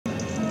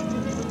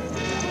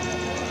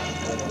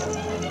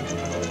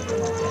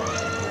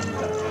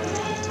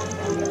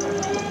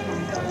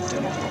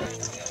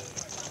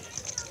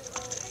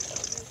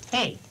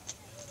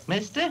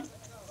Mister?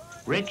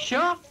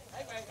 Rickshaw?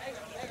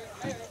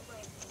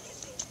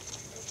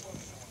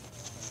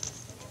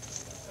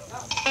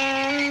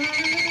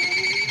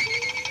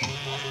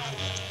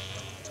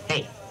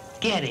 Hey,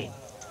 get him.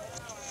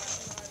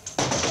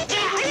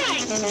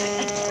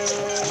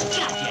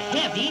 Got you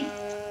heavy.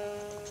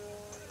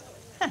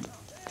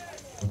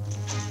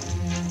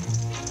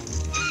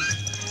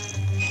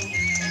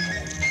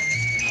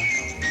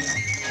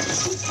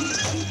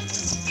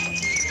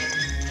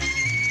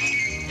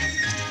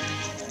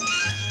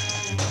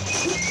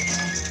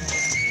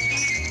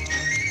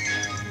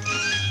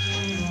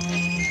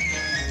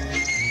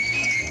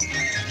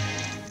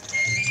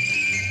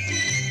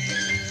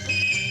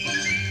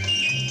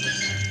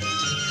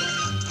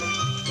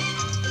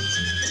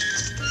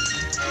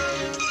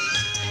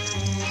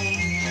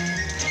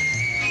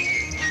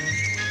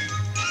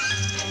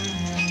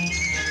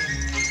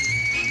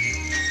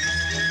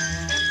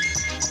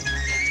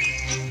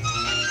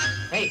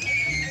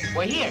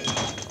 We're here.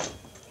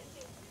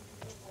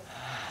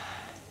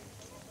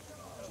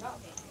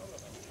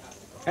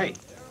 Hey,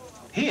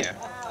 here?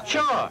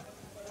 Sure.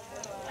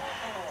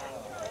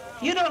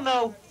 You don't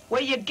know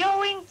where you're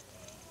going?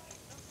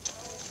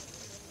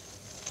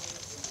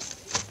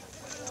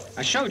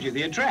 I showed you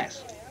the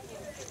address.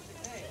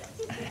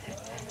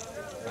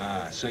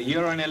 So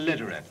you're an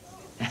illiterate.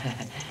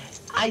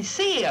 I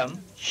see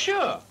him,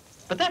 sure,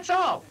 but that's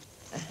all.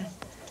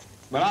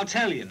 Well, I'll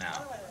tell you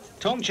now.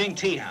 Tongqing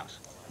Tea House.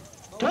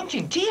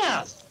 Tongqing Tea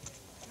House?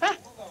 Huh?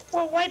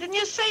 Well, why didn't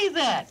you say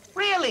that?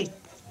 Really?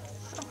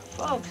 Some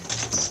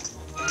folks.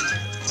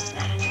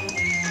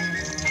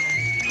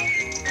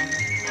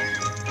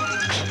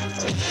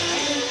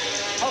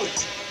 Oh.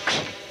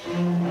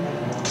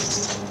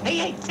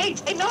 Hey,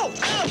 no!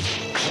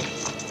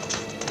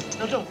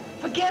 No, don't.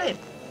 Forget it.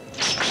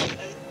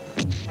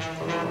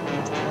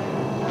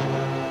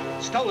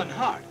 Stolen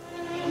heart.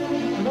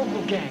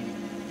 Local gang.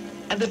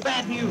 And the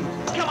bad news.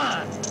 Come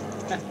on.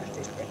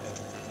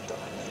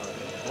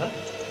 Huh?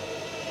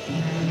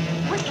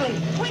 Quickly,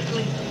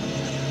 quickly.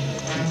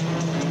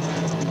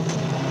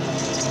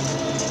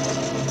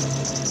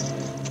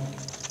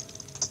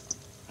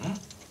 Huh?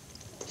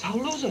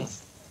 Sao-Loser.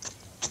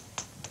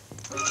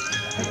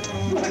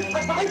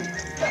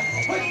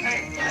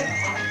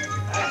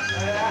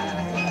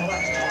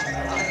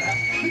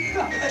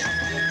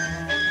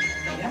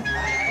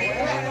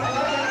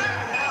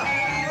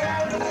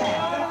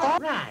 All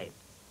right.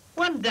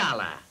 $1.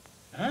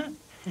 Huh?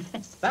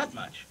 That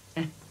much?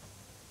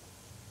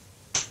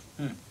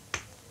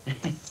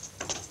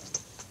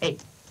 Hey,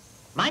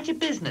 mind your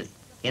business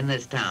in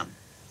this town.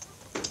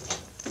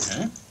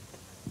 Huh?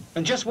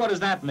 And just what does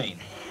that mean?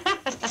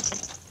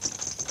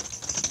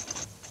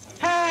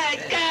 Hey,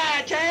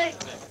 catch, hey!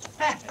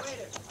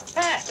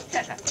 Hey,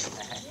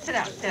 sit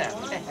down.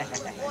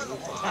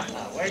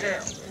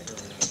 Waiter.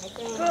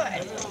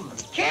 Good.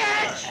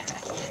 Catch!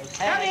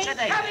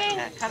 Coming!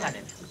 Come on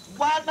in.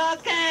 One more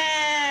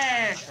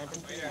cash!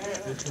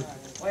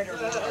 Waiter.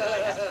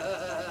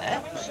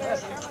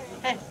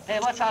 Hey,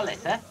 what's all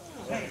this, huh?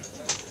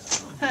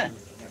 Huh.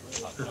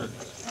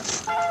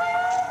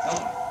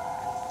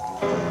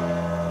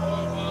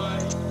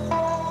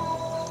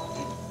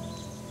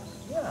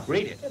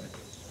 Read it.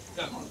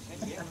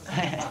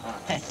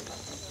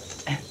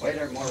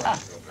 Waiter, more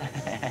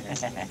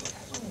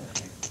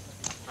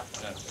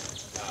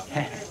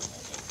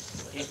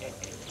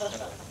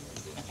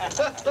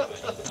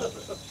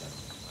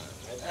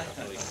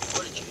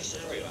What did you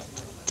say?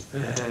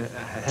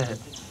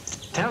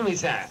 Tell me,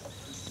 sir,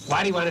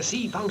 why do you want to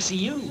see Pao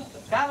Hsueh Li?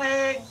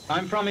 Coming!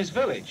 I'm from his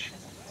village.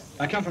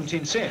 I come from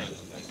Tin-Sin.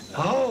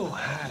 Oh,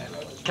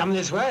 come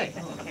this way.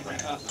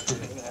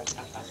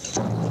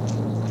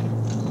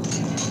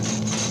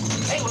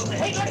 Hey,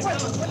 wait.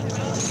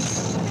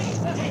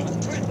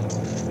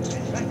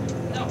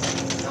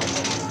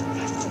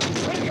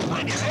 Where did you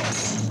find it,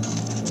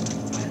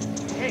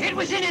 It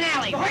was in an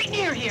alley right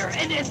near here,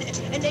 and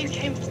they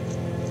came...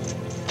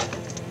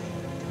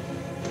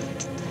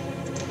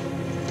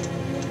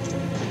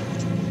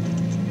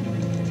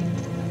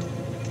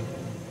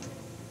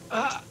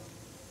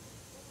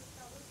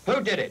 Who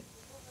did it?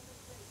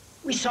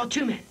 We saw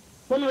two men.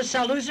 One was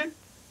Sao-Loser,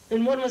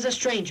 and one was a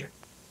stranger.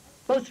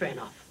 Both ran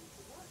off.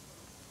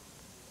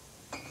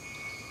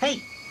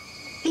 Hey,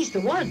 he's the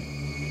one.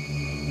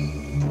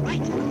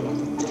 Right.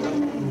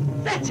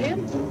 That's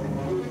him.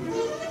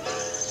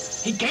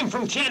 He came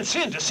from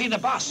Tin-Sin to see the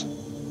boss.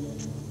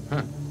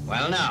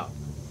 Well, now,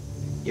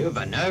 you've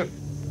a nerve.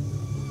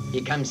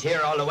 He comes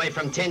here all the way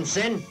from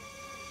Tin-Sin,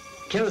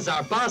 kills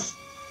our boss,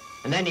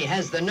 and then he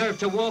has the nerve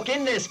to walk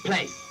in this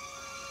place.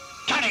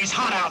 Cut his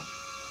heart out,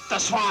 the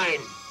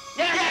swine.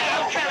 Wait!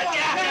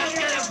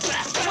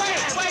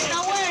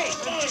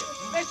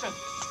 Listen,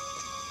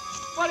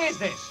 what is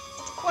this?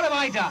 What have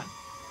I done?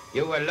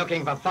 You were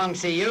looking for Pao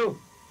Hsueh Li,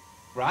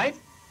 Right?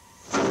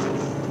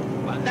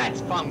 well,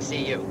 that's Pao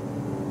Hsueh Li.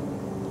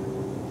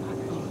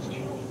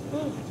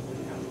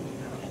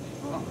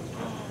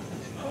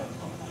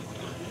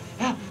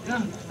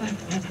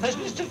 That's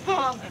Mr.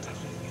 Fong.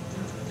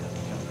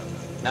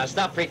 Now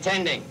stop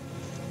pretending.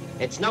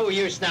 It's no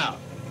use now.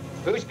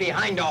 Who's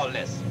behind all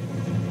this?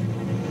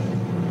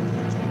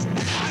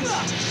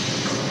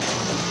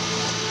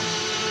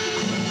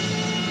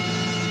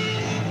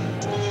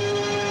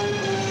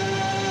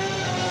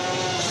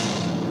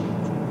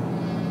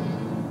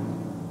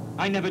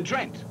 I never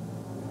dreamt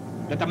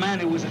that the man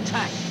who was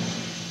attacked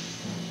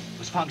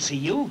was Wang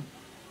Hsueh.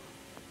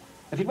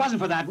 If it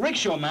wasn't for that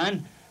rickshaw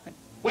man,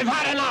 We've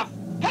had enough!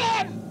 Hit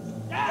him!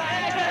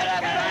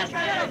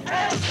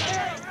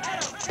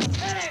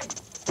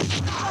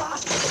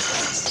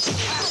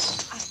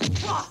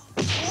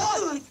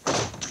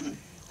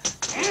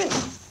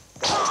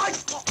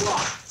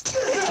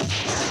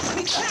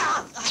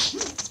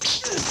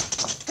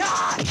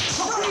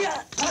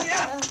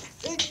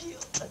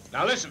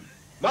 Now listen,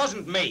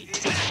 wasn't me.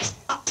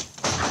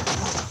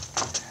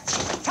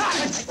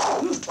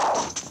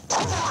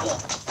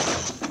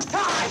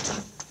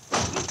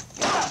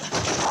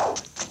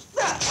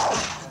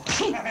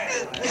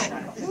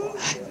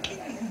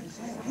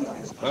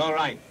 All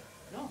right.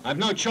 I've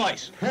no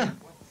choice.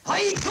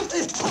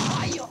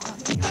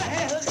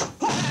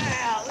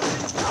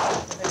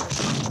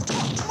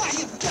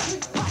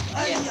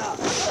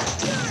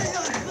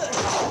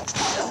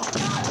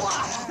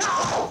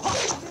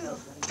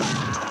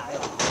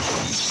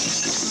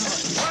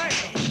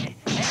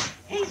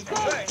 He's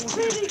good,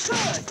 really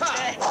good.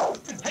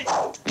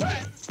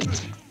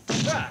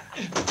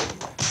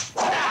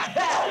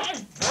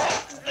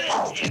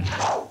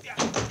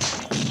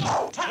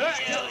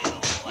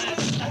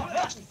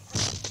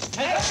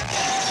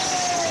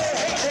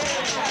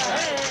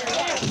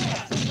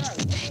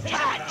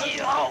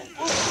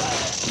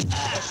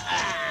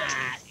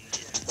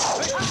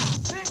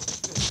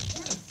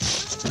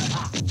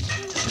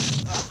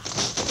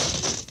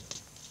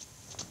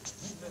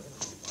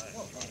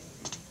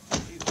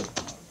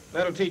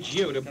 That'll teach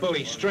you to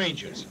bully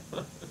strangers.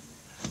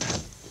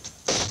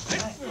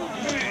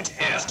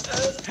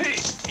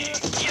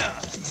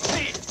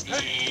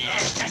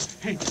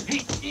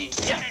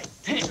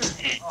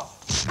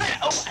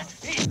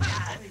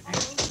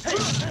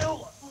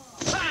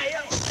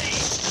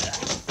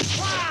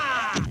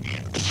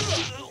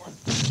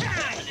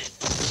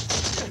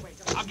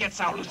 I'll get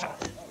Sha-Li.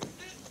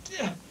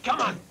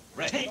 Come on.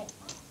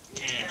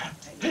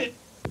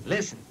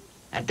 Listen,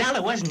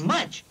 $1 wasn't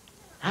much.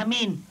 I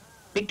mean,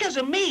 because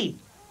of me,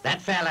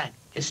 that fella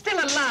is still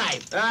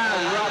alive.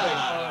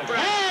 Ah,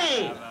 rubbish.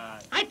 Hey!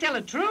 I tell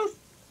the truth.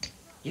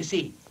 You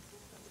see,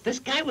 this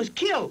guy was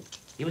killed.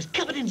 He was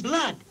covered in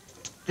blood.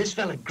 This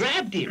fella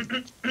grabbed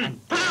him and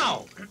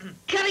pow!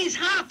 Cut his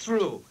heart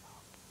through.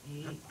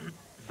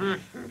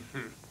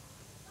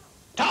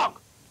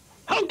 Talk!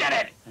 Who did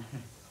it?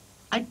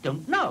 I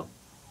don't know.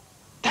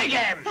 Take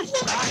him!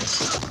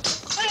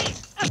 Hey!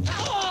 I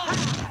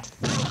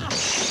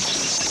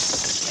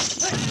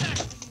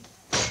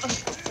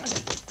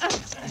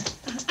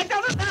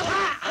don't know.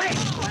 I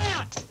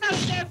swear! Not a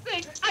damn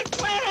thing! I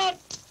swear it!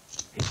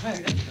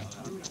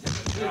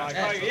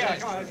 Yeah,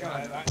 come on.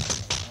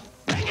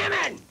 Bring him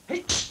in!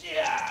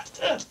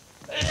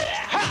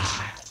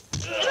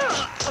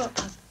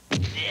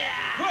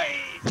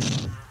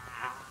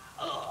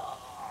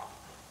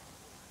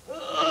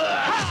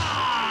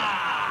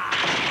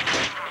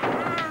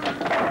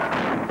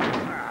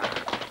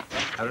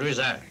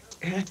 Loser.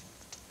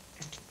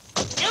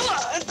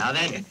 Now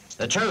then,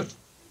 the truth.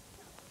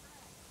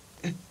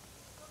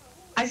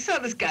 I saw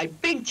this guy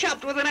being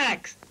chopped with an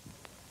axe.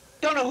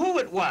 Don't know who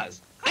it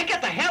was. I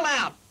got the hell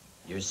out.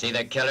 You see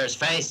the killer's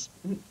face?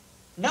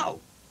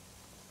 No.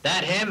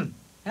 That him?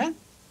 Huh?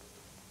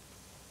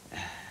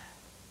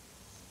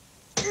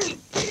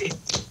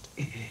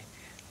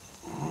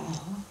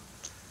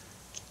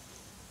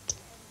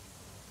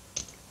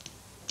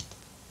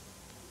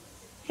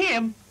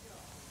 Him?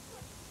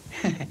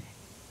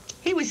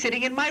 He was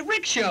sitting in my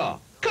rickshaw.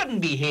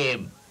 Couldn't be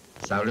him.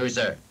 So,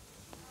 loser,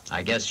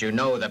 I guess you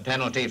know the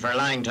penalty for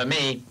lying to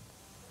me.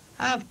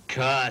 Of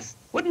course.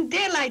 Wouldn't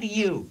dare lie to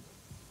you.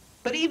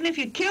 But even if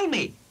you kill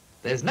me,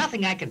 there's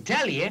nothing I can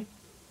tell you.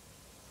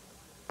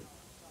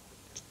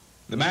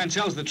 The man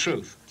tells the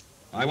truth.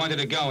 I wanted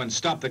to go and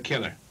stop the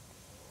killer.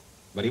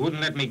 But he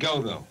wouldn't let me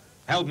go, though.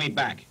 Held me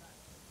back.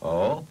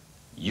 Oh?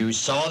 You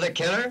saw the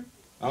killer?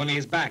 Only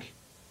his back.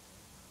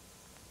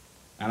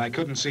 And I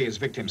couldn't see his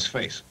victim's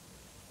face.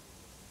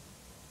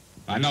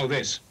 I know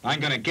this. I'm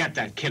gonna get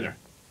that killer.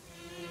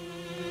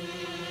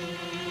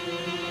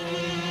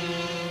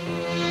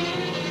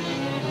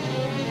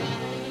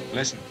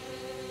 Listen.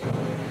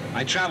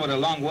 I traveled a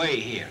long way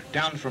here,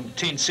 down from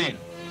Tin-Sin,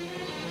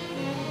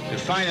 to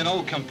find an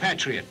old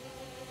compatriot,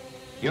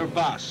 your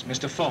boss,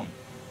 Mr. Fong.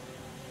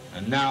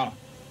 And now,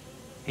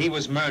 he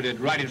was murdered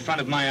right in front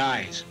of my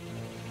eyes.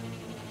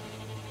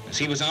 As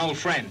he was an old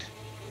friend,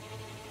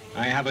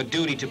 I have a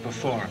duty to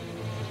perform,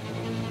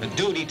 a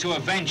duty to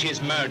avenge his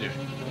murder.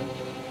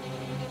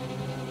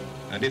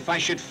 And if I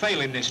should fail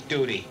in this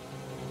duty,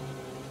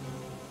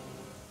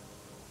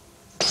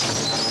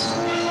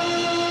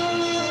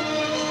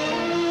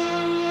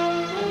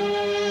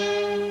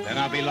 then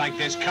I'll be like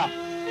this cup.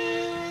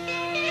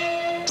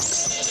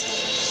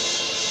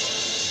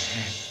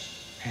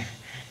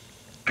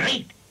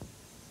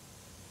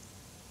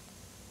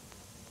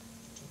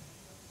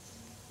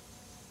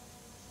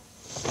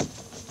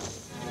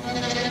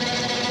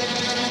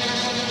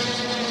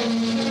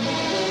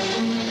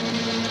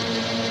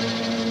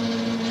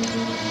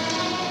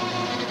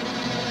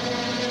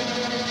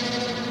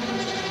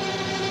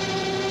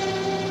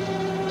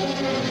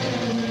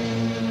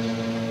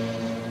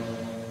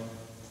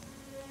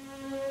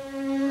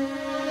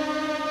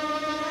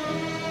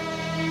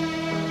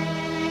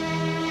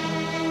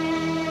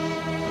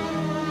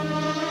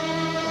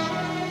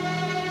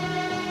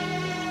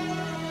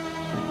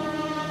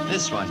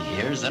 This one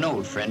here is an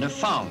old friend of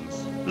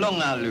Fang's, Long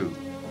Alu.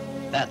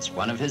 That's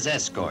one of his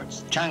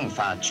escorts, Chang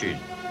Fa Chun.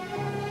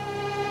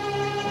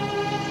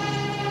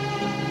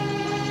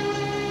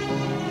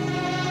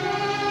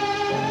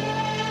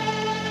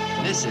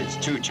 This is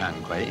Chu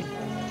Chang Kui.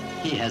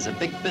 He has a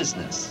big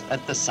business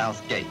at the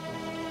South Gate.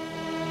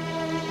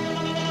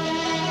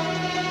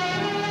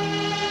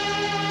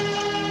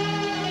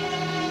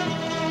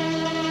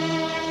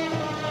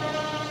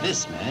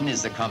 This man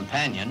is the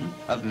companion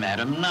of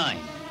Madam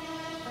Nine.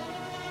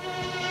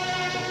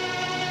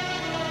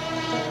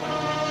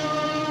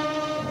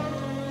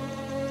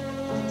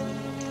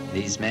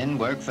 These men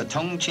work for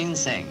Tong Chin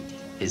Seng.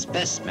 His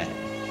best man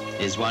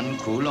is one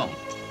Ku Long,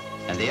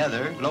 and the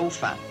other Lo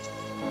Fan.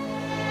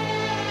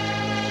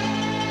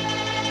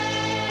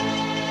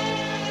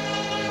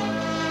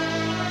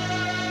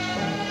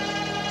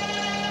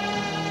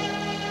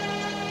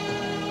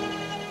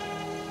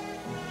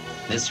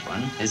 This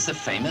one is the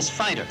famous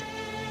fighter,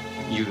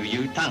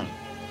 Tang.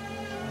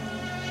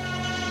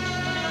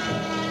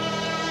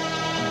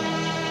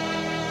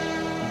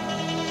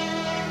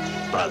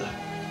 Brother.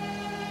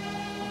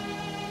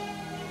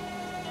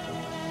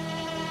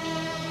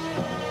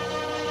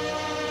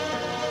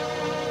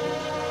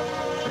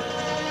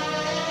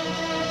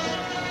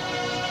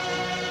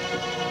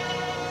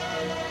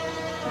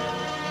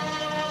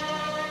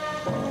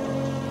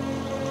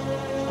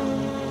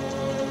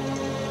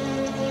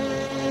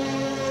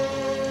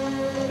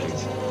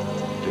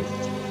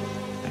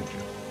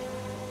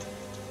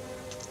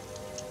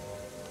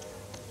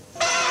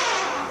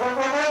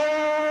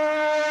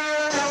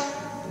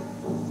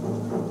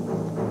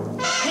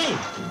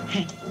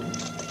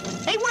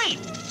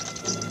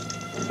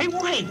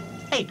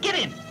 Hey, get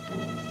in!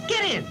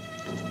 Get in!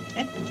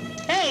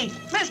 Hey,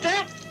 mister!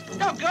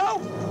 Don't go!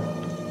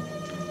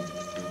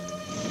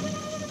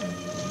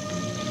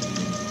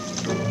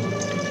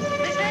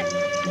 Mister,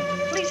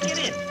 please get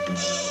in.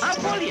 I'll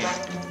pull you.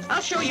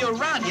 I'll show you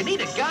around. You need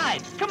a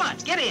guide. Come on,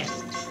 get in.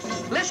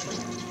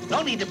 Listen,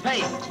 no need to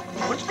pay.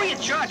 It's free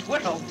of charge.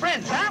 We're old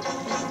friends, huh?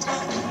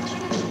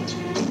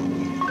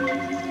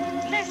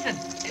 Listen.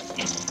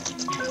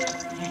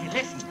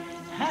 Listen,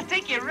 I'll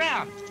take you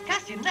around.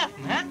 Cost you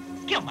nothing, huh?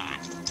 Come on.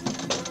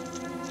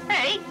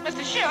 Hey,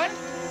 Mr. Shun.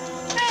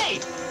 Hey!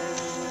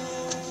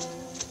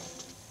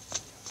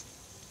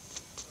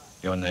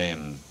 Your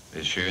name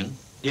is Shun?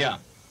 Yeah,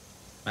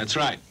 that's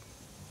right.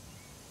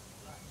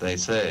 They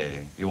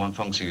say you want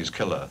Pao Hsueh's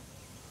killer.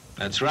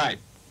 That's right.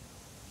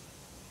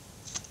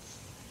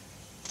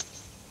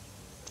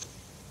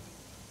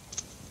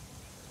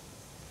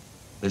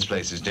 This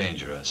place is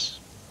dangerous.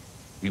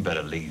 You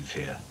better leave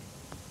here.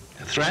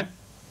 A threat?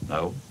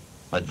 No,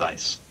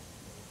 advice.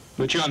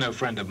 But you're no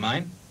friend of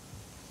mine.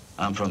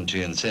 I'm from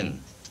Tianjin.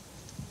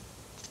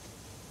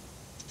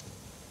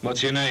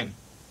 What's your name?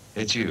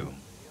 It's you.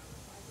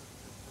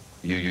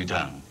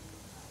 Tang.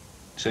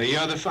 So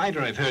you're the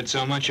fighter I've heard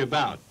so much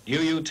about,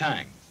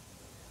 Tang.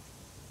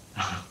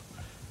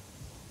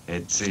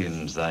 It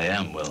seems I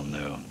am well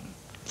known.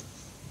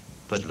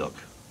 But look,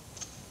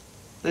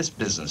 this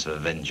business of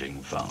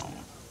avenging Wang,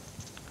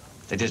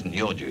 it isn't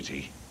your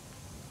duty.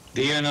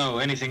 Do you know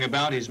anything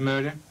about his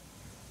murder?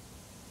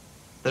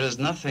 There is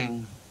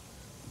nothing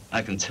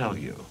I can tell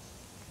you,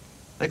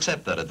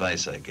 except that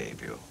advice I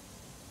gave you.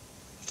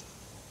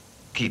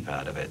 Keep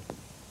out of it.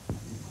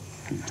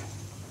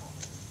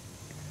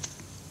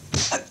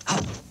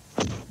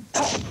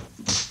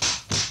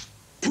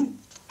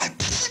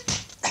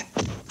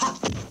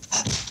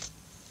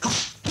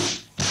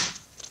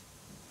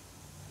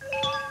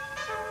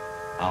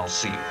 I'll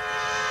see you.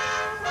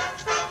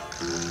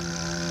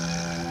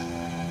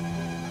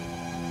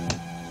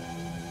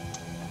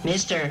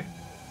 Mister,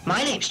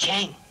 my name's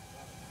Chang.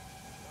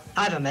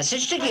 I have a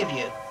message to give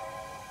you.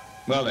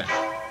 Well then,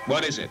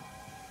 what is it?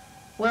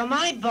 Well,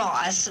 my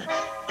boss,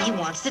 he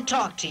wants to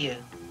talk to you.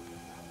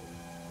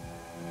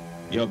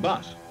 Your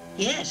boss?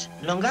 Yes,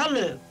 Long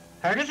Alu.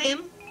 Heard of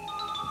him?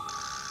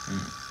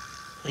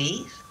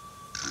 Please?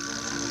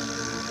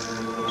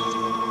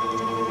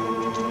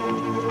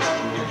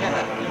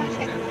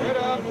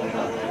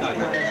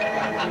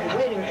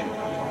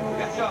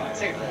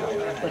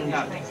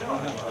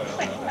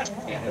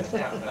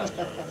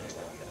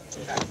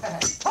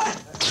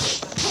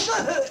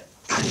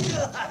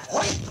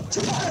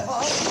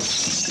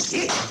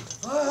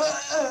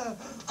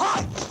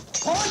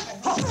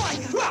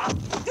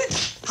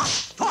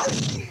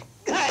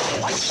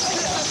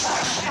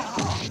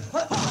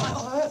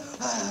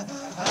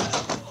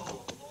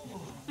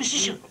 Mr.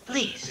 Shun,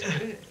 please.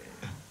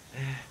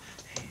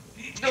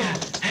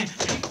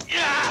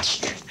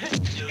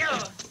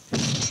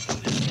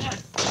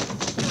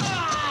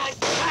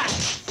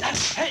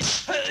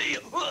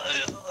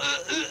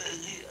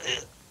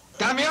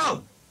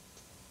 Damn,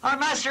 our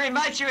master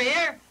invites you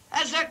here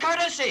as a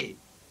courtesy.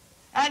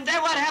 And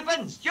then what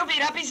happens? You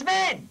beat up his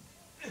men.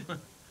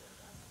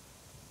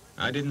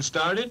 I didn't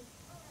start it.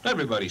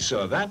 Everybody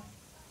saw that.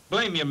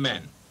 Blame your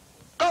men.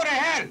 Go to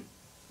hell.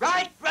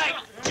 Right? Right.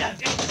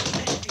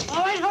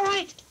 All right, all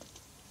right.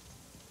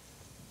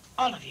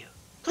 All of you,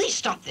 please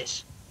stop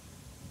this.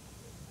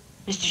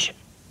 Mr. Shen,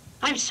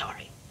 I'm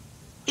sorry.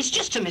 It's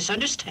just a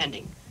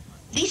misunderstanding.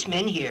 These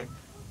men here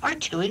are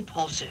too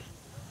impulsive.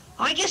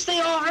 I guess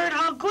they all heard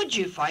how good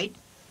you fight,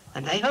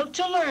 and they hope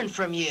to learn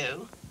from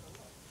you.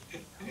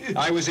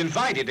 I was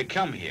invited to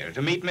come here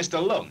to meet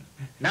Mr. Lung.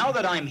 Now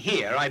that I'm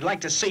here, I'd like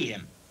to see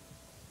him.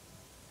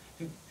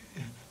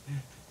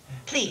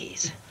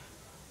 Please.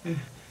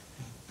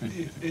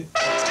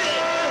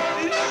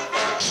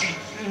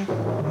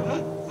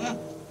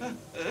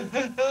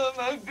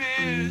 My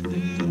beard.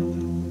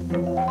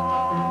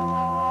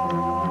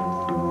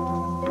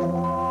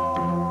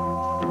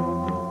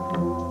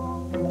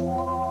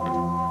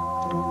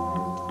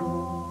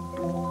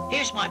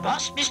 Here's my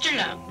boss, Mr.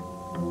 Lung.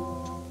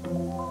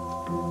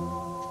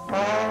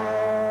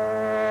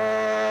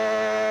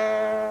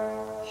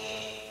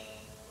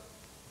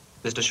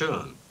 Mr.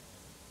 Shan,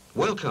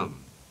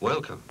 welcome,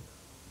 welcome.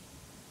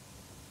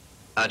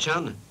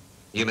 Chan,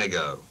 you may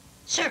go.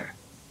 Sir.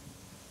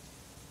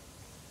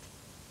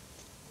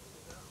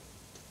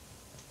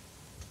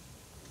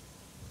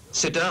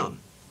 Sit down.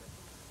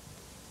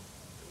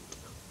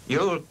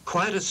 You're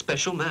quite a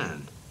special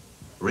man.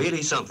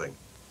 Really something.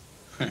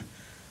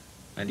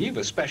 And you've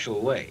a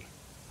special way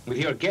with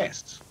your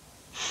guests.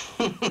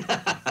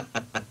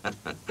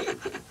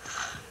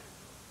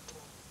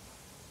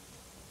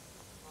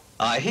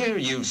 I hear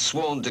you've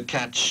sworn to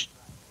catch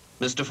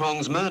Mr.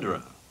 Fong's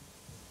murderer.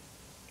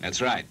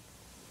 That's right.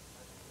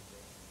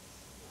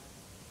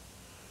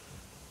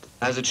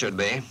 As it should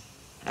be.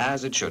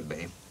 As it should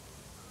be.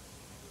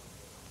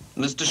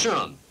 Mr.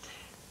 Shan,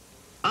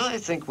 I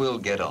think we'll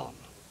get on.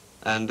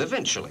 And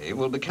eventually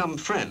we'll become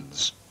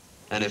friends.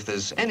 And if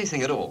there's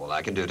anything at all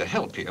I can do to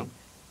help you,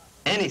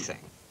 anything,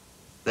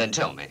 then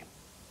tell me.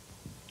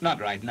 Not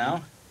right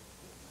now,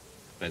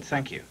 but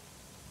thank you.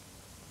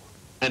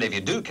 And if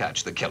you do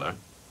catch the killer,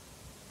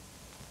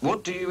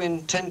 what do you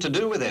intend to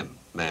do with him,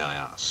 may I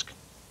ask?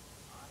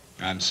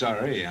 I'm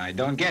sorry, I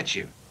don't get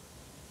you.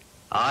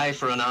 Eye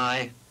for an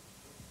eye,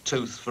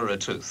 tooth for a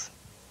tooth.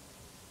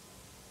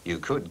 You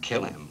could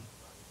kill him.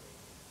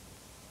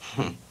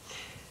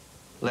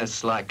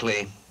 Less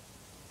likely,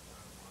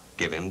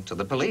 give him to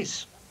the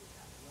police.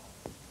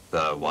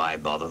 Though why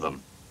bother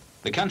them?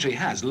 The country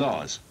has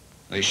laws.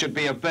 They should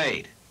be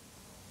obeyed.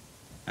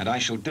 And I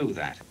shall do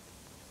that.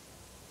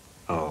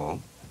 Oh,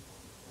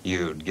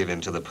 you'd give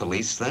him to the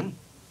police then?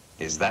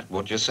 Is that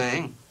what you're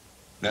saying?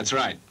 That's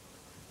right.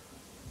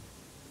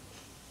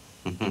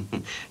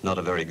 Not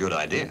a very good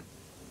idea.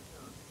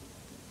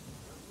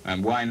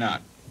 And why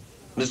not?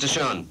 Mr.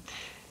 Shan,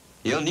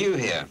 you're new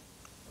here.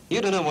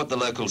 You don't know what the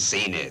local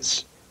scene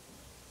is.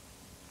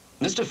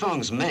 Mr.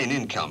 Fong's main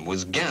income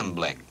was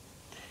gambling,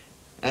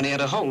 and he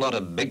had a whole lot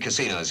of big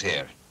casinos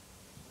here.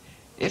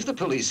 If the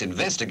police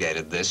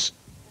investigated this,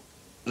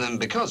 then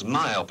because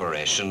my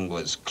operation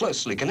was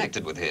closely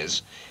connected with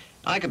his,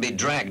 I could be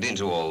dragged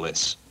into all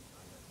this.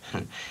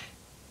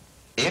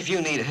 If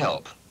you need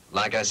help,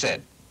 like I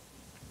said,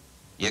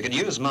 you could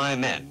use my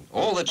men,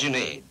 all that you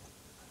need.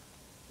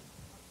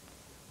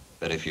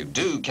 But if you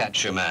do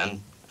catch your man,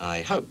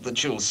 I hope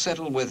that you'll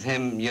settle with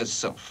him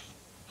yourself.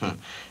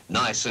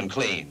 Nice and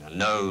clean, and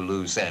no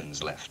loose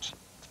ends left.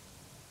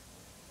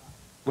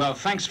 Well,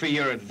 thanks for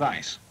your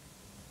advice.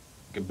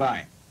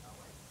 Goodbye.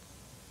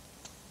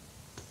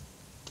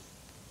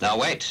 Now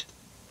wait.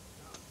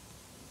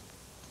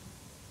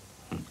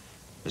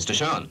 Mr.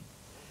 Shan,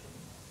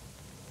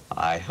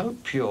 I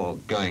hope you're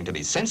going to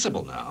be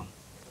sensible now.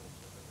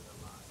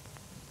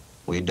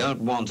 We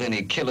don't want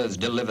any killers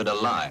delivered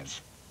alive.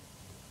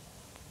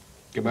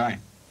 Goodbye.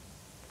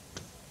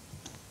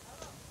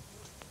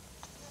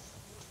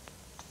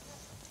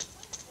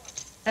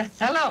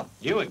 Hello.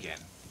 You again?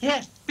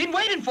 Yeah, been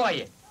waiting for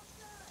you.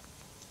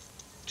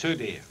 Too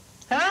dear.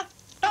 Huh?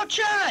 No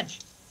charge.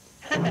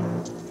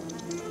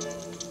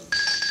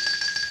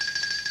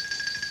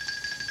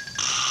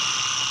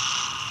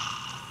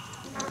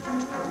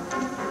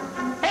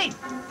 Hey,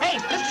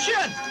 Mr.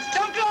 Shen,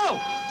 don't go.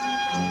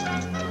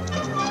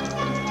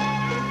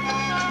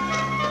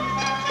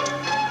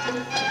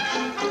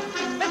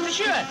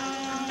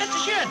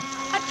 Mr. Shen,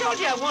 I told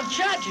you I won't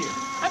charge you.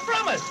 I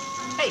promise.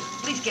 Hey,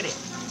 please get in.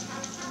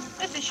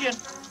 Mr. Shen,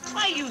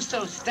 why are you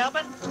so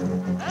stubborn?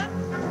 Huh?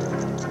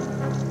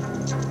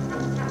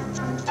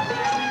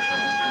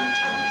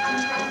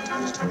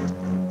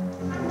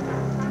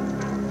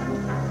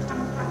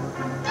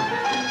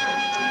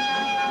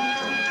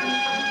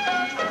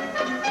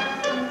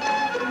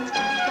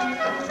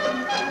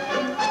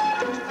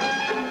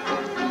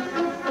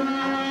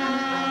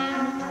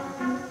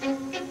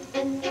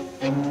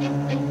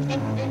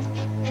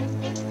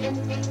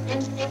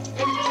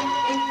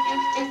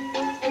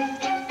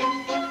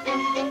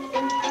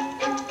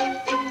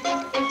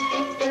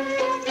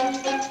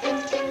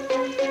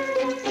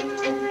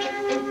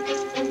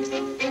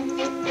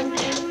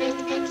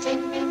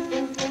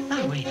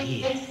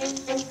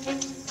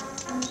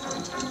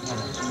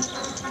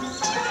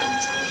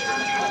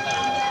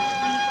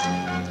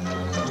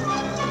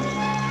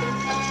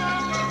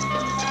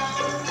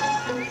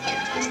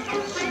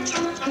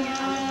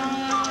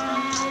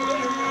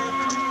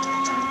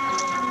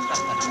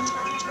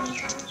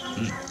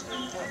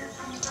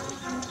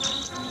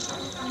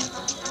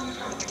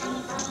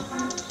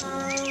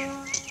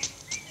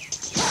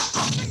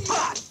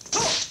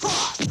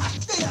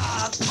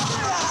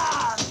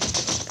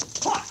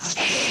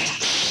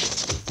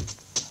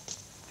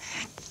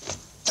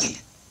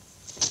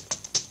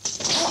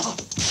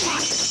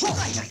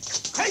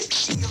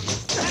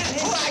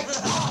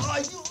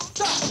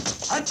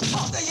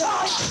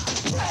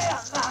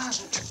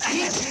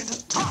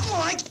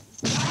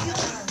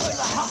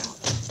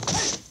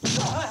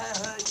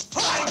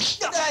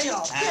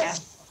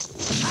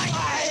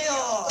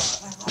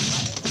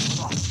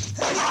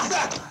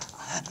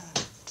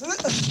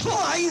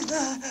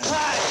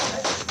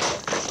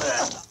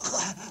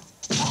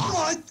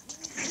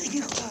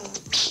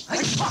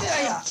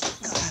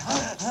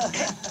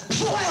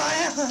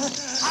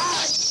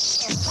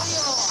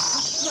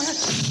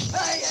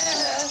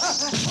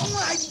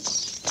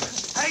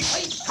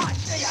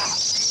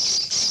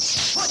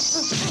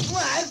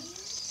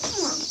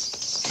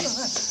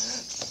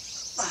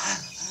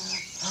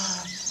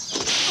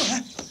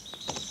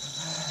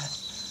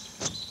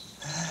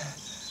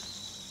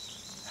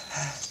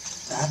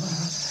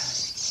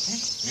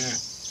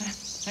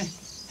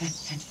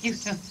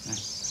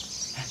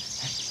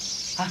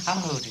 I'll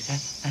hold it.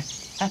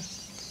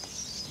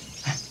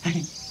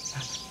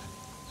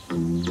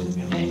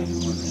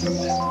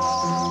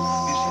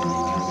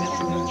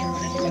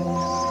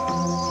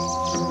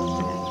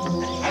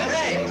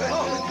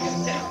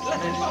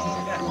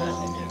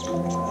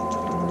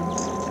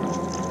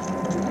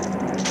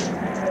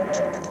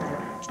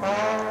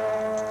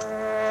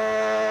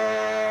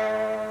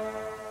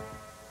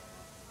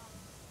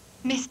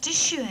 Mr.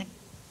 Hsueh,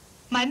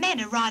 my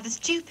men are rather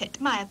stupid.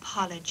 My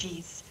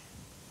apologies.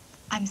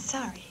 I'm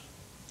sorry.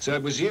 So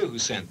it was you who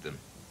sent them?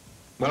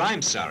 Well,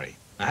 I'm sorry.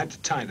 I had to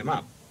tie them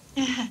up.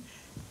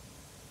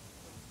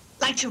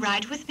 Like to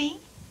ride with me?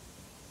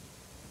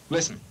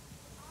 Listen,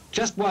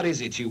 just what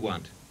is it you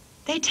want?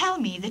 They tell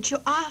me that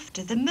you're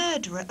after the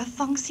murderer of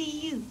Pao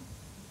Hsueh Li.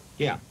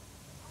 Yeah.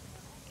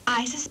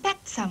 I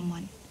suspect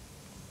someone,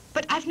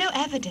 but I've no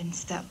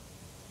evidence, though.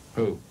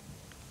 Who?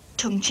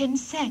 Tung Chin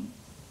Seng.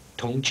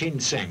 Tung Chin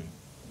Seng.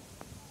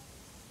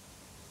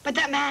 But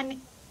that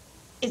man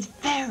is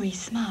very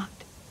smart,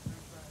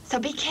 so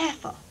be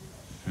careful.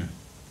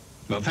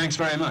 Well, thanks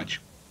very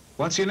much.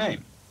 What's your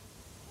name?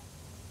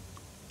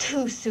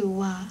 Tu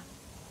Suwa.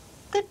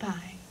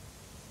 Goodbye.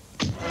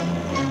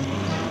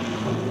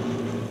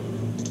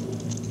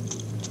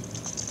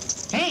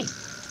 Hey,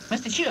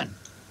 Mr. Hsueh,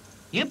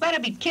 you better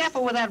be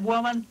careful with that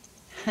woman.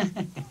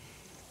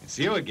 It's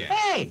you again.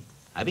 Hey,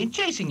 I've been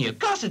chasing you. Of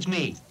course it's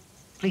me.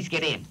 Please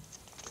get in.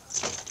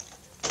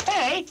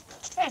 Hey,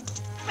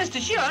 Mr.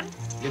 Hsueh.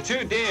 You're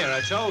too dear,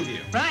 I told you.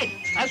 Right.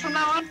 As from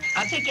now on,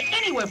 I'll take you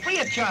anywhere free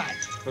of charge.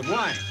 But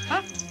why?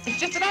 Huh? It's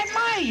just that I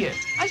admire you.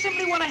 I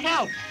simply want to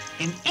help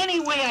in any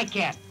way I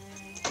can.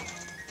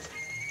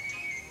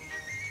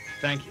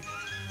 Thank you.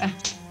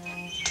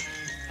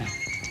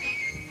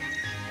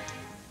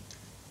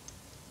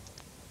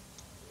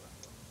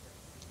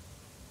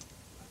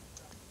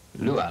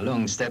 Hsueh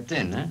Ao-Lin stepped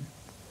in, huh?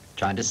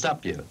 Trying to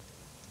stop you.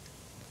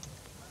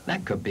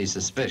 That could be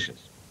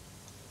suspicious.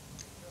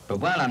 But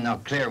while I'm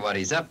not clear what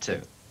he's up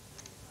to,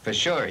 for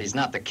sure he's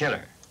not the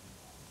killer.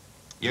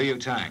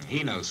 Tang,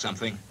 he knows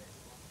something.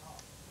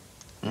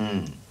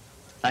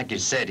 Like you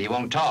said, he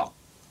won't talk.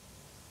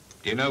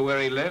 Do you know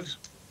where he lives?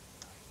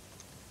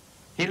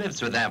 He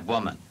lives with that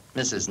woman,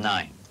 Mrs.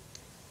 Nine.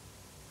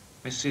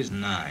 Mrs.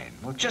 Nine.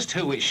 Well, just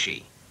who is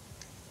she?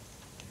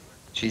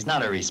 She's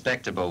not a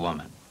respectable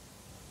woman.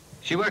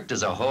 She worked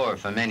as a whore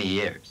for many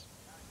years.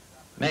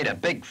 Made a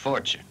big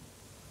fortune.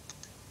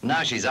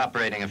 Now she's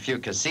operating a few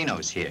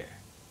casinos here.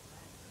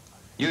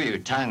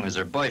 Tang was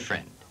her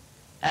boyfriend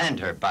and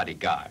her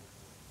bodyguard.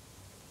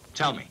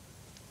 Tell me,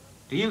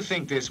 do you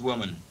think this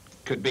woman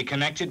could be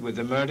connected with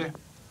the murder?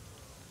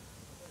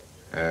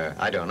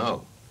 I don't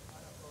know.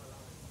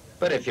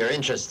 But if you're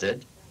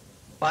interested,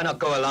 why not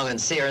go along and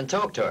see her and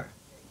talk to her?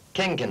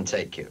 King can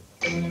take you.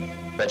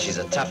 But she's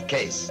a tough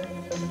case.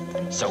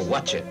 So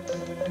watch it.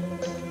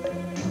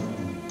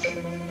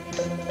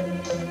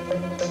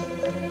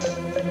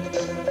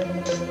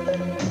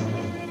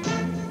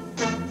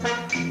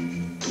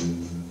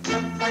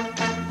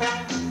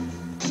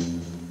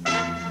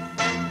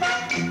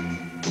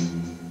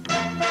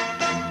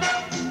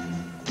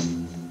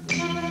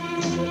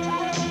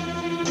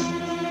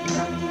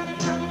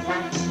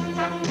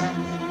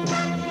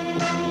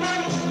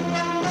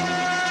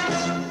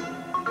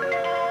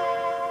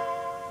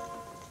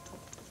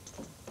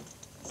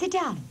 Sit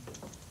down.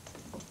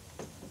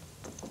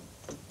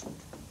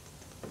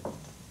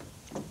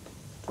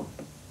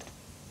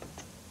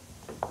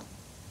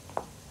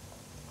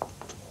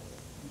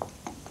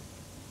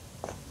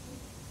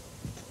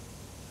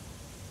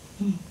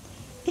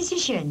 Mr.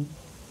 Hsueh,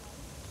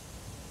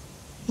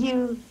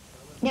 you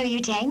know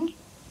Tang?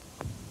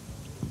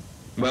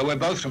 Well, we're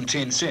both from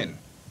Tin Sin,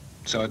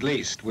 so at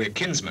least we're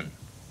kinsmen.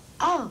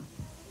 Oh.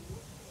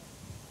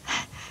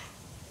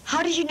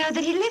 How did you know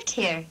that he lived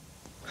here?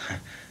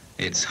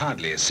 It's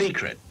hardly a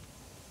secret.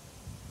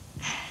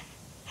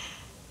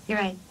 You're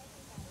right.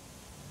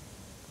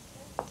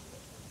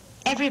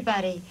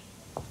 Everybody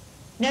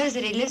knows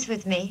that he lives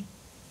with me.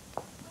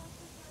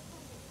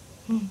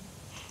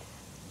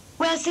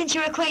 Well, since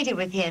you're acquainted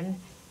with him,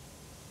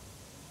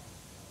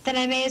 then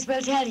I may as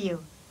well tell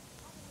you.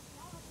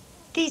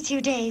 These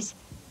few days,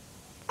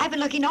 I've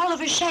been looking all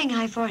over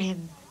Shanghai for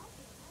him.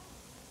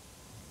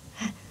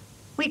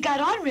 We got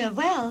on real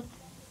well.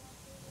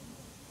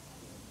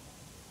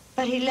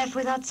 But he left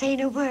without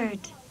saying a word.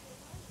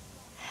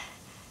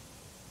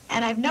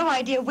 And I've no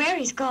idea where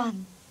he's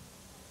gone.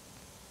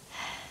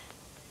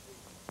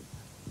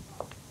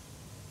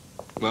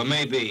 Well,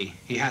 maybe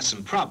he has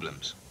some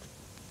problems.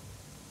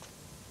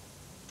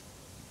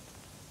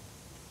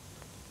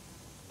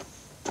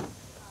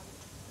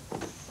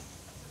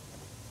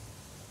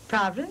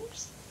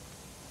 Problems?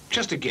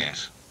 Just a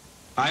guess.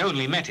 I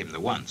only met him the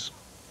once.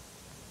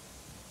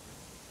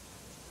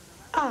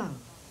 Oh.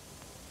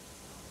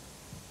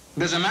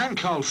 There's a man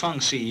called Pao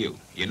Hsueh Li.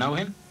 You know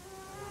him?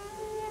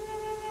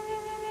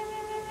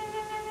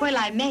 Well,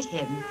 I met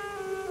him.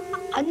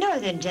 A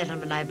northern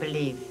gentleman, I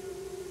believe.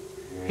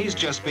 He's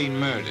just been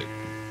murdered.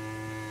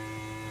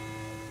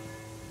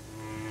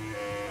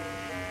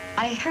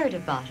 I heard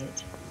about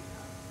it.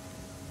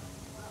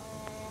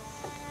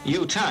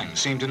 You, Tang,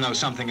 seem to know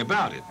something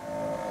about it.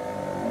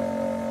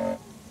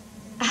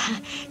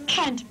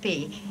 Can't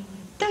be.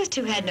 Those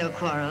two had no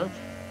quarrel.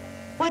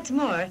 What's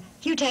more,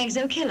 Yu Tang's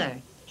no killer.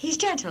 He's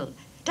gentle,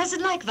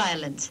 doesn't like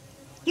violence.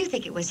 You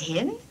think it was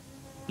him?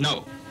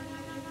 No.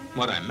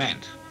 What I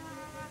meant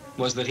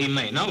was that he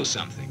may know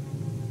something.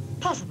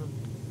 Possible.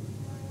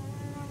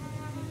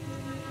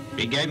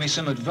 He gave me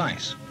some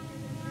advice.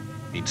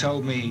 He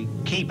told me,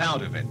 keep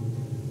out of it.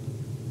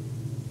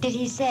 Did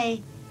he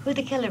say who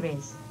the killer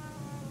is?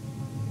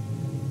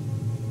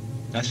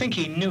 I think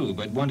he knew,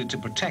 but wanted to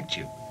protect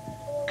you.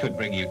 Could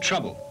bring you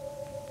trouble.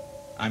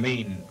 I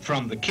mean,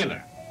 from the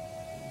killer.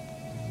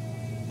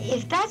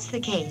 If that's the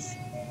case,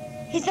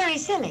 he's very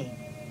silly.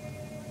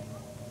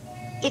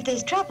 If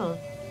there's trouble,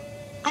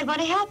 I want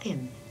to help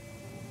him.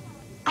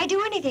 I'd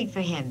do anything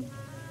for him.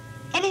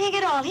 Anything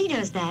at all, he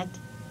knows that.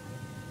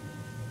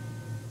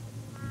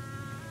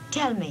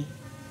 Tell me,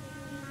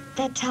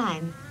 that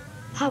time,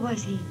 how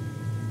was he?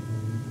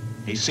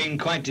 He seemed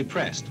quite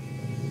depressed.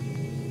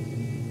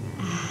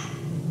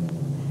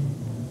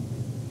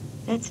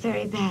 That's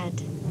very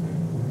bad.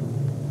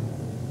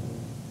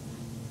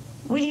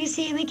 Will you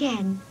see him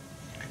again?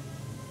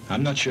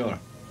 I'm not sure.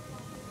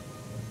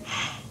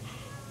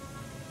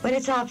 Well,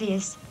 it's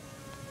obvious.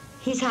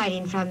 He's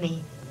hiding from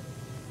me.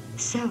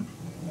 So,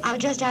 I'll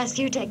just ask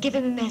you to give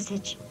him a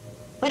message.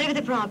 Whatever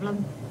the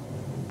problem,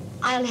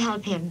 I'll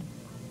help him.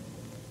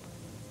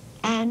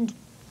 And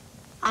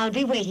I'll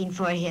be waiting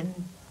for him.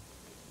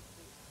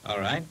 All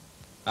right.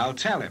 I'll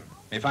tell him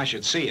if I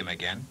should see him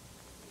again.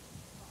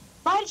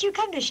 Why did you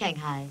come to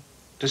Shanghai?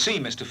 To see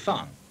Mr.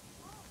 Fong.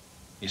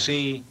 You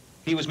see,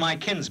 he was my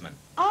kinsman.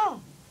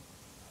 Oh.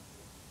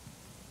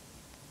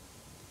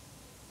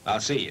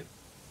 I'll see you.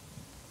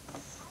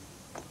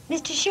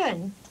 Mr.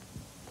 Shun,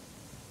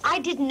 I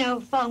didn't know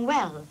Fong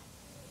well,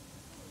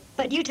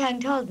 but Yu Tang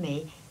told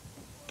me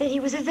that he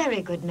was a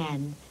very good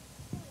man.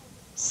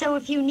 So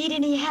if you need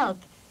any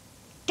help,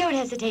 don't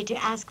hesitate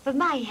to ask for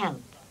my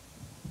help.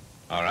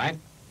 All right.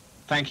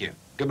 Thank you.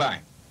 Goodbye.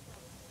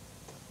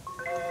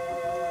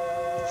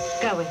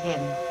 Go with him.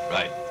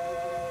 Right.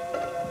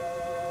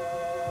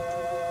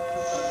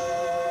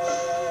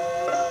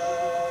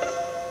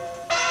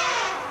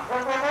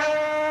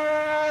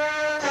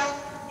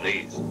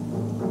 Please.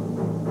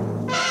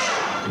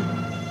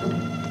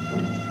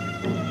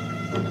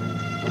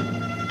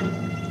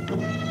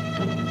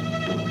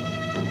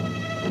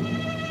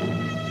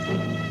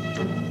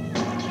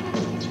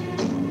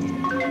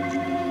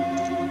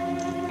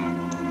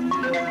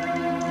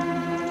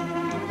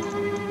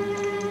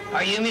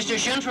 Are you Mr.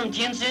 Shun from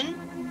Tianjin?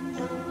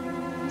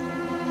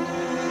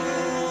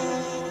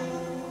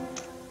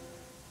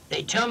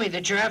 They tell me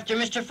that you're after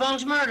Mr.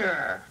 Fong's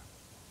murderer.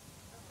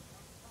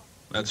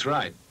 That's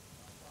right.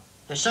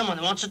 There's someone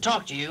that wants to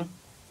talk to you.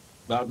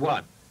 About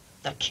what?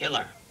 The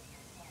killer.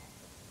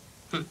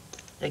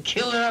 The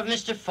killer of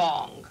Mr.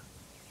 Fong.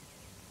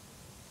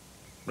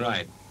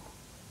 Right.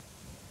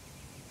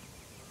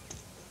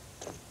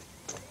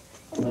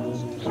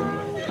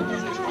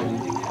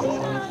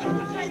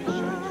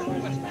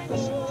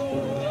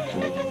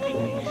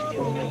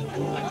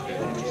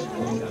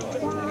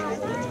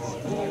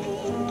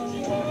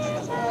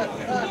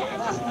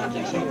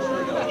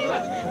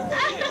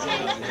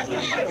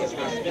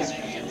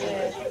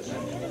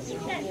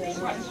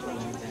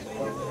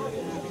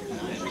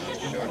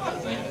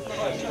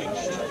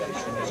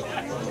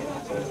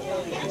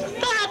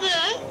 Father,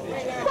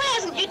 why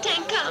hasn't Yu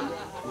Tang come?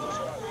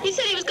 He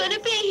said he was going to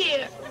be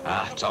here.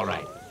 Ah, it's all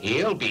right.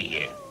 He'll be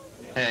here.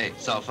 Hey,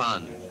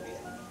 Saofan,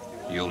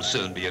 you'll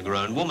soon be a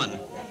grown woman,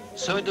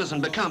 so it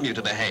doesn't become you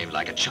to behave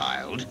like a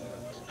child.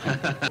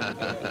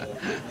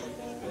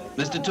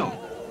 Mr. Tung,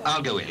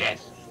 I'll go in.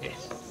 Yes,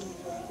 yes.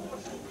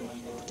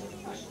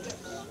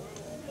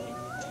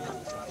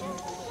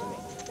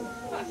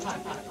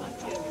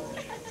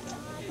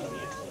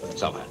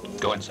 Saofan,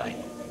 go inside.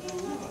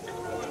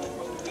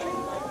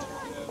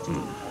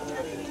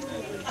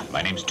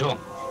 My name's Tung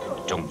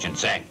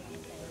Jinsang.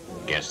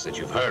 Guess that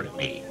you've heard of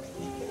me.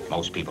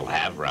 Most people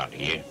have around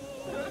here.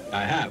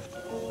 I have.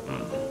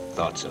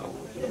 Thought so.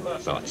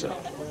 Thought so.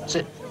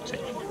 Sit, sit.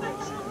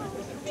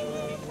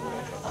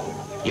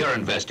 Your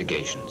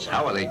investigations,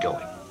 how are they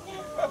going?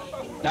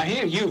 Now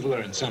here you've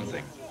learned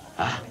something.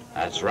 Ah,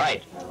 that's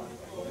right.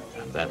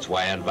 And that's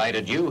why I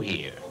invited you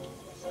here.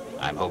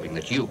 I'm hoping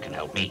that you can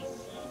help me.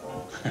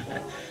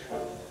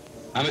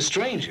 I'm a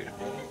stranger.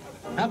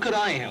 How could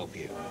I help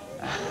you?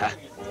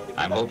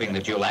 I'm hoping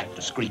that you'll act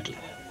discreetly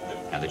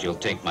and that you'll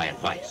take my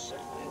advice.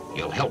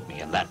 You'll help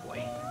me in that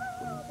way.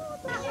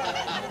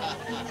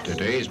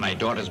 Today's my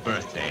daughter's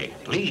birthday.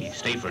 Please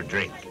stay for a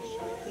drink.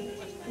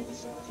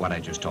 What I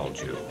just told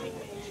you,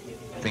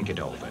 think it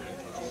over.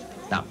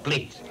 Now,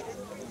 please.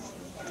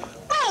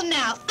 Well,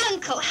 now,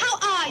 Uncle, how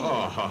are you?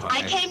 Oh,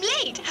 I came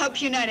late.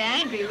 Hope you're not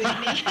angry with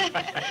me.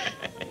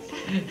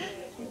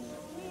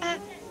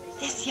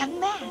 This young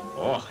man.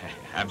 Oh,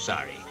 I'm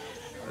sorry.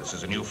 This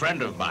is a new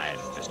friend of mine,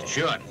 Mr.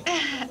 Hsueh.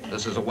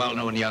 This is a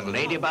well-known young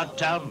lady about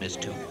town, Miss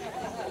Tu.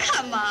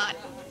 Come on.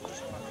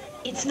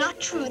 It's not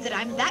true that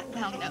I'm that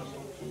well-known.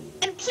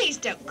 And please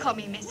don't call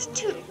me Miss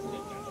Tu.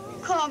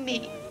 Call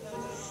me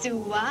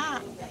Hsueh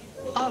Ao.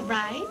 All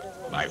right?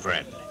 My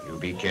friend, you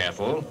be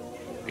careful.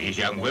 These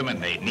young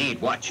women, they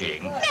need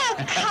watching. Now,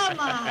 come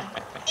on.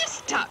 You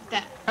stop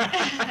that.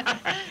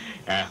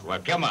 Well,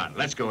 come on.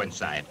 Let's go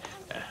inside.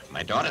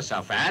 My daughter,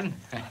 Saufan.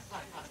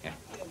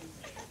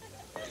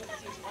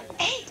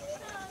 Hey.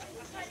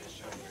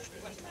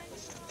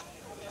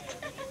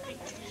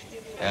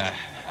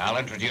 I'll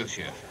introduce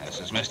you. This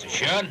is Mr.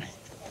 Hsueh.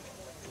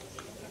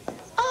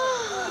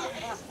 Oh,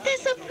 they're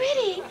so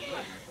pretty.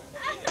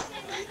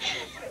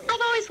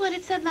 I've always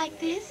wanted some like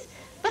this,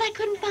 but I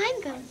couldn't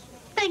find them.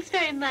 Thanks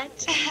very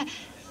much.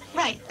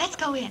 Right, let's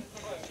go in.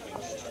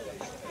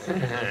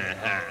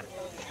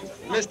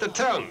 Mr.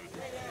 Tang,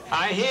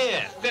 I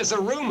hear there's a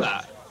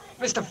rumor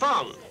Mr.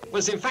 Fong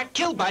was in fact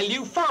killed by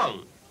Liu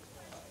Fong.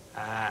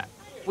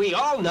 We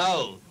all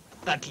know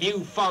that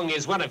Liu Fong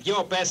is one of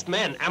your best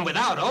men, and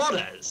without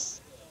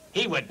orders,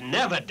 he would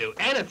never do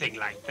anything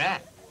like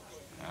that.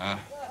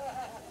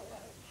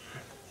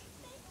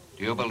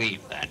 Do you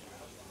believe that?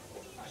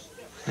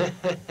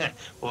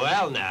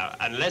 Well, now,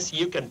 unless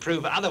you can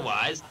prove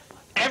otherwise,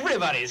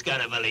 everybody's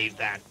gonna believe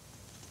that.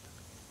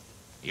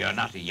 You're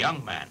not a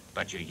young man,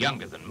 but you're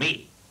younger than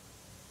me.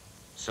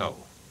 So,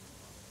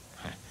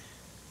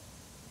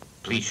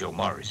 please show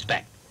more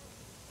respect.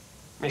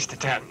 Mr.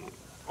 Tang,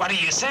 what are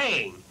you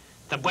saying?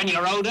 That when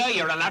you're older,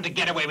 you're allowed to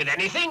get away with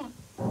anything?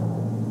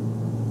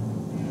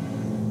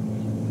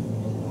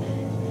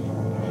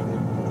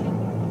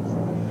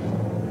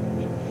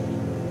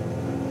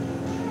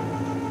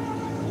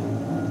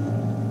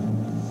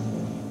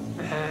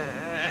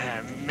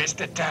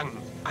 Mr. Tang,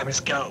 I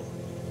must go.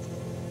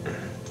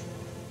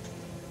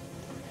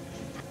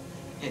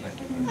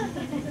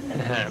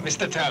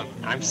 Mr. Tang,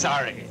 I'm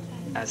sorry.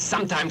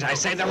 Sometimes I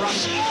say the wrong...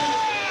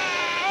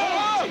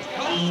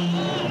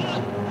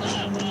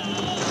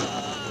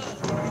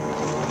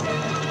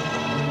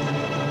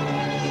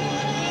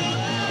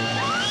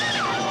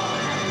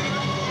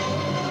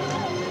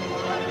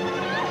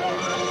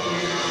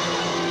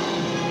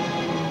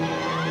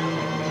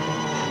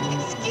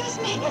 Excuse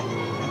me.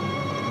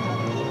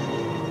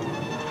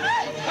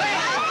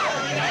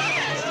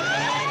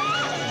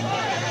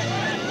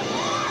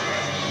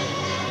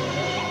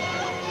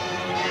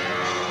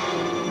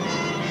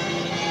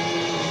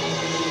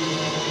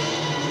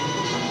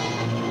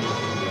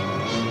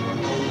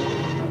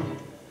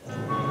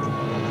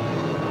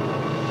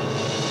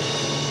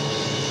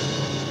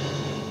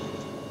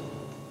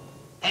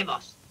 Hey,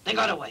 boss, they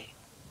got away.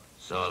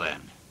 So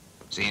then,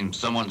 seems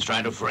someone's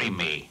trying to frame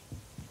me.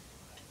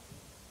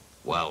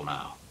 Well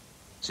now,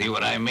 see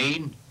what I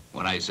mean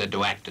when I said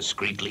to act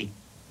discreetly?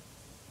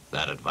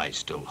 That advice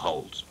still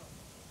holds.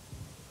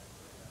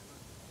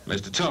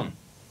 Mr. Tang,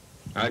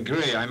 I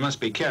agree, I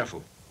must be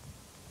careful.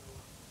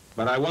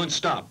 But I won't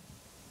stop.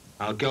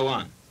 I'll go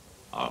on.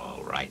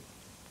 All right.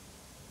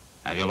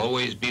 And you'll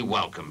always be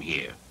welcome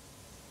here.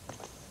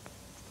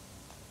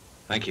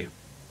 Thank you.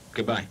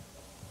 Goodbye.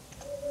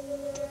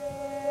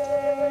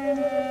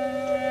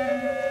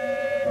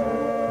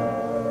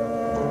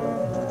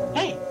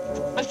 Hey,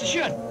 Mr.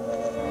 Hsueh,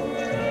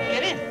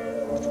 get in.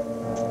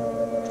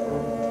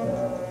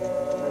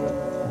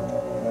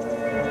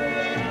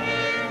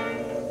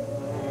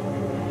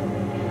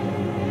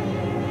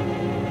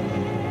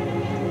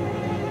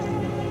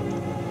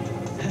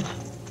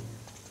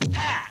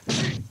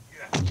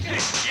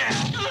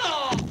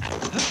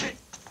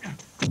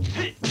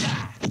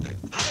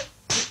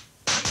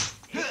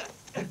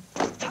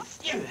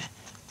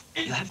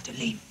 You have to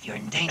leave. You're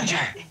in danger.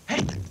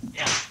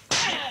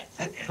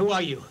 Who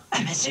are you?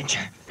 A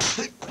messenger.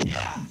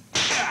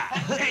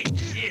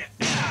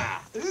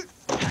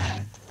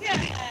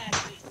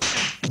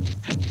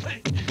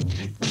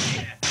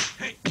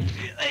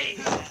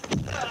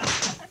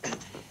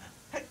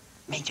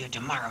 Meet you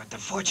tomorrow at the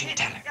fortune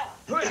teller.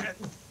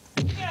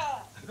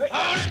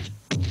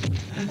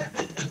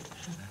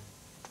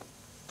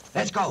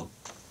 Let's go.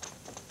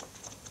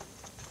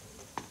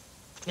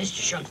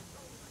 Mr. Hsueh,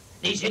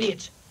 these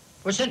idiots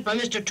were sent by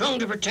Mr. Tang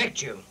to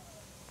protect you.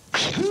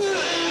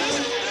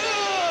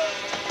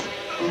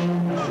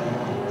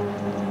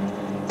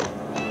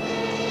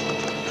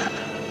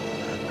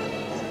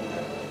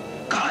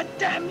 God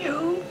damn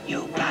you,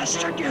 you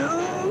bastard, you!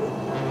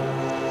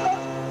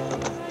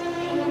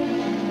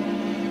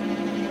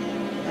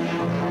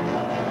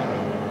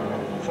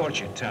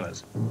 fortune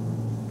tellers.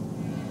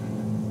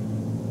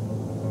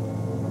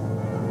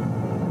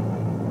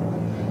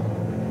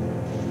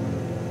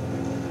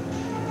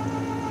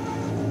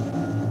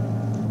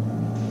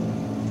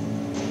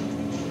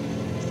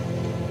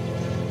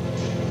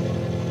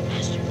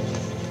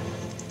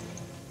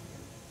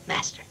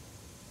 Master.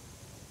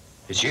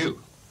 It's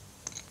you.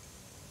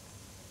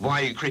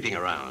 Why are you creeping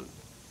around?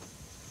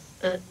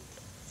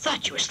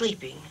 Thought you were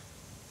sleeping.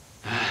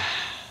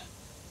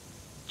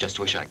 Just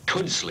wish I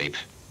could sleep.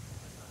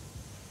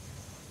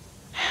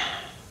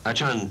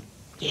 Chen.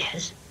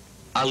 Yes?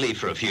 I'll leave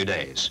for a few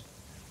days.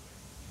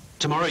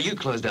 Tomorrow you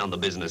close down the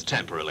business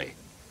temporarily.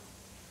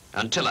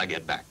 Until I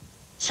get back.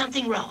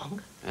 Something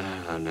wrong?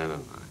 Never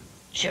mind.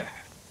 Sure.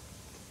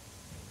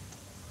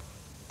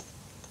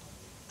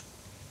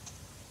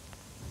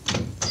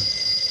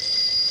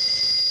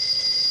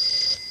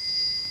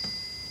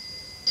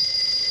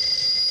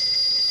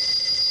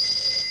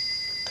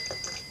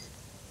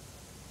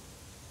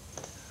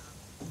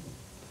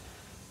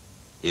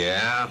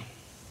 Yeah?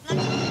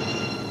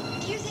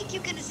 Do you think you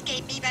can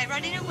escape me by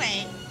running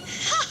away?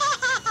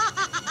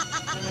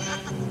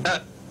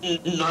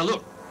 Now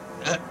look.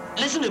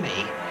 Listen to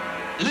me.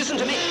 Listen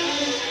to me.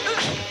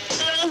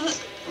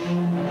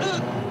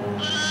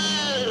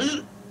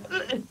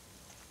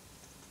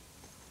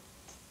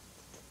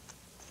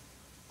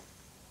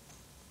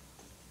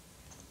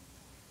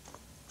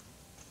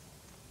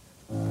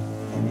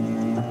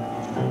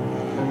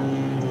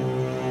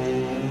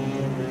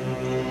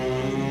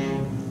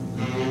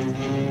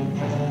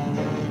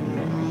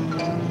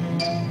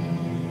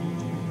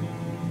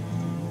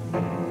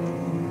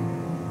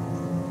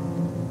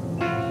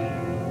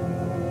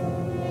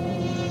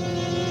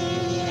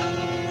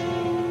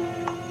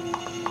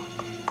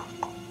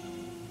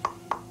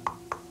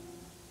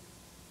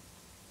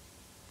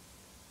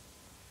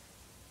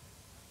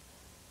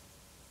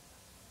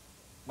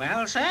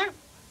 Well, sir,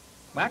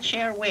 what's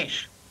your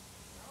wish?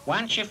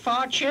 Want your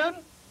fortune?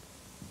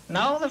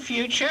 Know the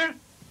future?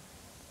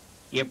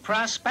 Your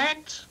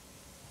prospects?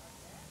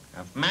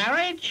 Of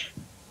marriage?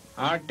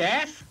 Or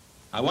death?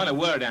 I want a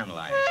word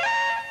analyzed.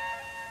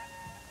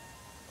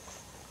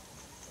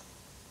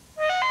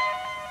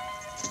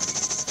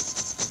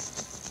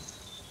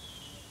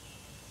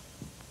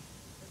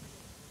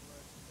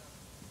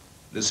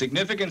 The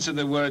significance of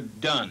the word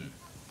done.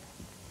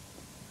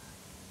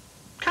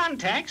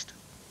 Context?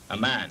 A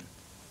man.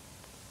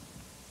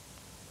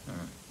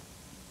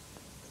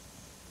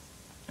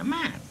 A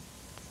man.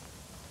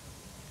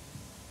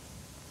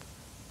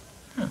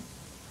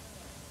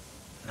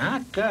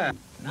 Not good,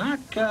 not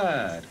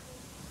good.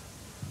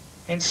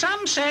 In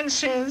some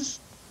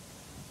senses,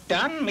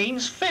 done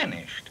means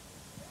finished.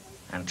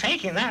 And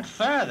taking that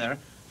further,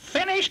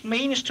 finished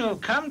means to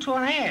have come to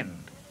an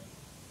end.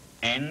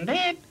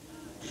 Ended,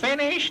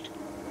 finished,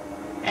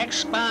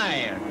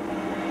 expired.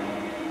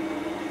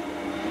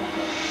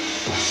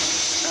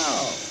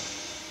 So,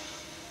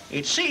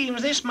 it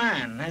seems this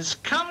man has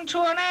come to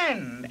an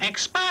end,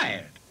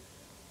 expired.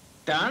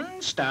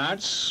 Done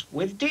starts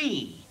with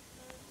D.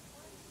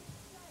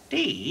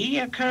 D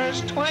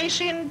occurs twice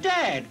in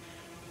dead,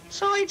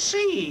 so it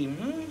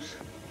seems.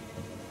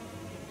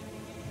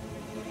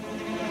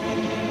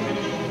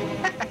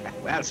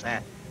 Well,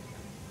 sir,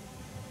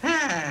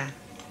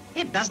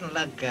 it doesn't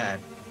look good.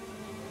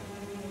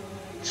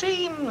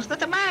 Seems that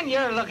the man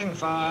you're looking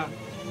for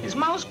is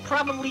most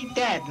probably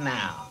dead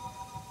now.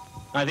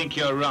 I think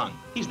you're wrong.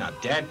 He's not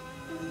dead.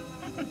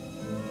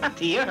 Up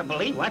to you to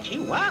believe what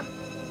you want.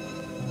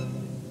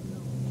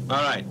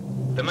 All right.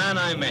 The man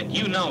I met,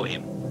 you know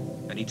him.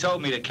 And he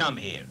told me to come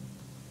here.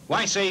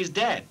 Why say he's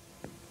dead?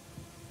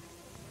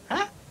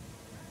 Huh?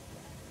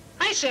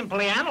 I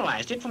simply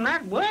analyzed it from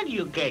that word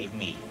you gave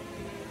me.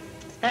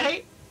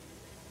 Hey,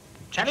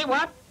 tell you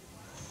what.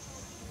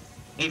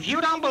 If you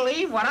don't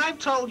believe what I've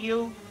told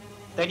you,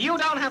 then you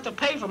don't have to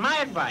pay for my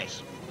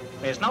advice.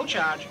 There's no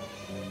charge.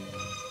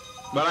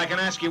 Well, I can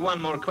ask you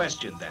one more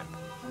question then,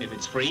 if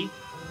it's free.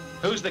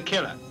 Who's the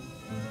killer?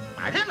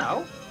 I don't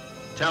know.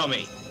 Tell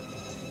me.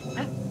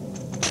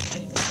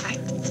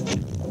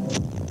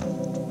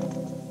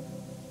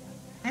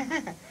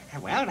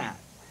 Well now,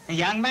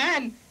 young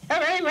man,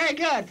 very, very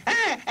good.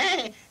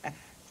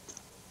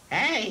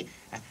 Hey,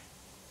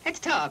 let's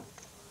talk,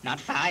 not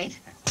fight.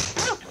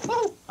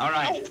 All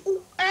right.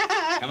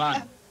 Come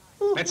on.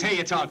 Let's hear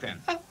you talk then.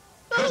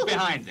 Who's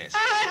behind this?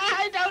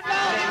 I don't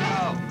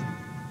know.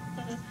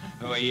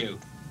 Who are you?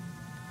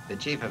 The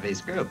chief of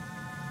his group,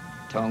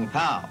 Tong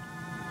Pao.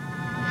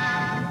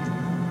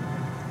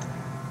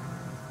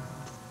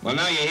 Well,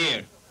 now you're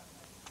here.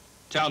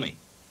 Tell me,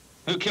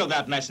 who killed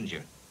that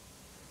messenger?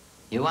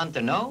 You want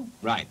to know?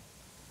 Right.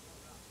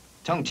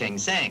 Tong Cheng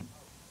Sang.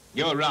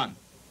 You're wrong.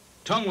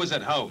 Tung was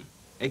at home.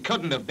 It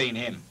couldn't have been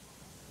him.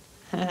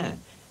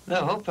 The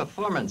whole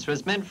performance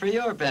was meant for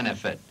your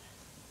benefit.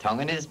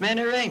 Tong and his men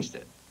arranged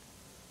it.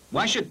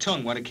 Why should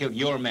Tung want to kill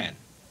your men?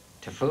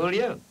 To fool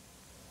you.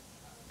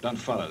 Don't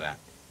follow that.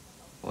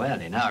 Well,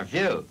 in our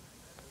view,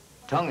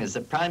 Tong is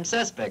the prime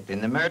suspect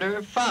in the murder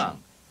of Fang,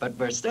 but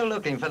we're still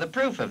looking for the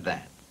proof of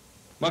that.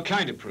 What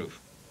kind of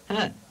proof?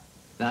 Huh.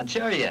 Not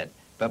sure yet,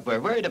 but we're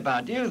worried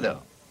about you,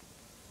 though.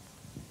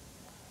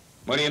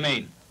 What do you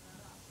mean?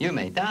 You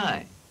may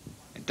die.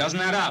 It doesn't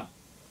add up.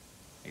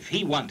 If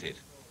he wanted,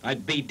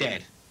 I'd be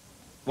dead.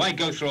 Why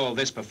go through all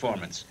this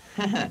performance?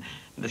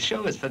 The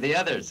show is for the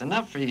others, and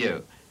not for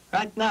you.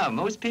 Right now,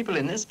 most people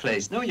in this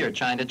place know you're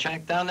trying to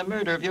track down the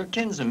murder of your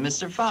kinsman,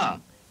 Mr.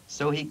 Fong.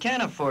 So he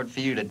can't afford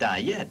for you to die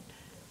yet.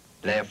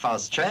 Lay a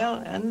false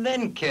trail, and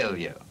then kill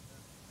you.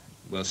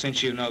 Well,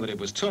 since you know that it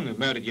was Tung who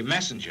murdered your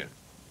messenger,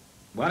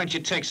 why don't you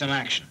take some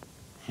action?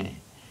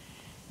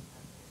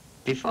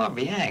 Before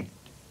we act,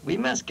 we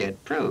must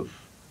get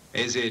proof.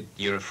 Is it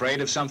you're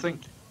afraid of something?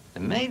 The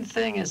main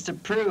thing is to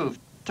prove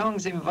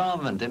Tung's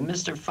involvement in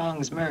Mr.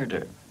 Fong's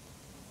murder.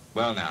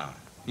 Well, now,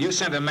 you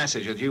sent a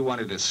message that you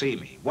wanted to see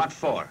me. What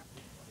for?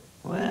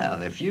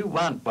 Well, if you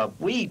want what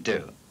we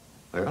do,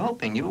 we're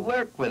hoping you'll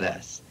work with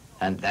us,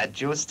 and that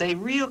you'll stay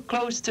real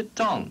close to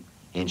Tung.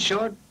 In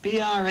short,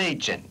 be our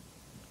agent.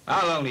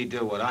 I'll only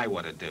do what I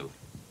want to do.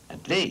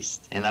 At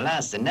least, in the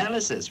last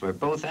analysis, we're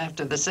both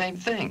after the same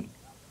thing.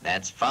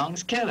 That's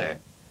Fong's killer.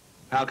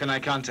 How can I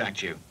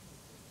contact you?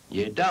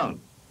 You don't.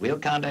 We'll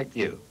contact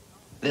you.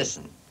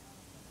 Listen,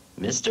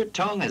 Mr.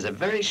 Tung is a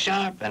very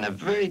sharp and a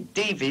very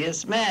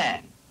devious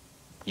man.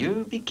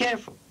 You be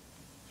careful.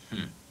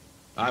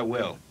 I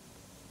will.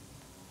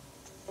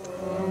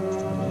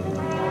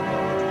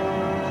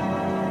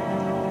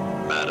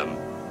 Madam.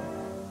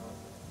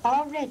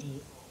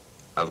 Already?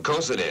 Of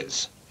course it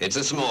is. It's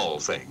a small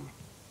thing.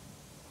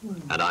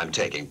 And I'm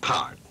taking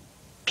part.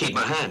 Keep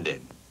my hand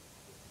in.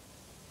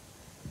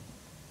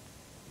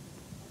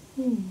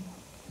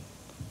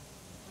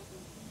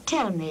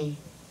 Tell me,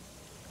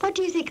 what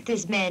do you think of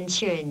this man,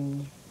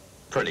 Chen?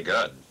 Pretty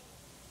good.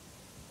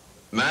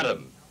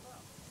 Madam,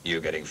 you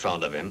getting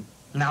fond of him?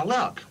 Now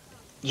look,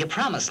 you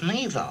promised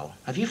me, though.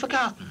 Have you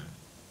forgotten?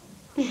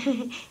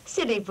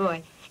 Silly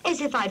boy,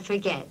 as if I'd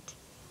forget.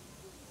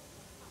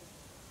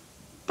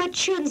 But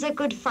Chun's a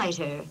good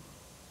fighter,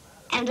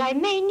 and I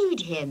may need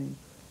him.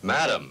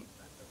 Madam,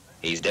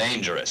 he's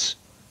dangerous.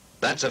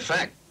 That's a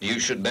fact you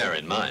should bear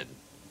in mind.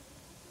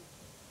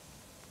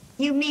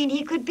 You mean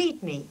he could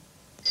beat me?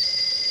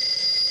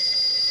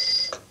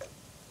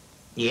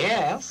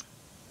 Yes.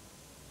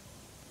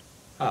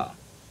 Oh.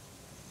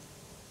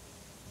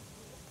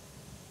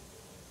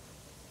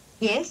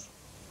 Yes?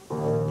 But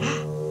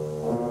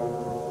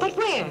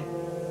where?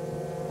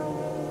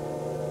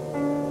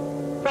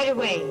 Right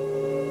away.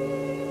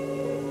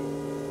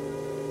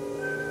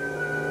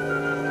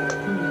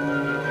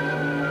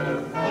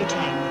 You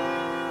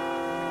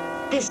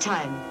Tang. This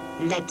time,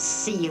 let's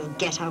see you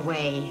get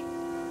away.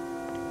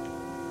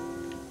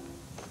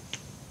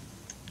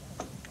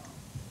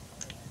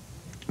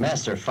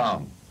 Master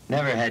Fong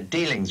never had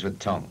dealings with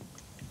Tung,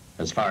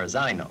 as far as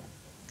I know.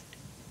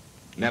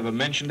 Never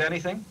mentioned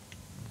anything?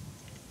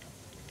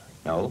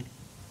 No,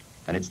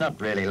 and it's not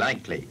really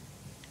likely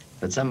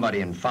that somebody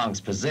in Fong's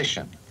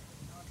position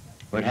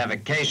would have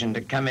occasion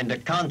to come into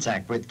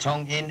contact with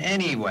Tung in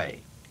any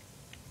way.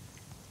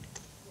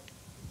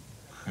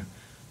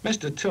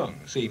 Mr. Tung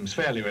seems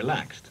fairly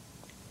relaxed.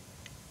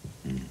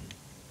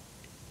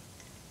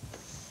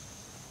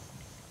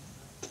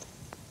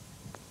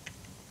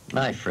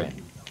 My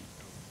friend,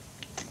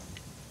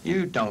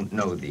 you don't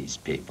know these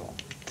people.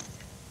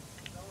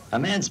 A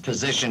man's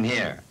position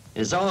here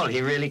is all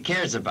he really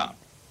cares about.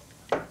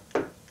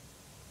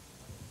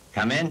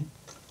 Come in.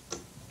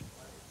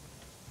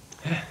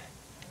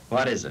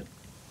 What is it?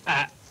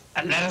 A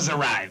letter's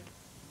arrived.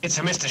 It's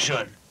for Mr.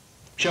 Shun.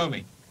 Show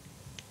me.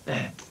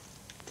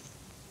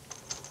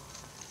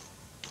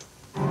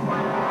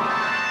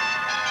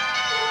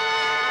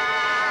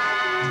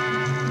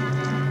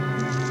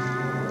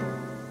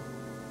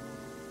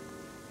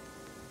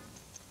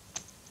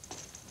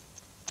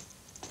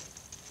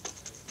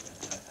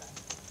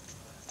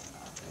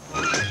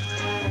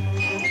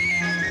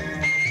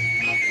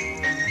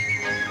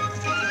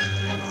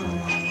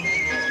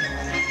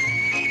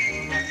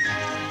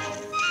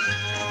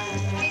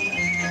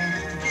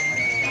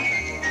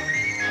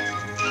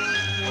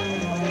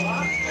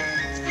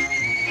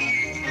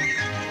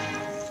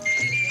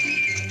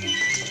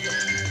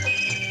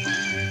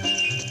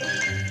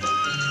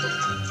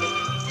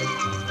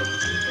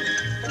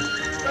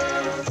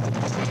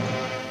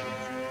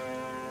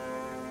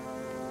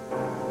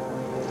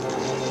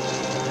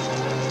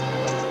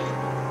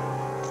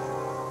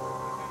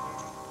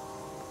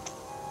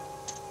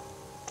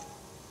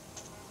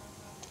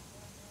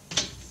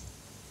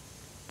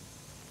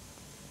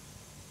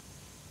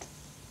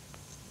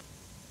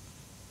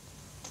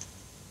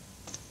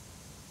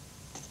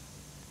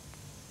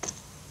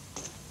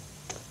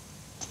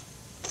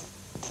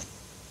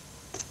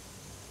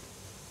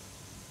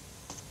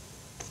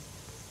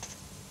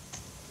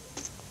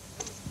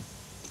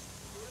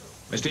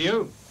 Mr.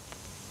 Yu!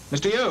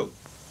 Mr. Yu!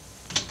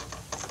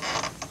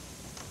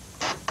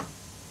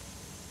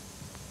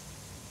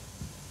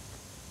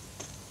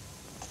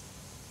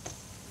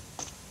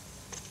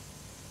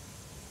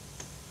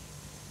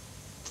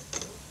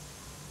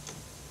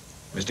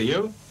 Mr.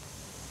 Yu?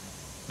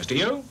 Mr.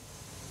 Yu?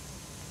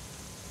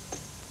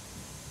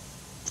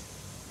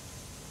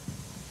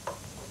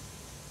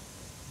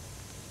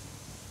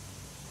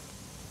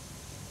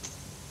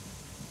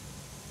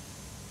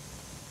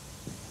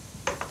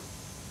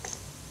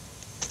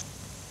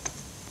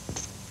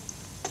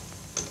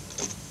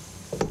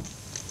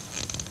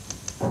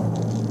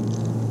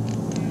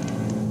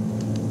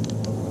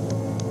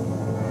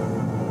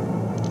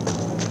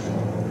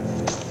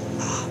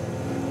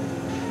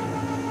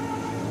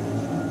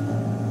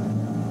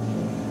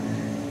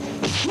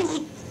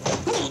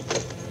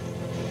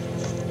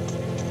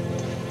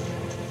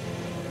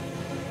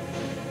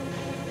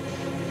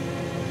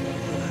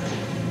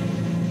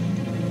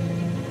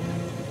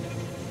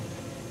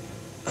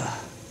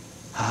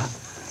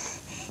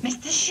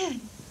 Mr. Hsueh,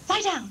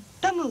 lie down.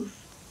 Don't move.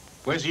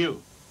 Where's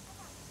you?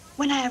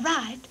 When I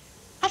arrived,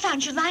 I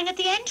found you lying at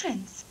the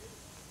entrance.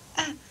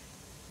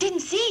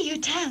 Didn't see you,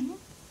 Tang.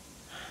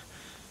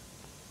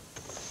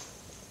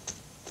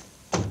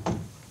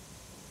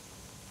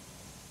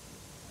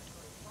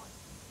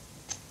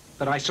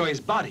 But I saw his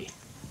body.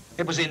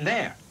 It was in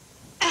there.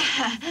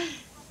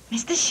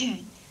 Mr.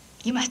 Hsueh,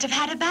 you must have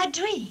had a bad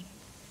dream.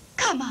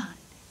 Come on,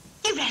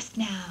 you rest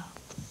now.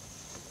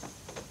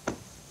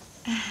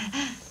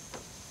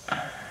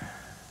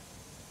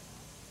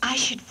 I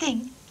should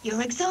think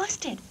you're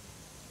exhausted.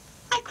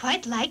 I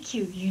quite like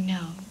you, you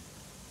know.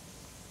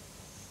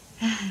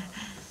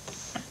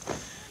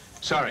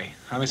 Sorry,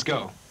 I must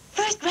go.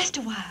 First, rest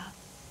a while.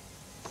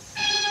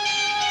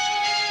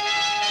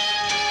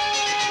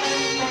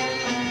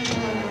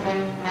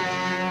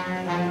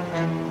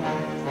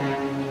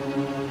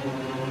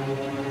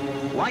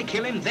 Why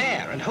kill him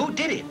there? And who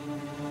did it?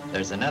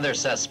 There's another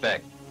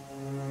suspect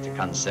to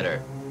consider.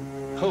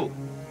 Who?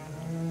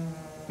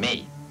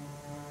 Me.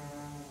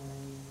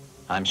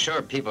 I'm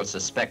sure people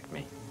suspect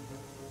me.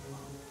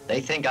 They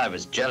think I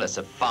was jealous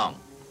of Fong.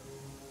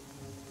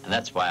 And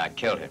that's why I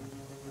killed him.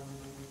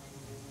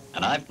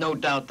 And I've no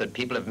doubt that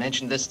people have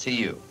mentioned this to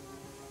you.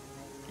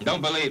 You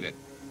don't believe it?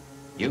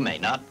 You may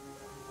not.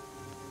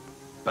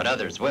 But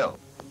others will.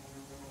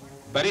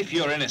 But if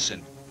you're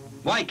innocent,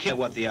 why care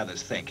what the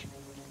others think?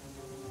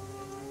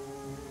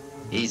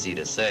 Easy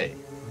to say.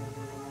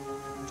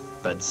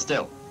 But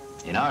still,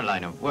 in our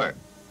line of work,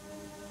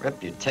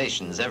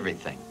 reputation's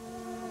everything.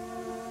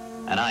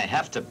 And I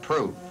have to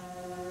prove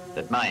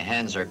that my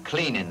hands are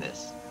clean in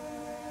this.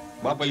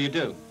 What will you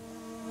do?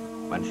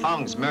 When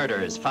Fong's murder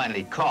is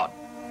finally caught,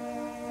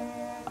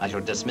 I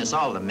shall dismiss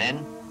all the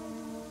men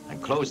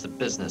and close the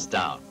business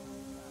down.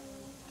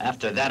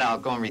 After that, I'll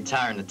go and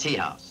retire in the tea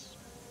house.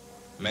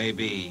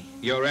 Maybe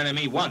your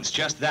enemy wants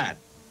just that.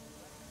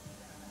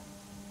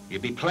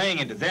 You'd be playing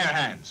into their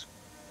hands.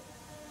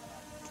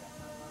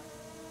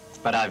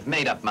 But I've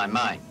made up my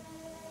mind.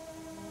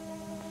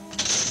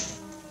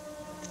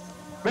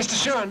 Mr.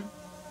 Hsueh,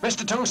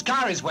 Mr. Tung's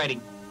car is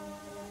waiting.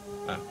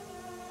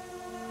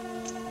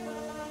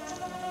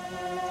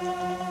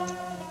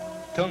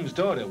 Tung's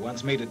daughter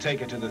wants me to take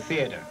her to the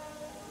theater.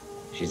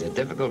 She's a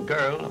difficult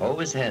girl,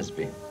 always has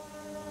been.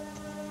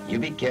 You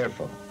be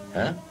careful,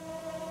 huh?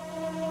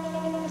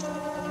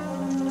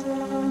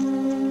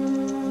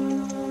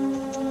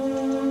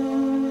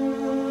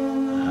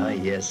 Ah,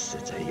 yes,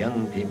 it's a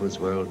young people's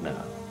world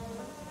now.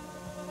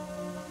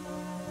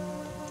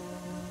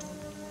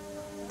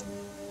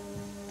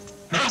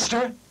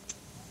 Master!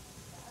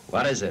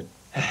 What is it?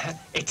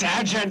 It's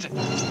urgent.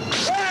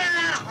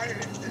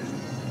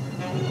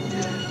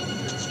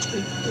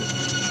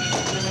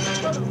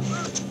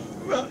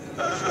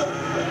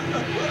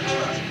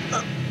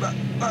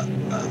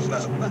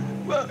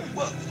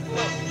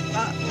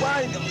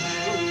 Why?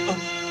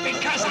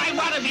 Because I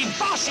want to be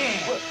boss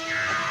here.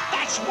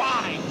 That's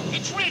why.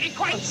 It's really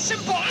quite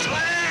simple.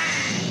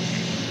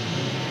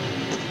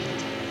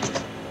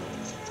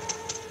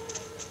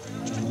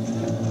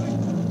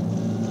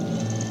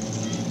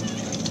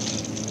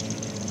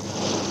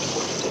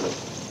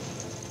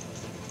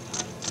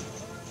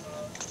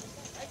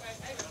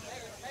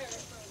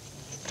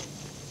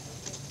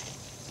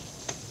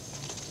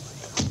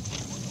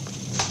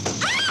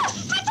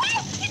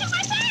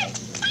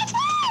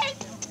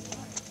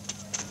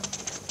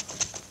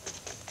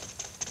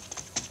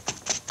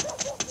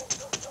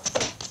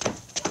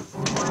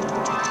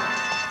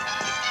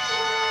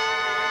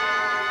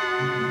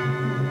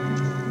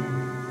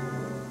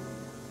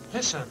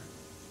 Listen,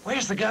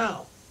 where's the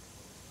girl?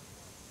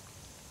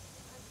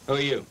 Who are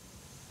you?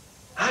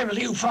 I'm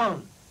Liu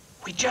Fong.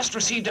 We just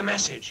received a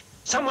message.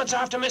 Someone's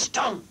after Miss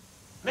Tung.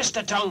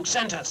 Mr. Tung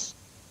sent us.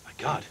 My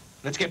God,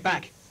 let's get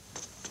back.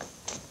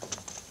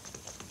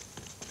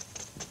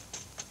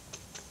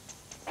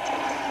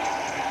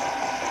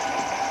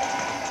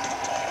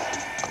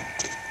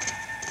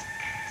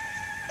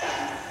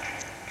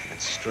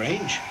 That's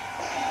strange.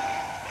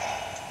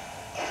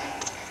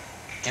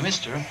 Hey,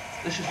 mister,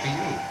 this is for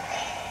you.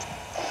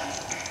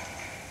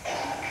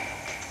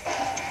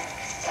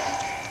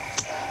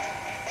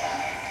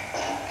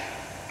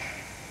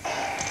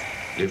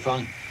 Liu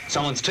Fong,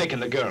 someone's taken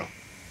the girl.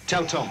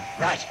 Tell Tong.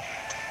 Right.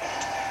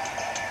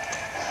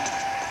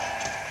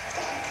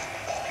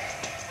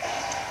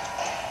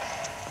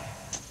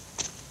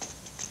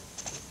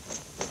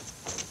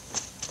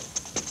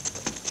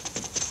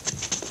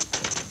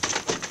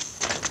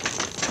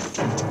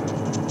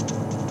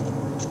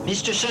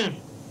 Mr. Sun,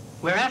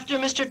 we're after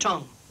Mr.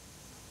 Tang.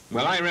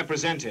 Well, I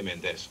represent him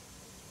in this.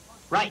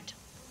 Right.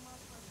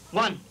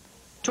 1.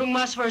 Tung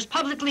must first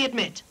publicly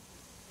admit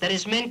that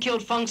his men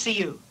killed Pao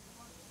Hsueh Li.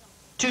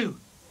 2.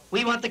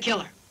 We want the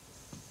killer.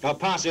 I'll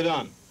pass it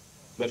on.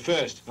 But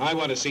first, I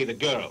want to see the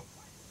girl.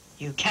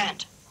 You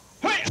can't.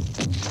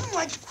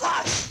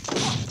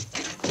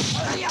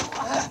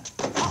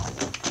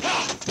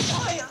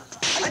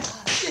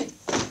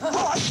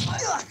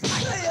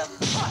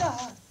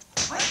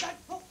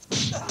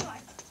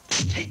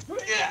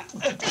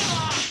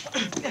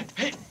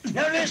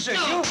 Now listen,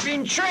 you've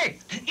been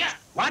tricked.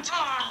 What?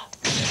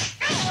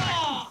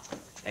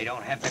 They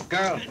don't have the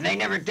girl, and they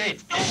never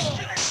did.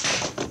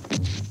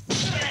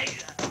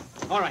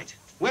 All right,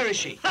 where is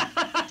she?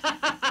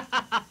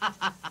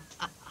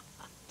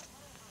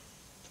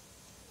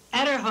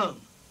 At her home.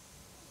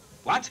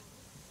 What?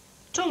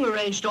 Tung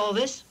arranged all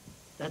this.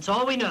 That's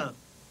all we know.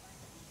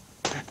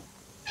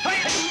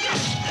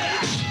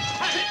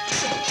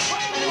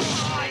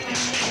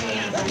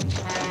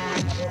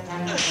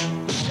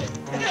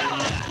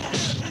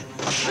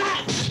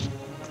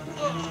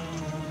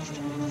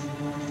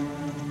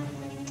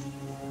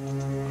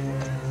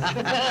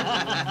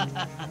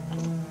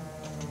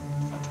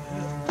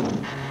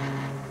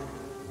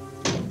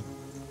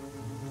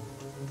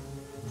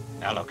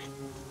 Now look,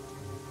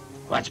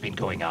 what's been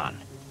going on?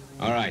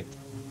 All right.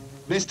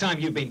 This time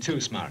you've been too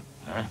smart.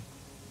 Huh?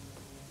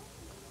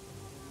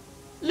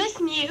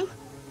 Listen, you.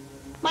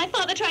 My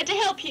father tried to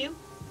help you,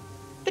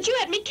 but you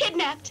had me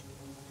kidnapped,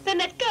 then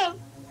let go.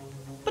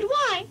 But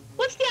why?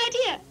 What's the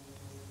idea?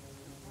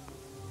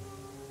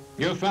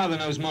 Your father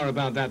knows more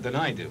about that than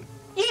I do.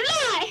 You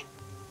lie!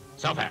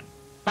 Sofan,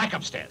 back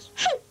upstairs.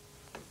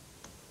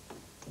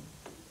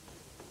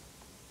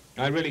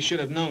 I really should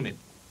have known it,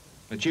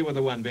 that you were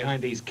the one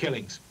behind these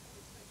killings.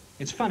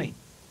 It's funny.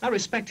 I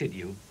respected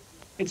you.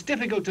 It's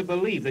difficult to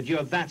believe that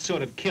you're that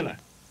sort of killer.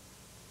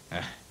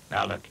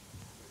 Now look,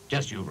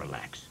 just you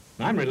relax.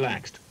 I'm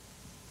relaxed.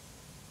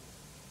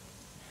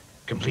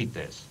 Complete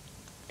this.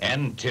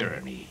 End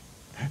tyranny.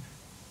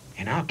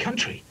 In our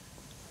country.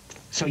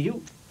 So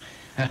you...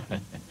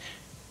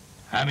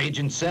 I'm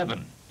Agent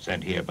 7,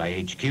 sent here by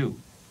HQ.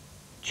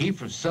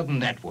 Chief of Southern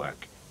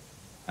Network.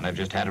 And I've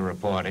just had a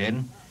report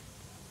in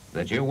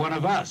that you're one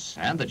of us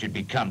and that you'd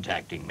be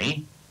contacting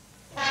me.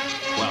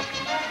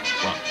 Welcome.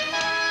 Welcome.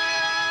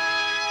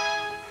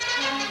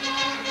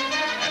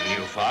 And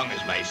Liu Fong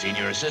is my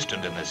senior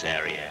assistant in this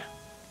area.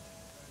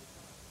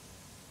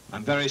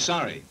 I'm very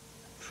sorry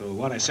for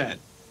what I said.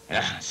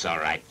 It's all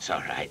right, it's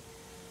all right.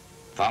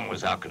 Fong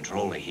was our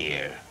controller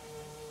here,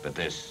 but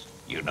this,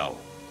 you know.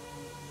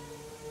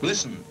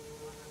 Listen,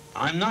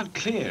 I'm not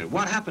clear.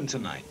 What happened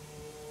tonight?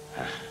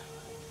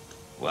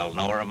 Well,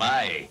 nor am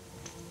I.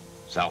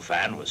 Cao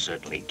Fan was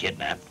certainly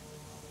kidnapped,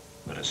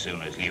 but as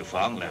soon as Liu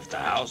Fong left the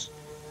house,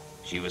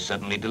 she was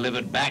suddenly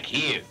delivered back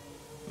here.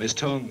 Miss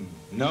Tung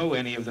know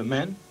any of the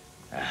men?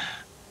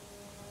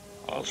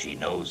 All she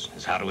knows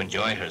is how to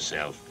enjoy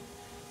herself.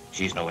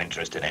 She's no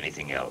interest in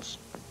anything else.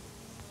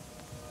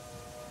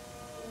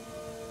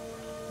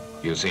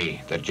 You see,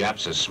 the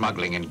Japs are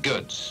smuggling in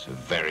goods of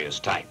various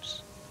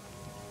types.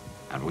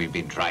 And we've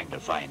been trying to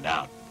find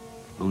out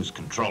who's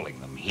controlling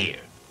them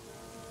here.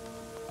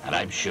 And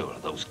I'm sure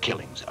those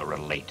killings are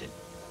related.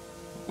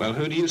 Well,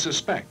 who do you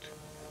suspect?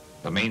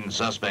 The main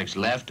suspects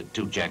left are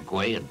Tu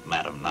Changquei and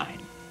Madame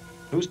Nine.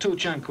 Who's Tu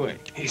Changquei?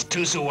 He's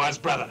Tu Sua's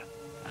brother.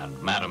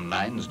 And Madame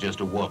Nine's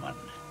just a woman.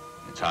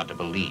 It's hard to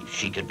believe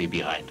she could be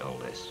behind all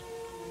this.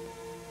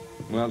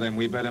 Well, then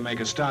we better make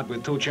a start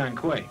with Tu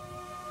Changquei.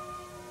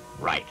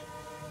 Right.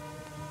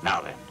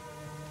 Now then,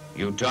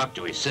 you talk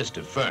to his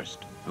sister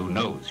first. Who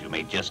knows, you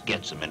may just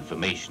get some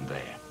information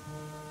there.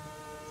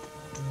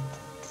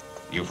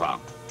 Yu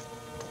Fong,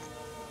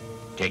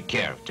 take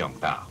care of Zhong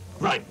Pao.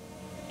 Right.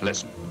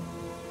 Listen,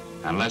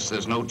 unless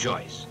there's no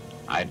choice,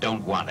 I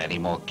don't want any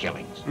more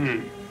killings.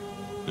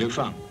 Liu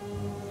Fong,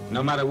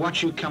 no matter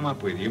what you come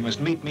up with, you must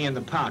meet me in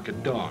the park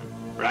at dawn.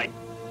 Right.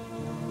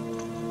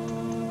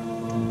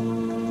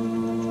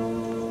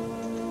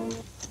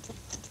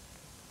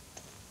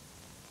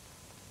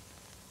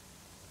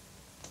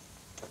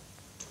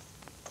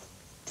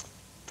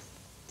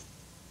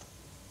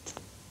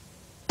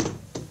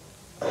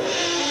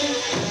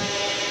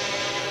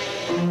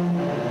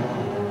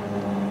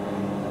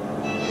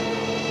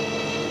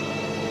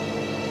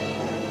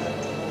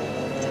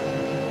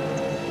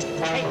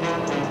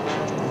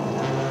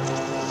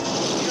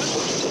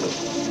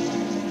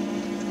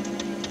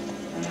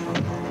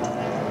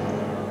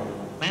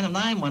 Madam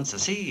Nine wants to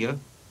see you.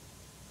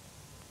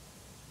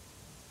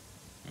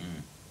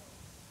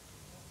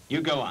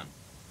 You go on.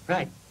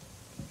 Right.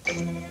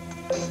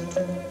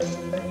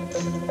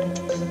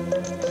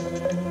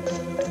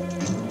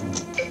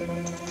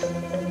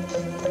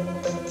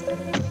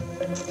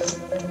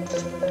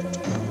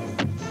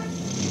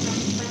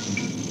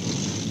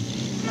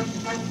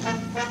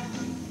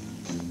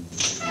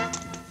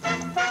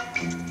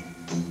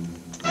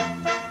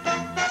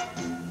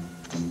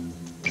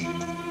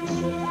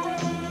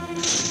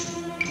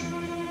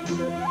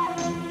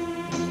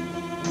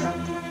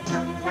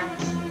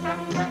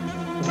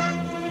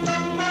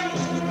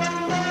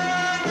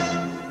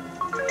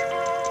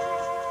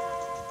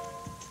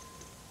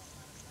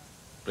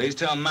 Please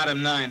tell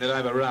Madam Nine that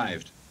I've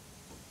arrived.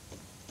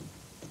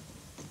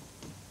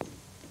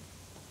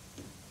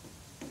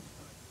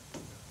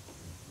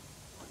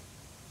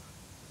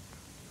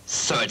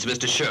 So it's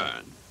Mr.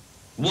 Shern.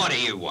 What do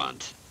you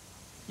want?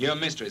 Your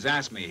mistress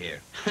asked me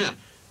here.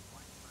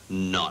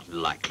 Not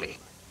likely.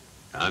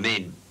 I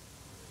mean,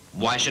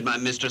 why should my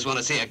mistress want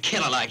to see a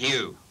killer like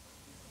you?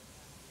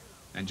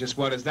 And just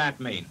what does that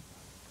mean?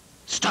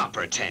 Stop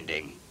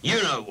pretending.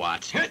 You know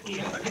what.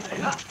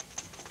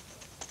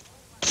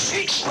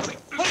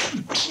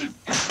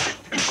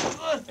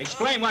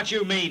 Explain what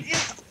you mean.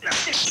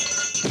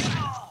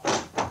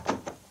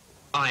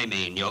 I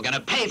mean, you're gonna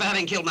pay for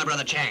having killed my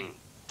brother Chang.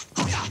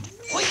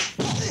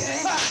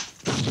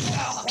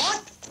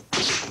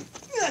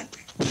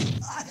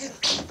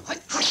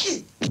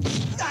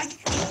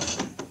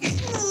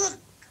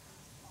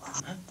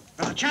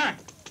 Brother Chang!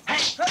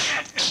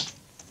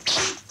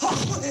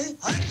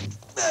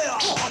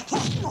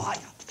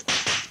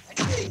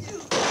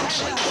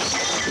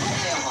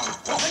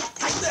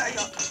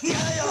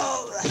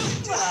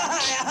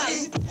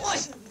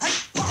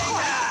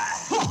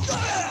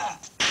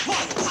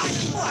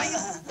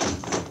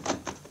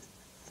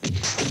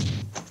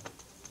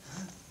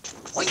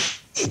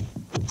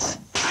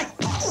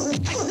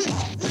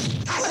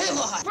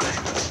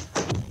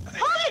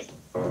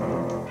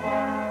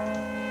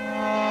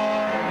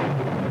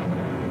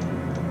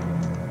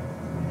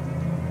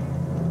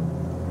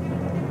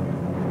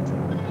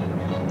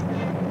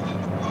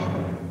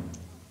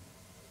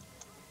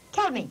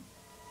 Tell me,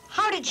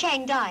 how did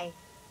Chang die?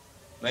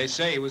 They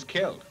say he was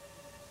killed.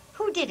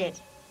 Who did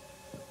it?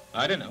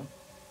 I don't know.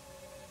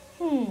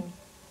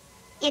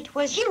 It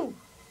was you.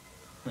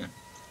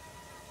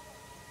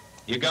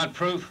 You got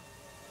proof?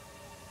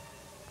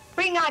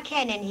 Bring our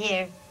Ken in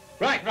here.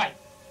 Right.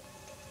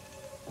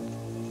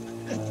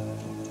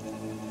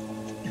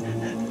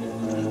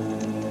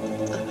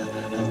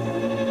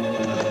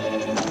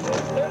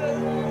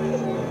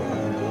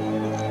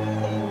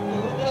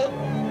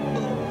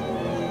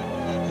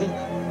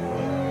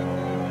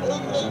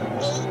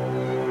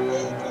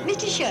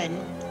 Mr. Shun,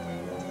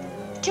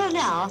 till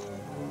now,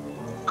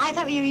 I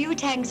thought you were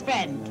Tang's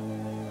friend,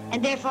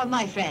 and therefore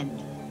my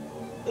friend.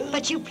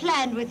 But you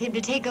planned with him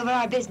to take over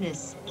our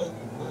business.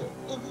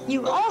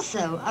 You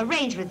also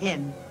arranged with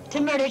him to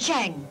murder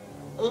Chang.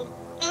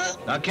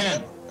 Now,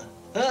 Ken,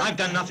 I've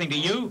done nothing to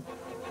you.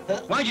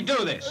 Why'd you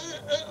do this?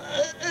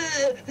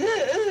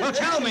 Well,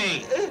 tell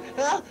me.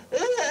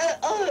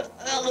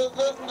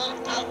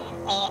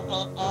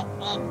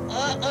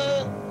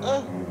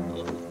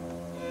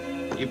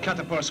 You've cut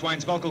the poor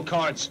swine's vocal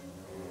cords.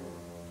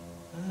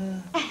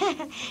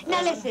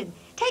 Now listen,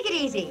 take it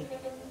easy.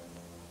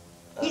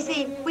 You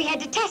see, we had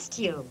to test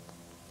you.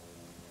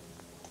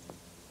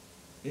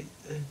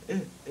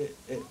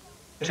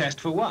 Test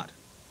for what?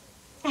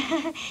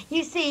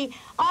 You see,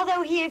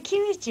 although he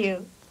accused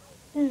you,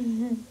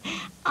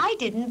 I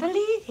didn't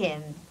believe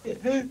him.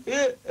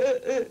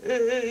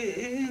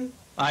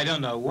 I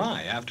don't know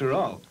why, after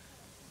all.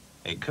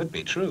 It could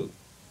be true.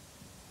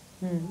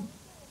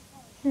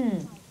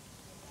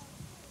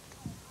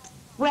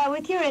 Well,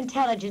 with your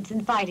intelligence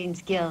and fighting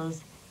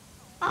skills,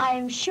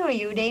 I'm sure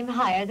you'd aim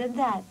higher than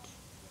that.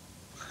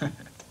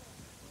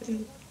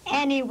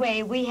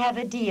 Anyway, we have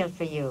a deal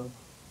for you.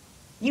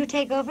 You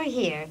take over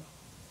here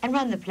and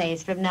run the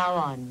place from now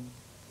on.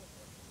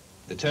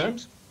 The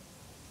terms?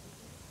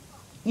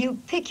 You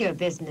pick your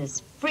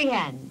business,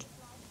 freehand.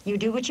 You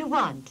do what you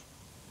want.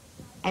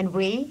 And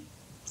we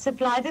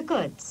supply the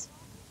goods.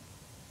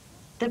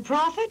 The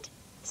profit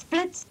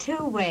splits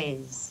 2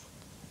 ways.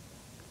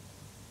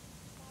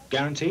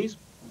 Guarantees?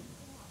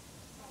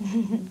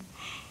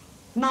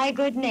 My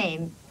good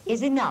name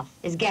is enough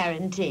as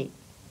guarantee.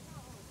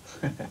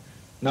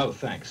 No,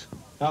 thanks.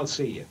 I'll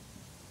see you.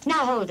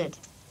 Now hold it.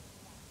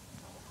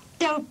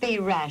 Don't be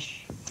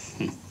rash.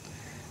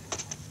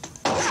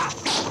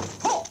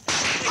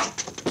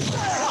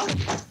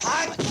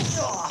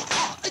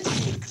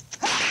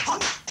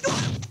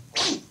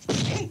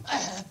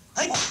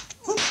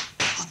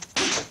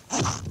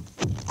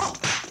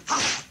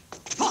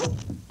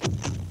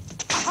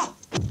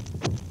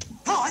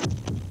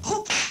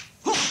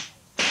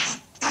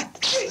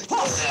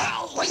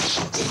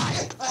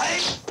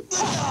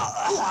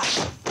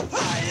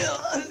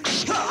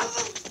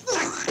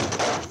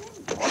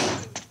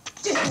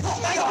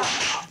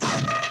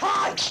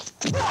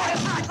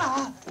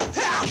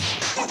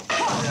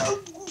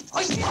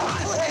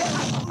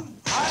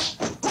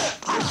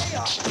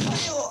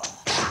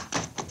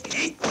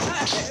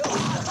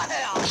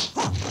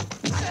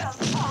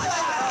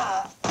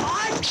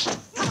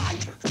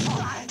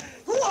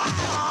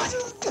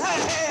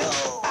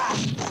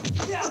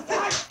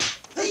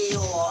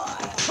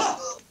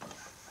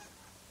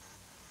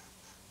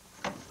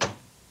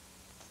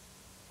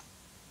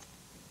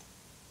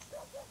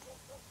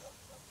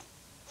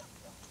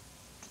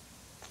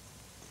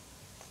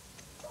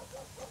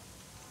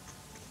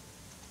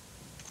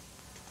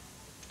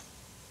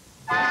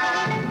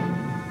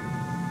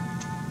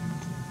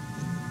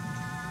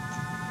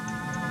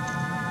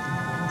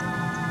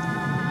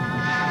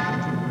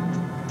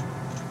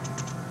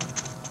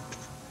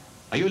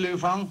 Liu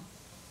Fang?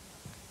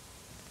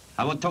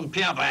 I want Tong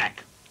Piao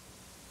back.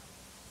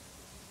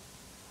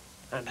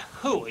 And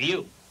who are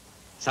you?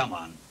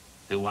 Someone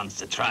who wants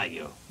to try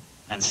you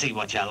and see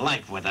what you're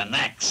like with an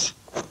axe.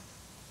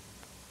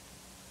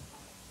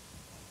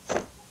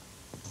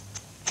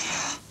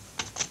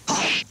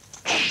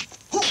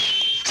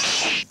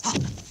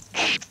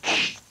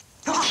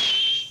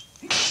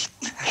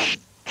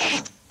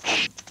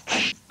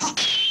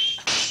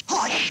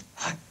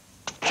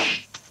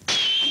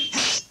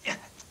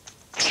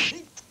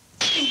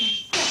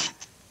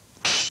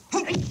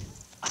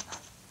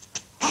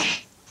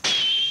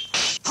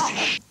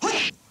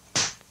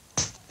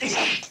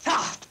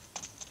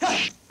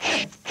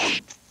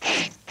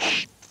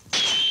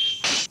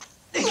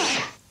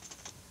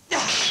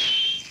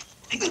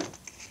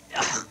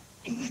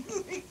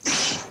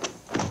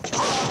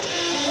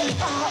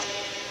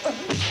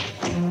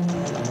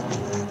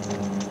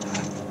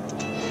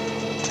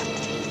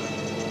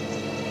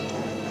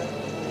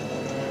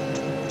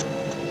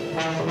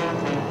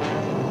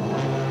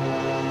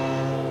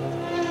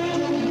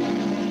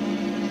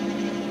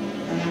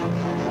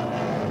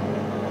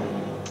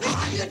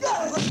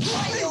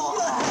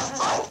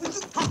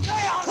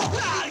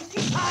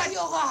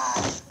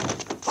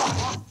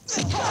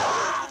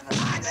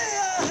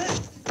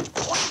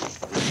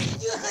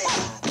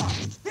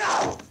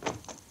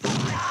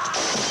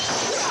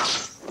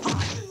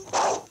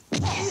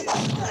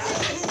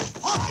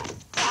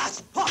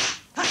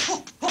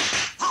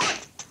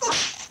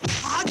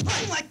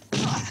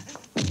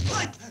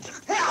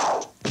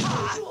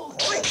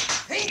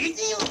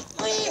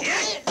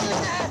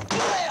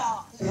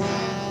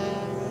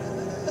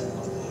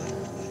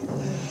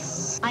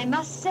 I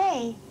must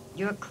say,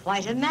 you're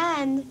quite a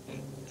man.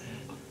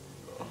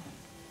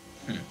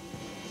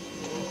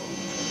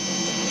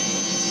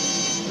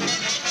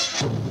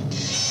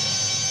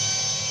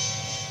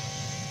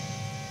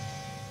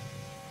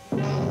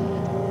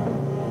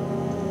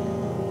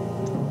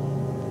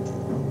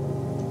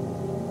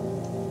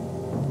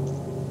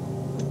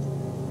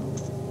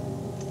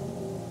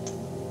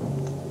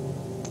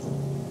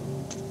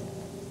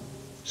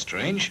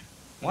 Strange.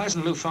 Why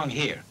isn't Liu Fang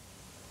here?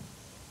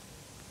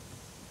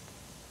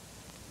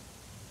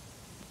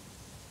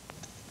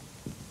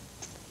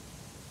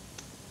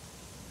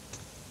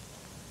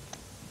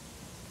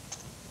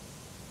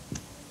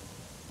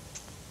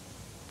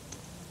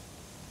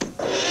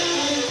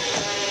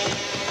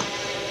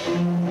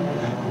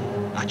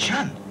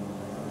 Chan.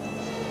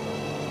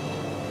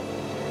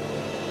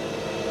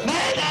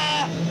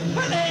 Murder!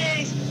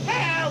 Police!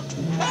 Help!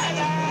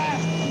 Murder!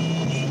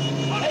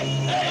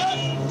 Police!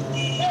 Help!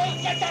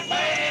 Get that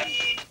man!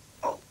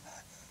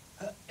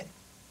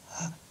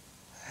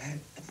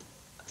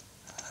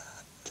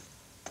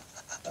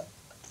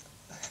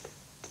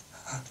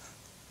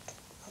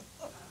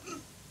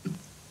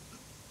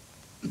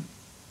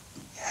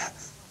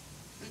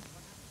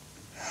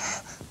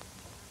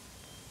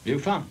 Liu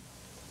Fang,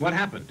 what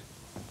happened?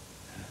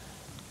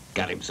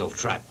 Got himself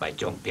trapped by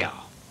Tong Piao.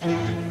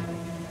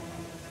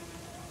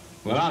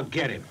 Well, I'll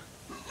get him.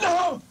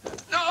 No!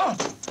 No!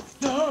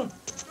 No!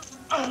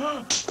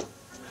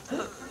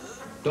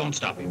 Don't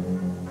stop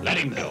him. Let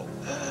him go.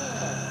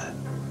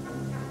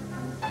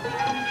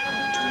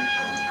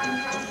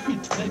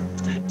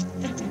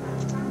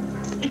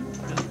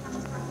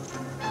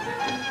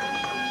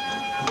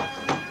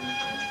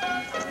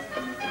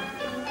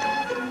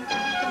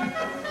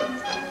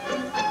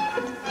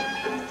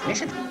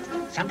 Listen,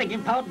 something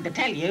important to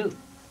tell you.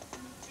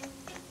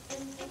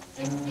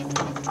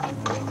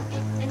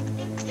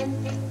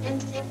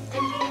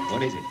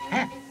 What is it?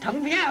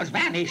 Tong Piao's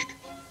vanished.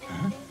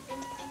 Huh?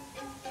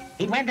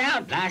 He went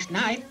out last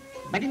night,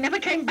 but he never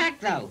came back,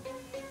 though.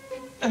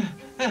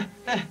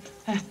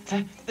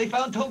 They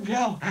found Tong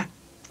Piao.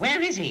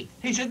 Where is he?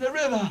 He's in the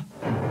river.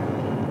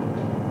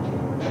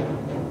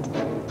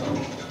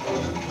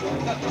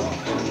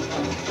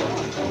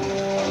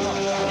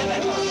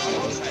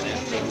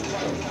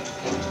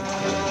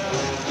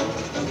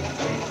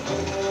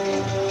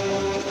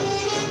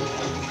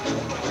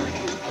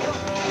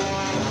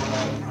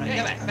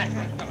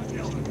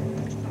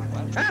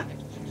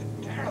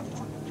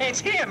 It's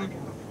him.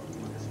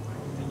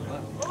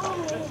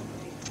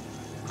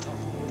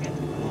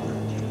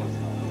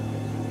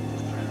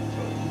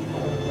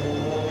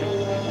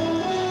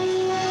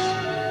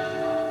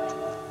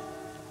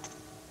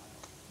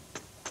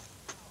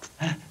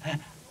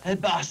 Hey,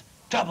 boss,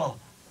 trouble.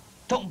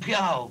 Tong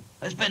Piao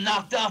has been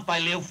knocked off by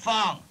Liu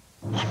Fang.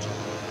 What?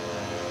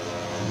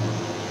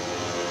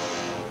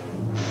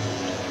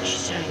 She's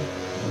saying,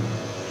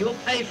 you'll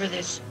pay for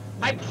this.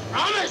 I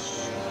promise!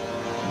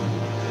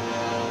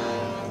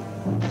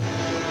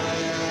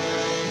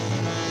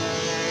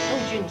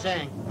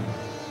 Zhang.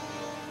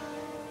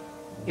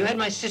 You had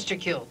my sister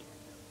killed.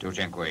 Tu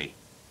Chen-Kui,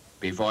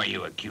 before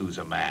you accuse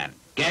a man,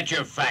 get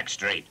your facts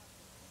straight.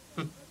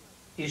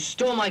 You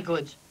stole my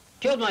goods,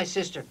 killed my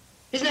sister.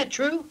 Isn't that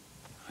true?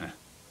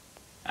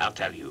 I'll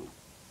tell you.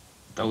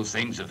 Those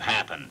things have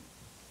happened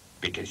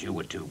because you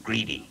were too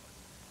greedy,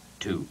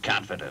 too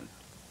confident.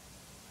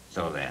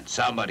 So then,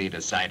 somebody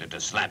decided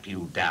to slap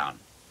you down.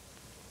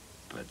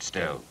 But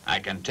still, I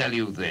can tell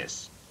you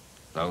this.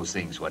 Those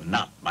things were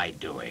not my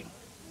doing.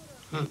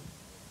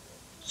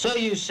 So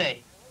you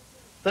say,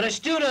 but I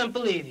still don't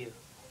believe you.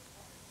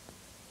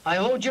 I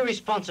hold you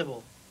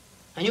responsible,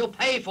 and you'll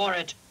pay for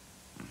it.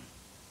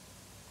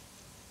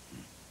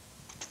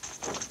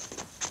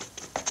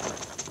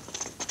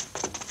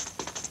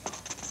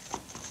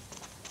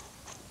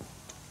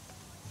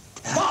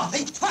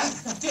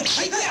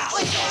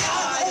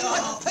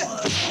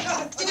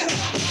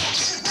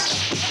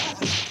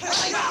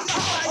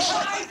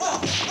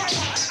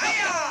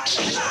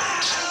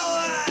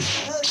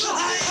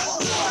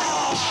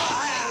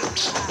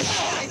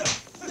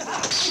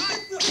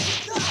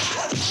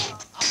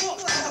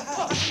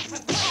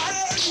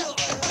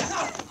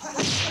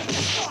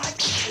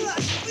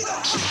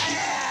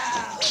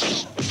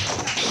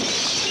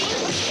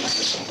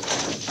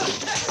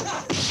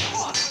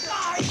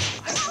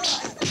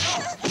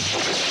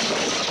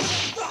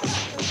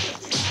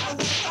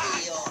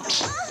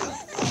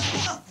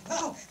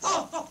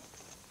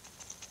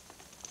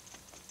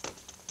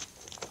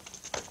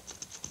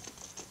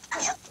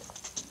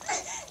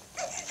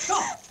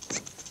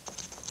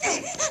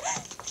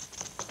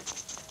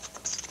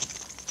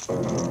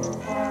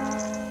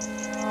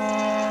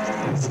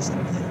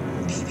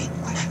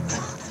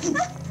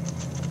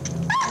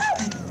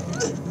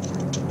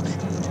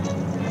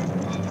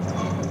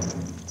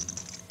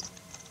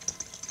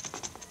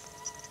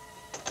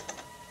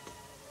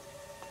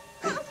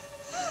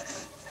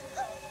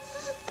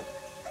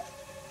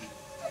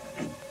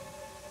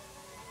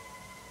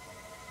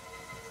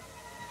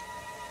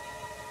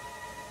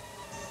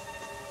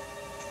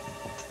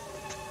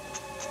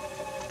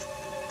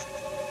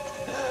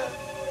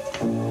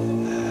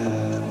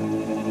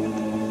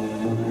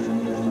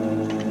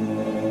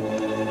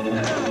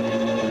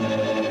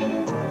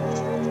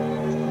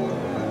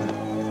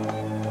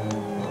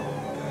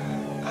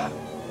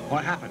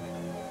 What happened?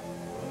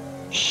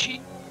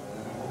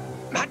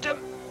 Madam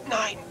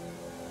Nine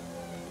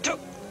took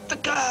the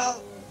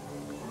girl.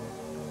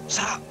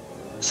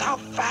 Sao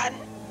Fan.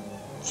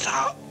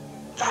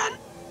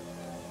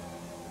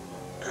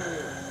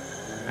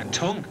 And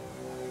Tang?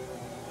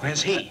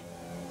 Where's he?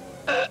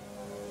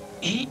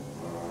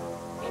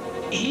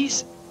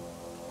 He's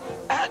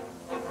at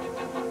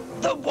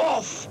the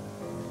wharf.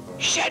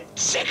 Shed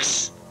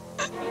 6.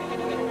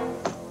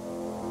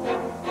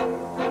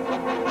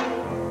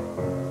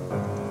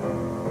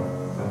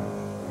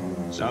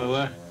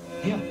 So,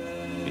 yeah.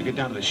 You get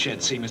down to the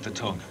shed, see Mr.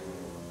 Tang.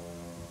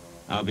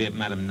 I'll be at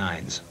Madam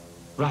Nine's.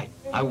 Right,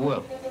 I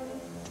will.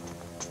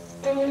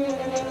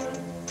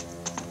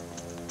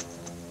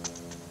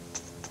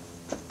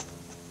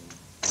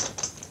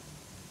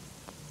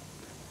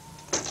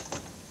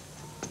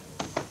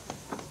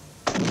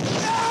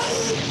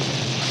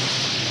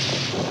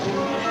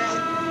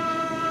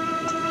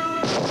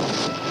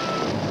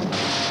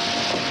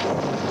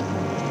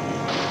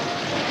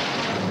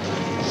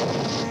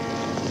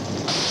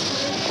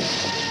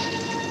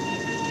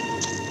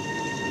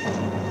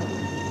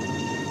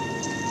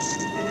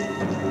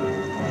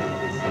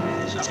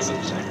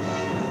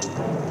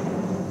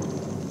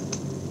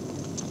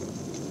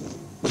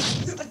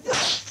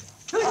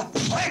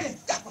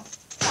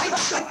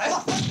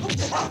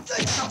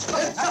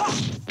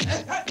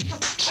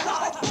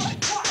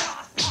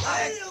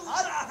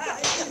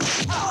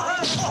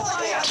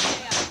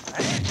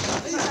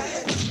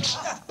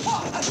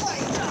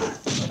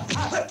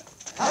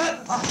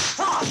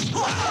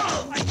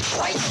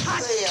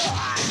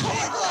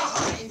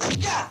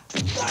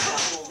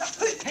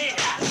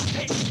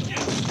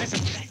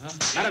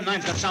 Madam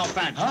Nine's got Sao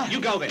Fan. Huh? You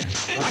go there.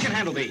 I can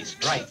handle these.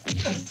 Right.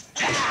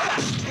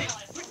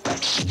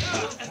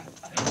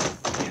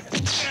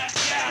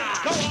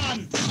 Go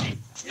on!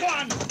 Go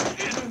on!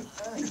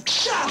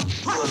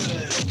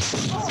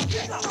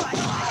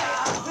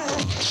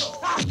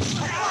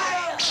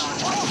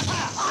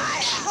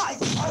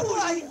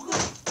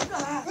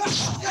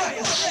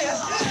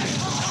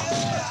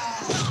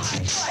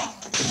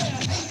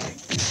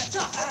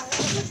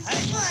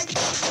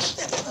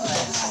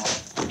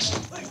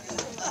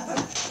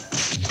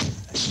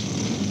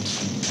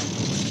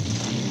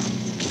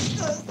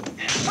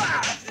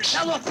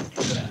 Now look,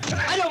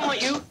 I don't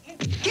want you.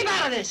 Keep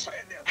out of this.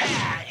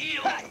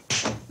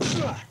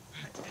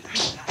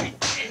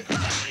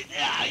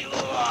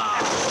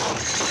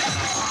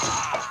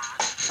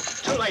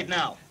 Too late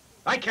now.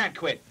 I can't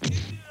quit.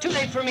 Too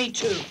late for me,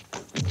 too.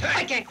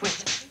 I can't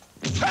quit.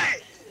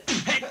 Right!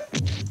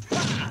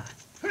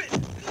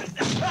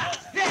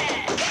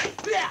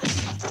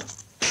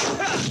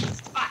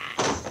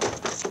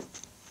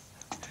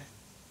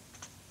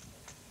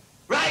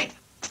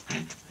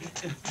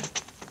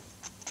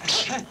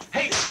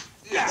 Hey!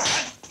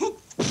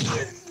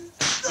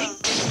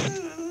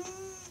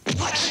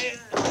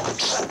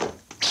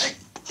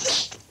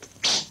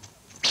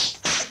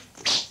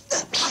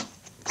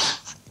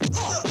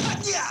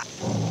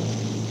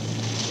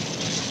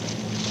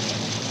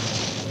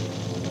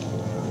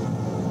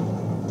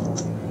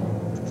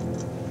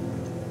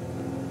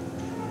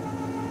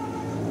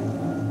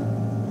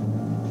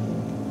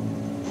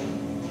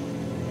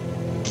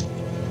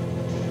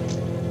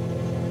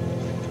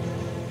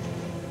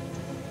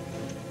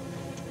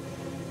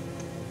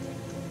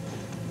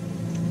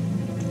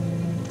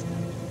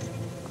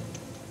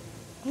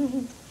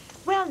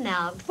 Well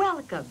now,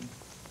 welcome.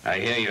 I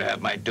hear you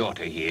have my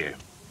daughter here.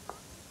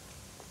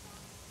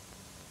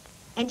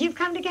 And you've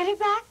come to get her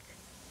back?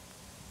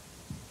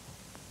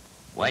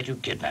 Why'd you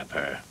kidnap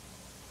her?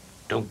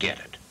 Don't get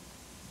it.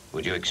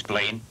 Would you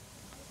explain?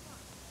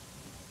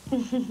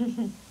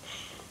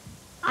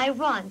 I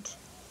want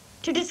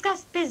to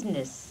discuss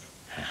business.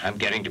 I'm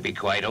getting to be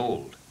quite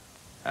old.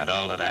 And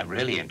all that I'm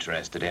really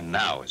interested in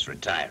now is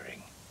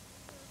retiring.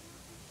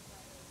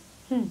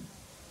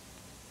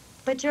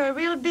 But you're a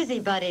real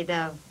busybody,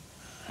 though.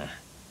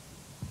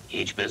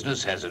 Each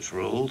business has its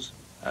rules.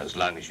 As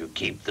long as you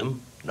keep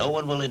them, no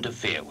one will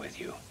interfere with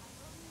you.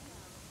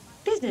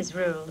 Business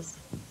rules.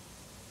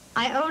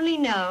 I only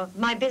know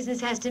my business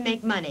has to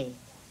make money.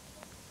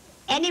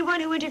 Anyone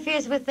who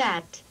interferes with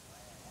that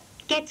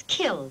gets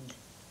killed.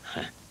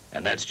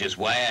 And that's just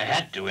why I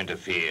had to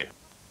interfere.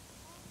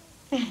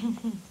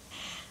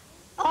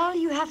 All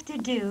you have to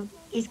do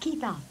is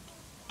keep out,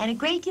 and a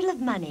great deal of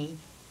money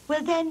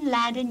will then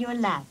land in your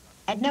lap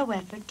at no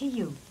effort to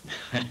you.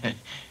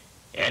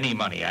 Any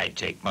money I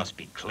take must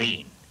be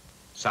clean.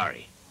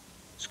 Sorry.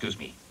 Excuse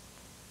me.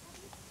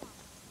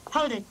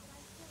 Hold it.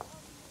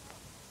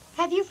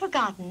 Have you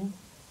forgotten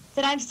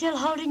that I'm still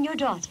holding your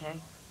daughter?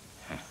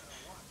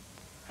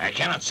 I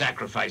cannot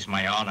sacrifice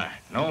my honor,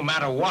 no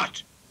matter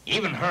what,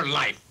 even her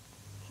life.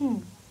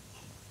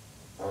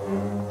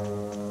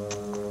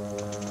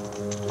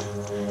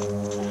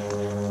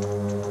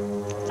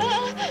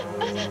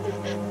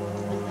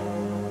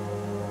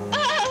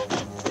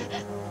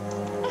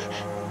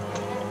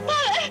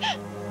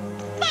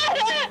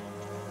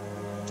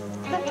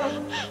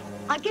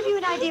 I'll give you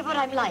an idea of what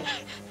I'm like.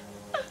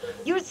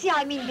 You'll see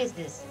I mean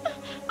business.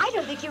 I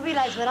don't think you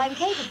realize what I'm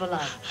capable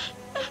of.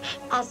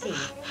 I'll see.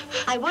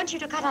 I want you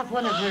to cut off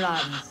one of her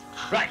arms.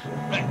 Right.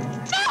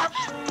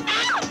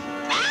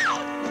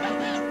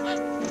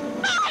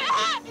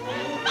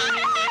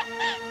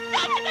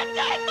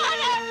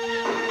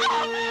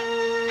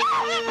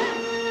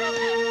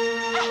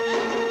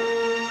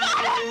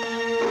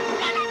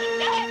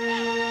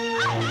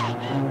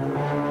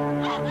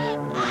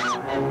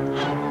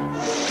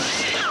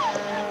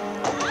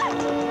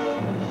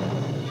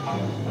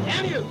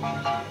 Damn you!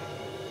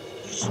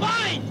 You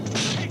swine!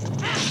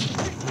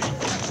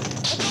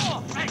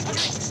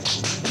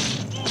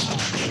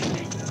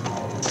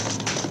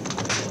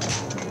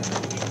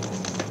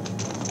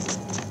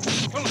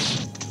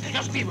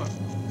 Just leave her.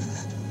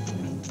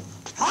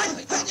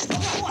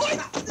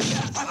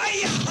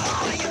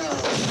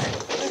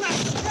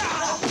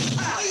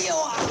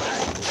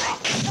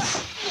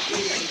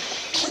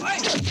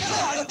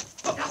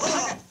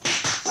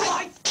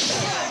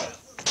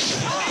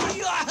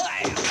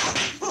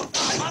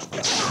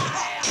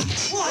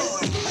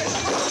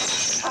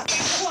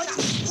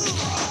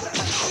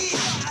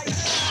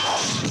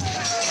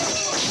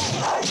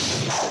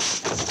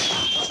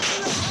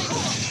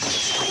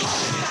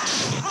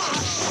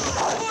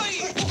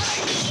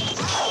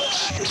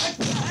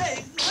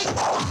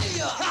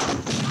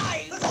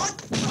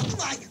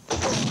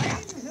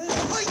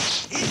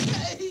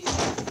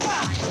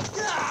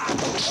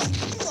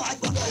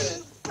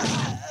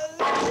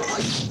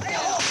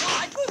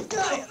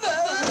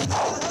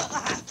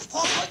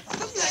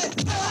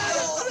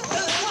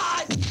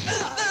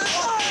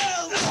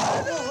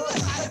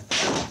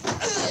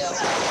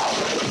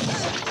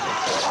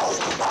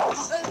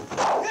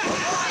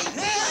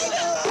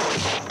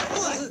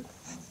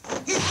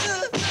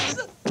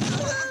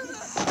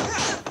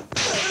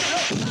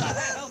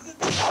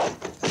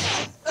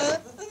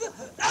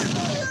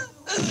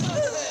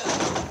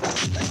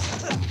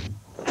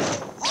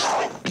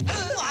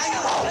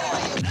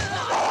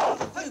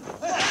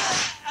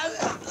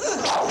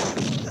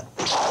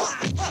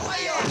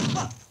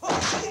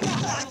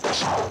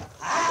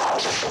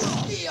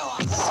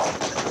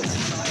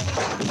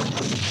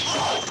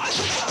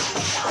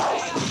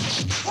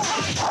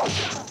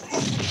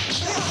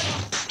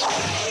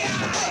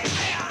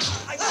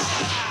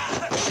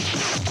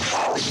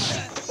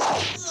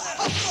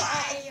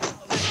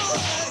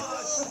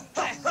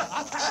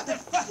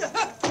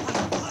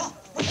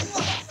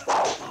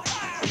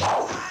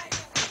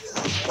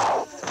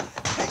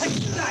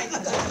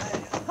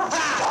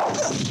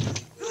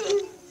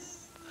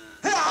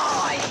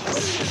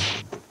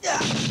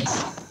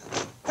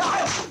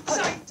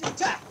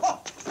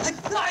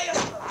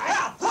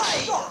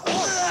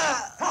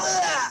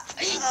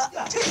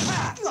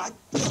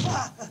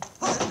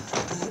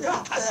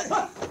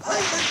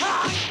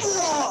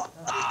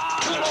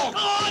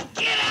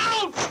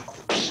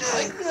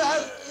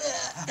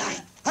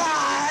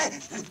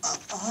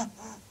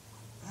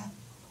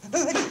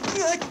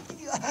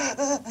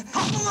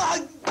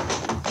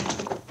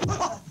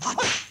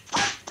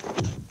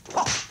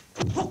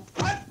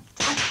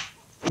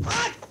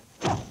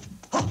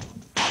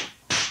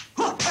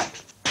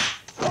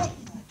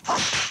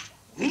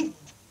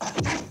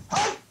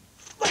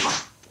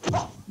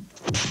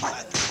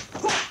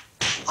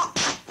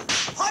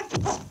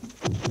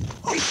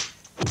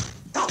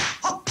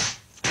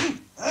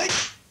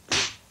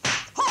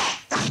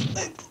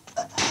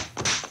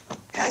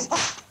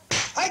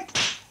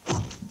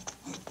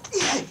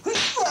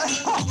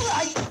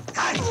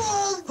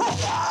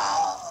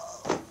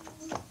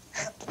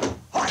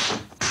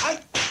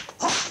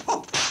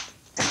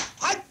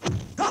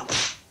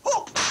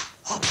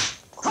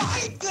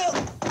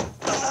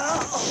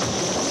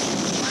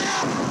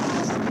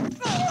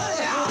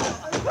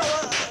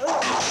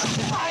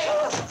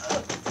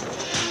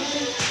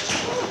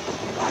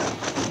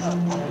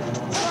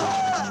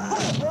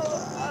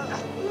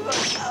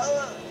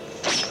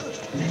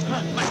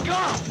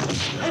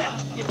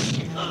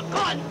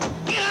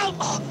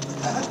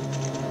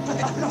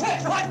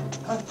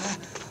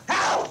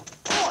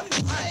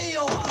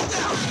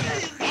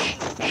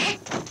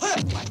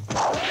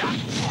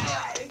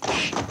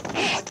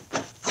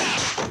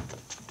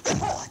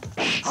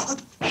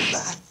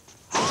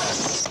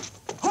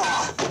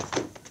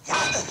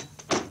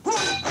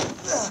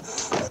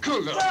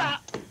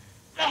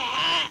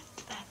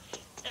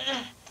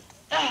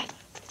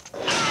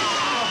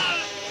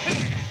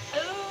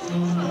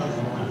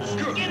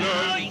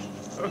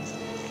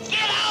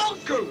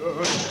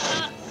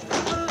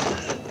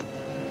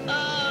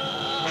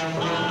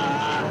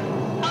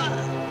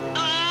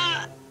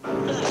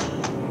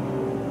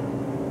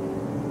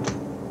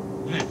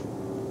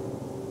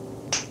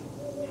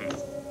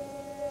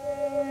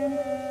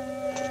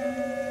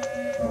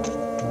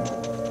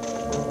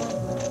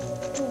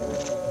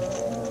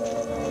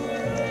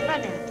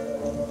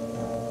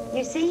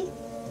 You see?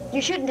 You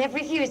shouldn't have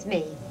refused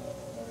me.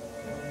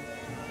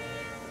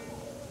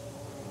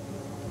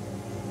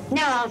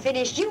 Now I'll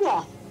finish you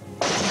off.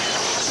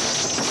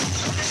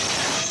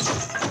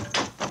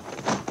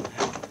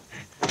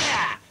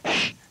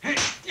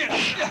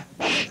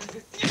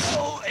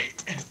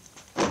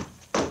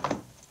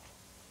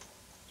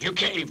 You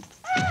came.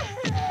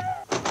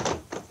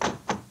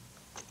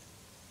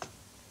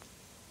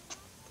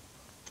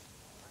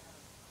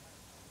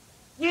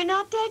 You're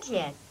not dead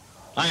yet.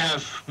 I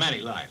have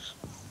many lives.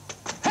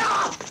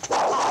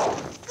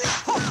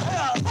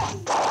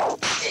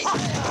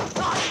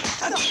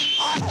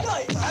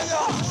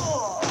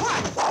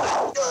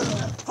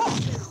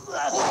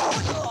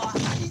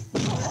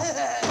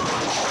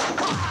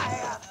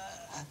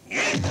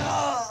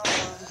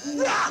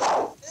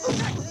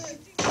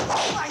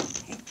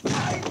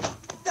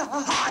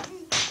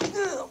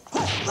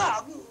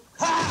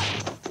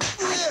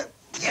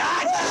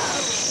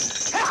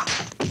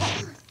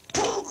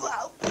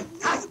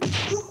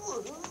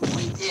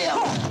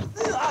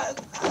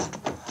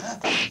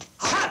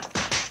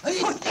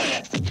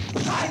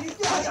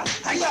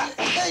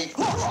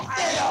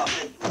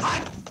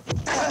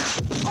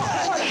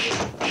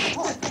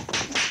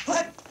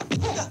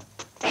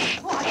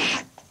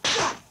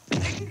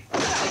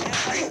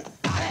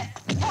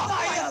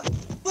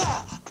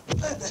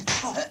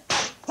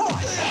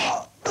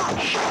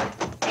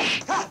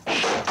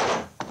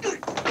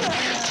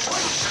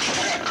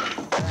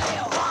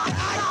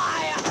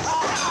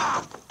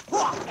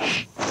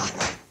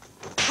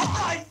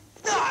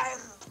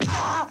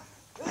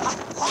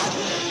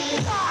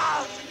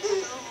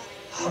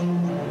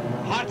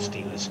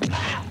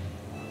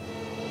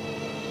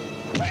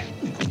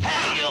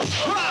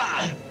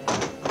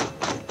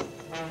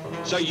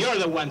 So you're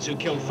the ones who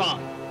killed Fong.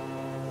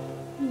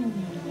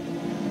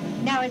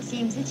 Now it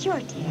seems it's your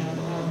turn.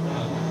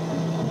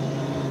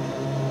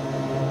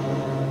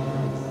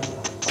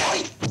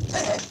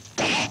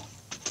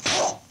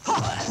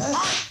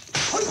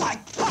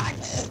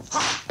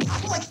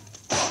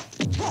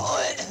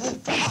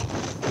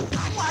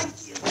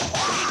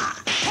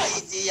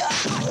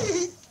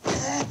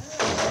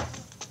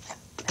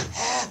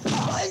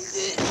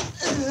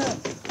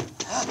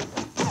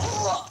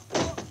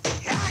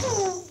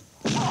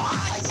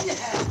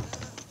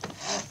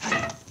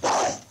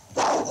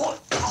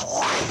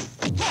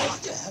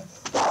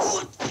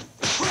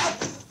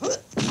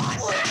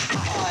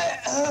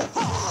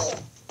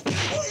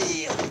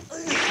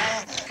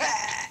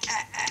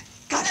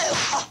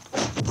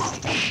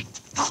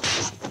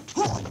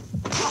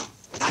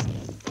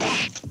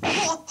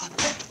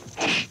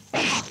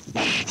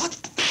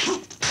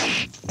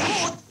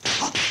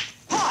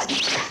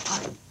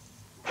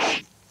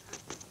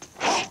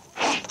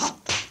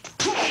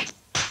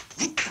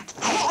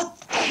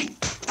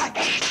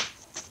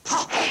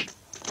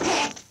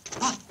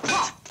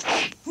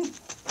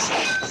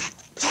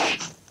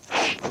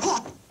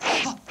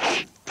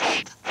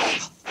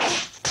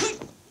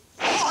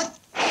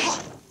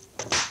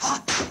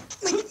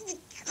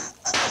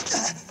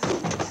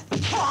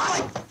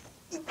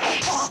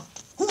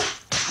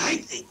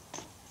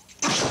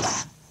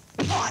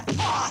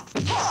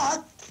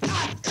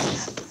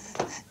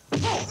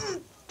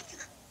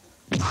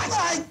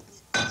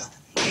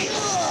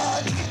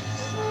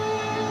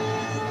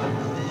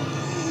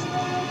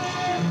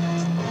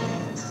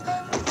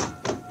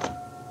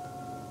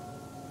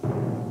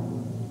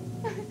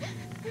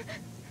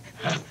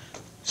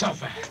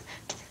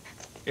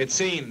 It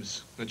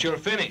seems that you're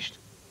finished.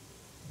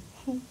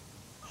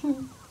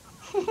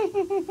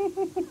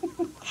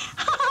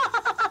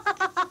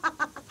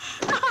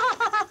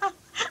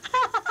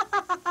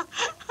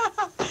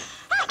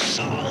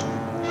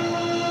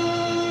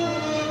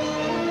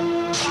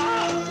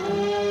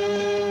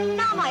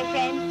 Now, my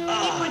friend,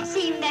 it would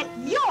seem that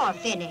you're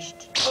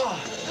finished.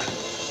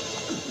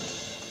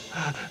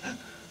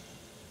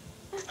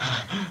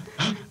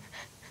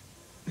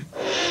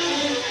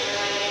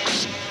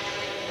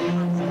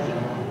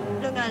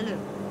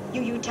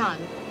 Tang,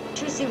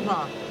 Hsueh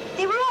Ao-Lin,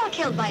 they were all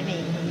killed by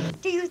me.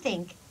 Do you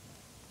think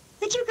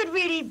that you could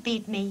really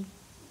beat me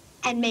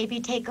and maybe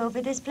take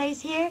over this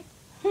place here?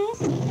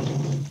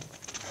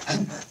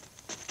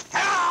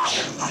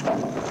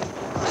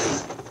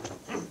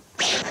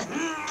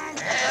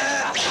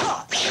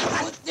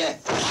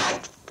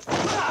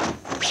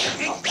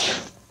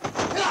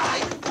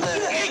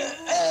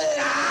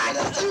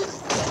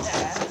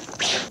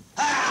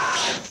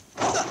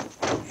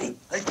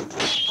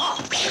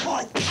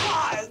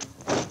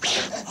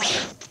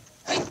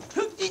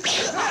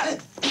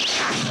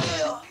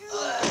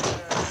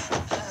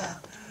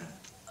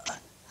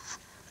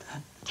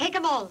 Take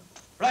them all.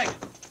 Right.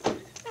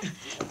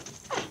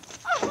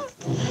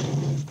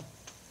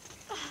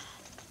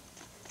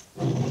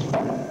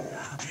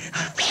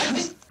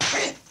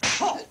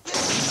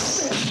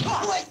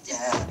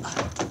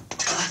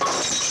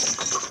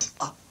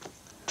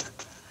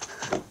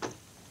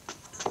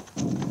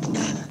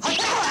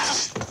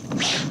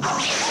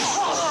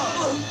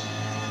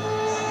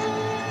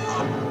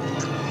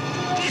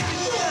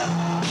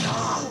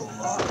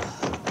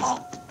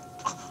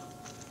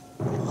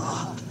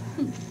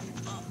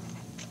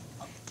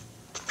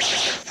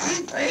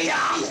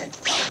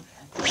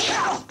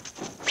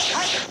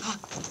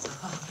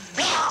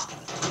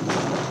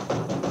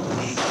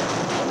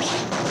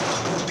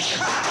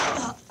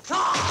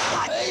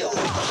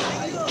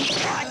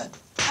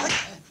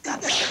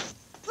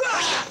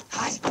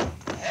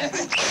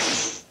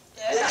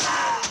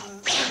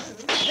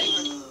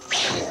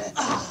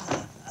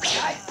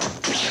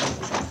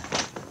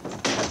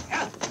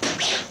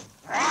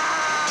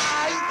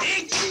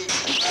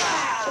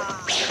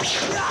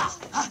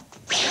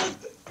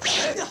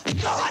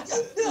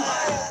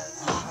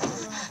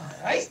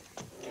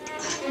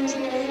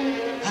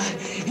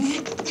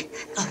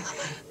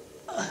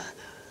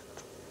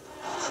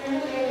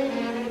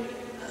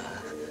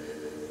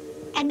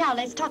 And now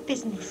let's talk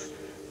business.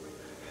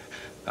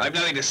 I've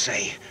nothing to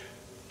say.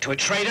 To a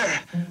traitor?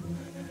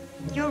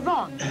 You're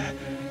wrong,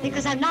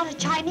 because I'm not a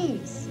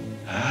Chinese.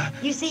 Huh?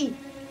 You see,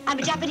 I'm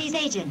a Japanese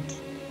agent.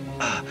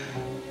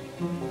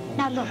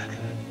 Now look,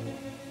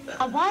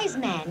 a wise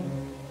man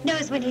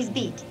knows when he's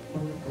beat.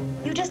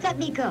 You just let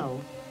me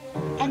go.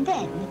 And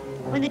then,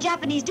 when the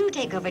Japanese do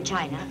take over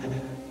China,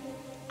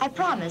 I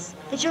promise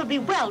that you'll be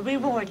well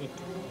rewarded.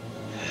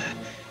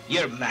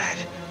 You're mad.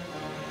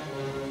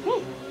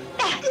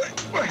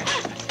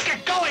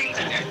 Get going!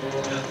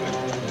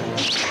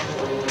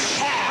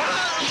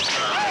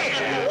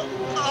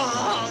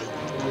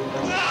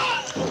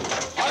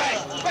 All right,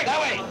 quick, that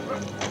way!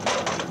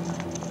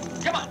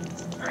 Come on,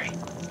 hurry.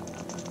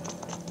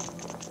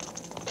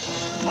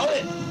 Hold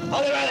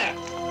it right there.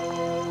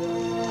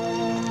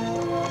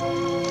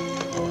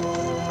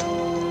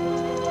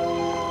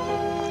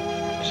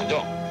 Mr.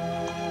 Dong.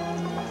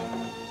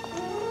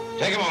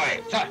 Take him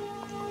away, son.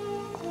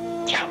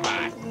 Come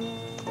on.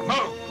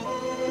 Move.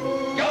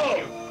 Go.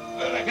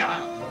 Come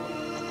on.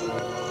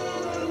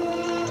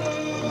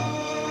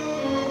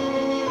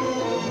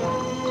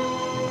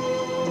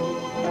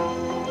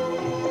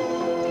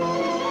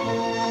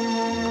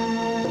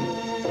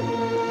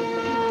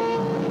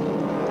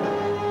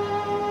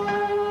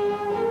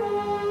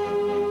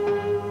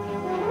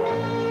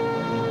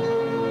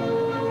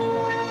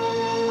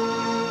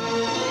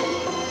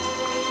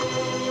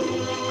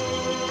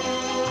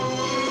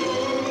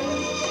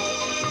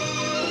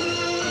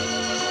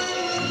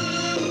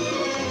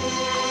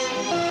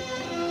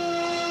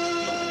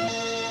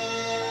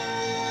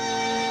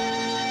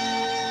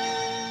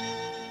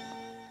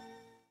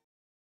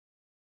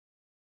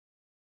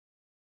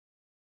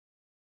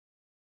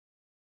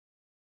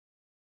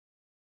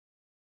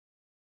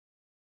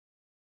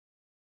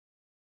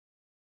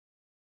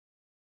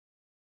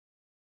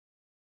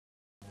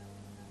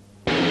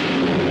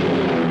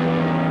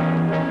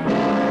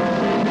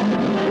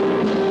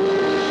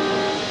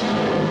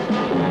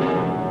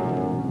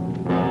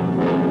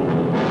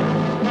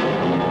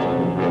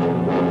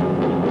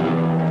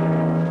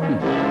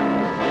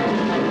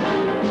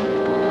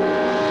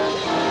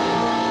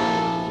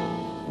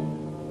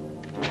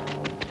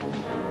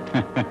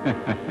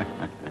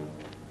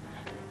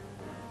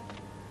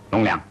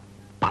龙良，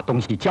把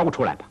东西交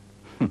出来吧！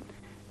哼，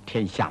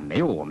天下没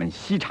有我们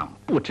西厂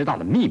不知道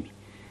的秘密。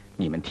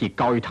你们替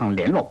高玉堂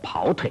联络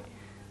跑腿，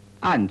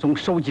暗中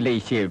收集了一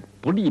些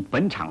不利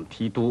本厂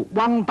提督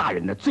汪大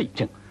人的罪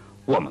证，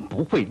我们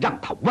不会让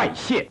他外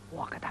泄。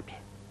我跟他拼，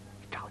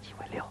召集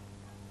为六。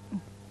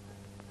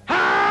快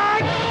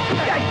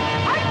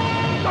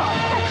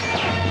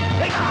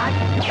跑！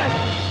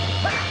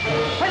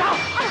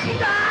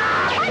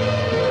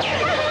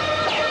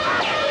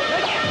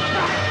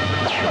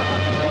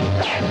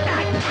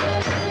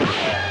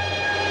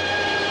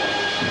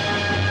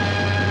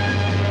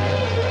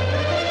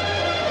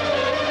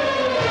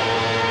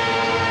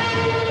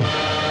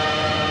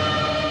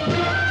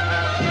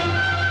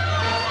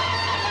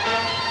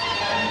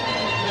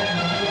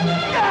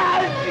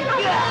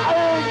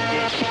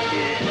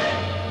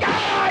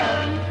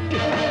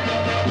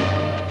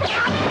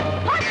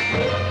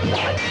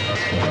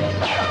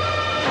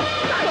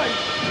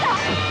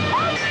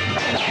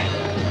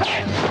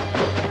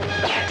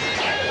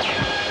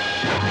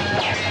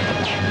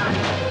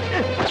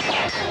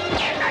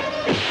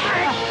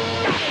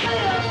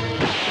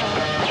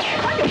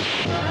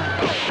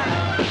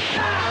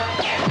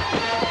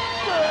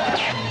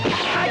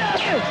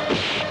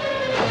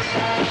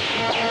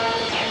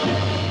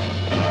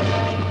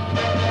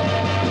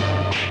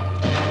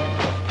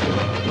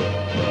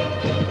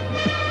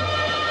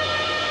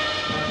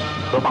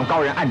何方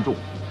高人暗助，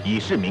以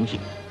示明信。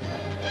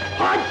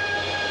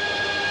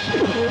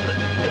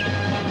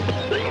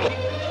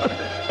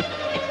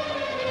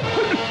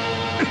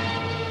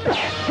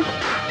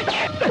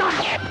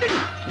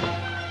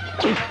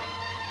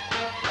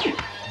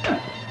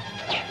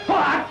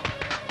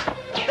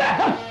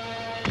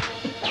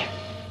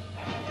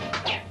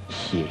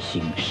血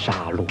腥杀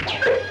戮。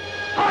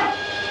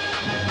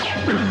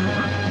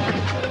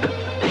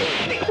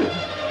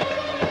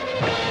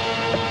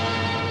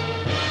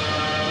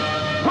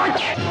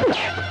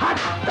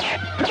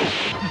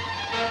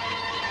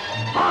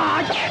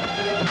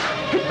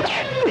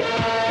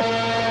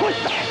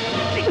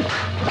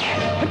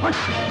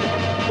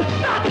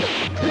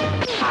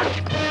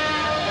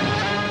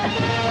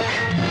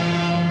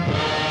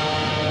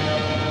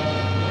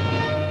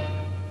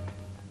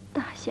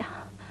大侠，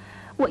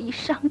我已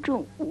伤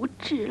重无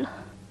知了。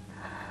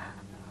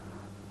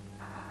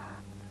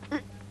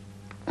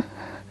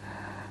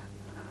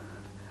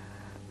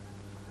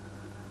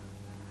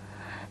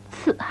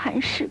此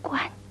韩事关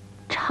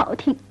朝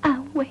廷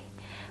安危，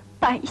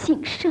百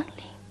姓生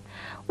灵，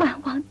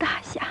万望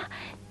大侠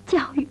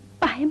教育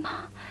白马、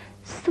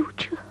素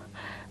车、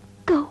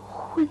勾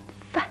荤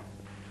饭。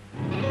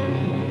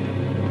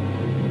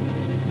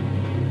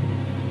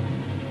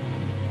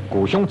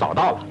谷兄早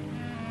到了。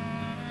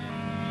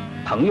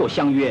朋友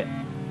相约，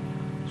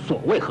所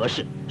谓何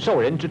事？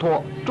受人之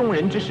托，忠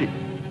人之事。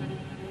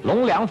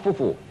龙良夫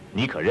妇，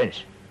你可认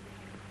识？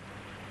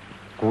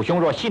谷兄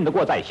若信得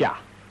过在下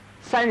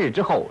，3日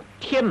之后，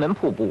天门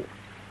瀑布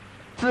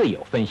自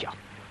有分晓。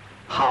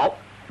好，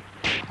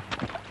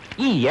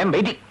一言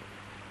为定。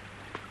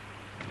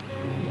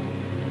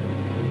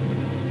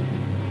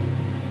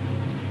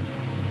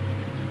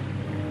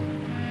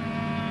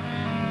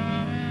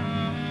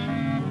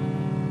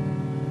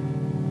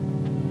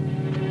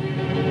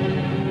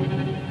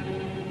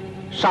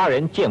杀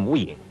人见无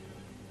影，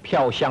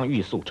飘香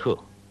欲速彻，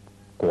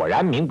果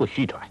然名不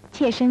虚传。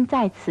妾身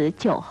在此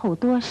久候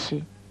多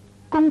时，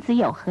公子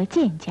有何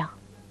见教？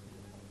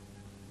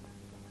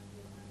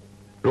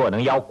若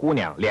能邀姑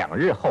娘2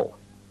日后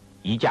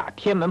移驾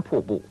天门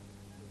瀑布，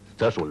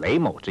则属雷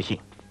某之幸。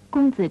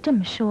公子这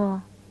么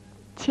说，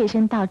妾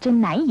身倒真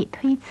难以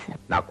推辞。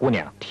那姑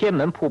娘天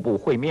门瀑布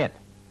会面。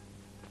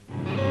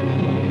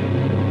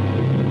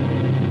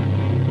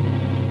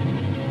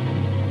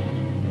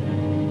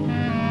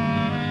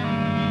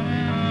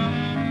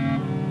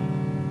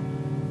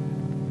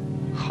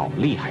好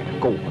厉害的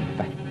勾魂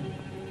饭！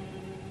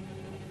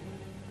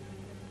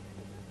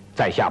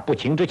在下不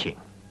情之请，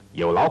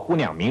有劳姑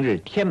娘明日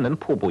天门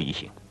瀑布一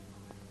行。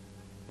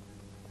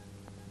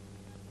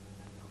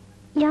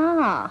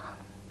哟，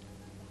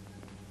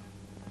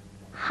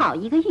好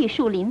一个玉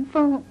树临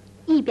风，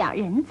一表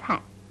人才。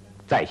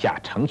在下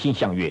诚心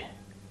相约，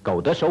苟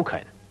得首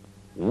肯，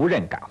无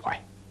任感怀。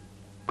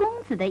公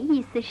子的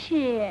意思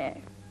是？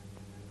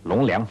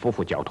龙良夫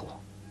妇交托。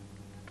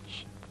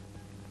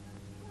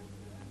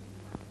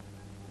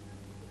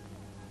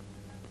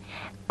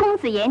公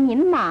子爷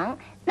您忙，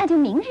那就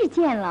明日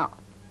见喽。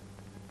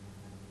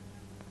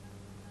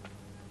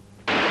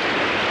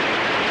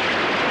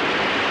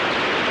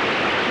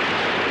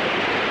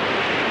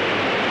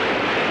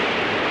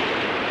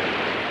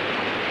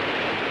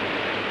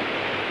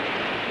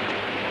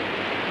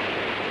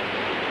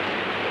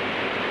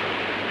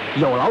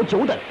有劳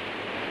久等。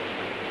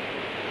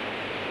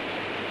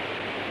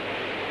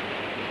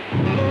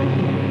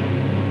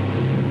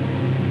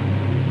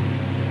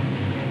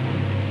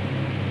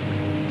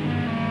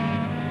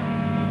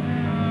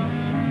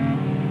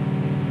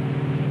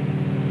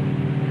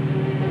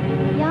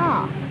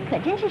可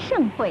真是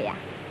盛会呀！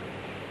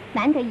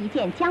难得一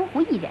见江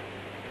湖艺人，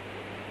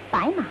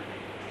白马、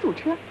素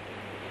车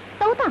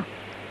都到，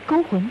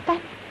勾魂幡。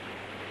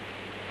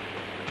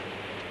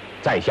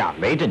在下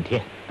雷震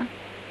天，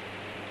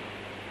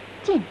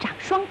剑掌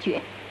双绝。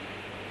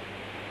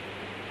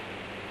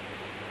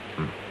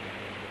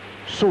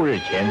数日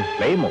前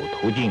雷某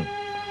途经，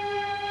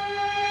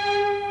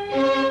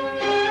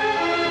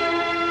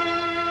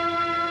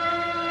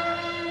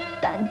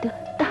但得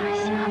大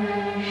侠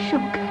授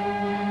肯。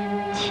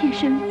妾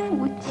身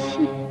负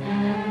气，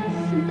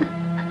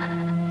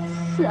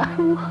死而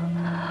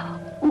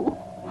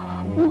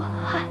无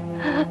憾。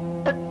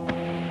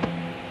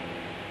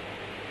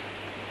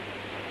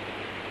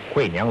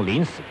惠娘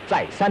临死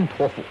再三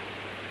托付，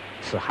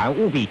此函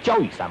务必交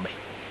与3位。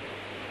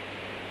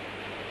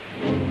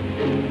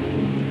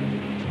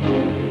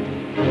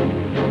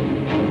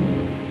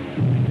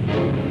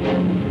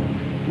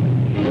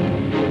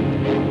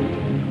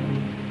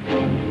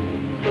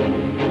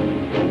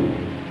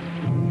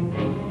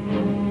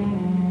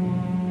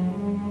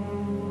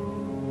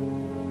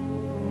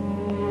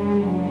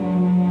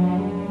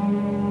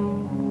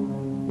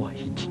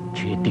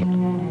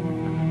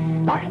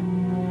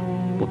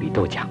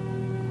多讲，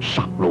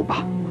上路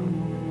吧。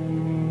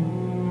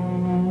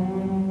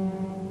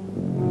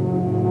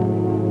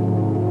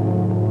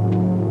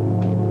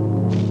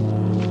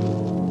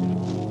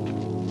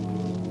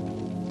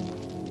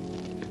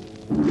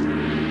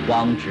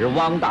汪直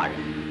汪大人，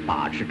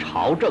把持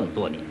朝政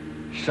多年，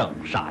生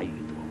杀予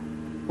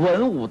夺，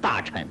文武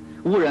大臣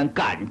无人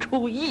敢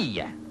出一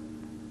言。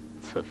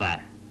此番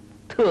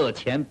特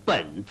遣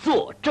本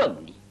座正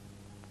你。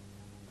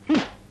哼！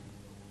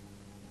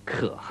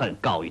可恨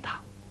高玉堂，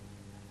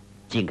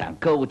竟敢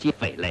勾结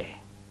匪类，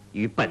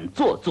与本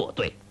座作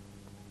对。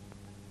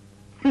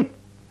哼！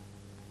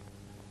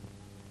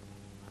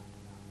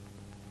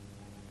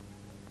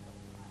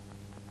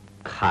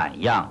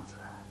看样子，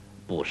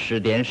不使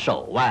点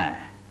手腕，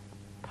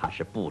他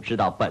是不知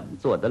道本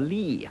座的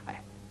厉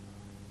害。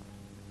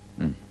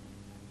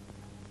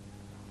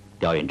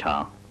刁运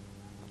成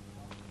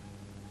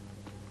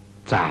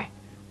在。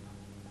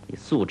你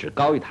速至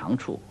高玉堂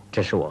处。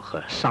这是我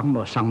和商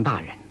洛商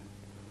大人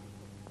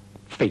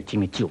费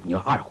尽了9牛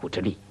2虎之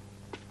力，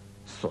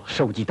所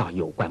收集到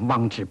有关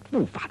汪直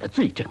不法的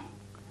罪证。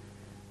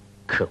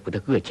可恶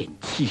的恶奸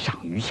欺上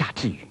愚下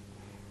之语，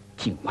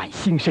竟玩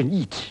心生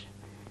异志，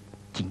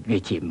竟约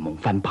结蒙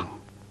藩帮，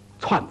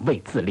篡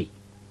位自立。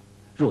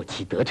若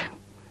其得逞，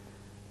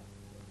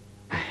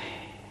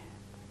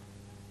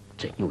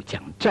这又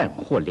将战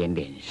祸连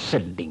连，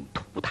生灵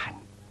涂炭。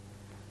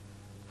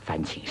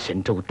烦请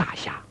神州大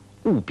侠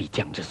务必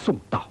将之送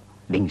到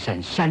灵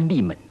山山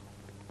立门，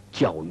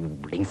交于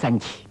503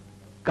旗。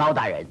高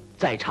大人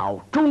在朝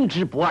忠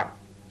直不二，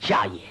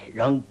下野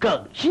仍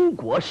耿心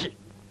国事，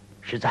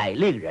实在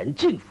令人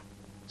敬服。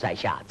在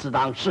下自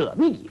当舍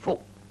命以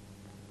赴。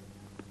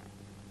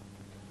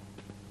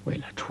为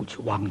了除去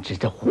汪直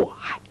的祸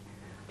害，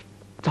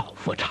造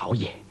福朝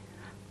野，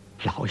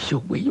老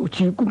朽唯有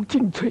鞠躬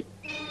尽瘁。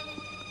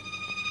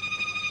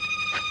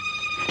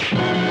高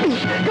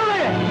大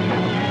人，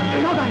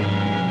高大人，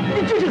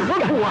你这是何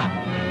苦啊？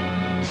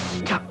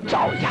西厂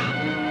招压，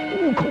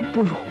无孔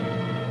不入，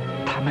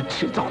他们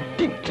迟早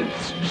定知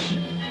此事，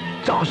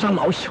找上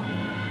老朽。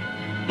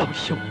老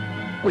朽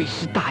为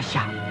是大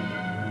侠，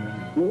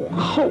无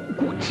后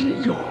顾之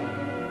忧。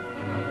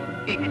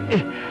因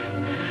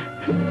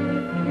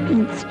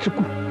此之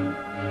故，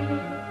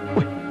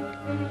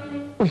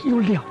唯有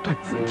了断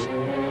自己。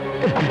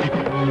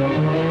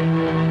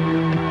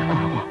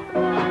快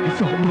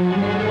走吧。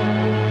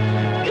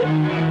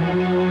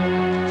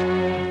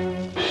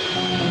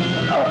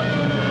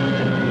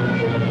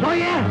老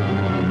爷，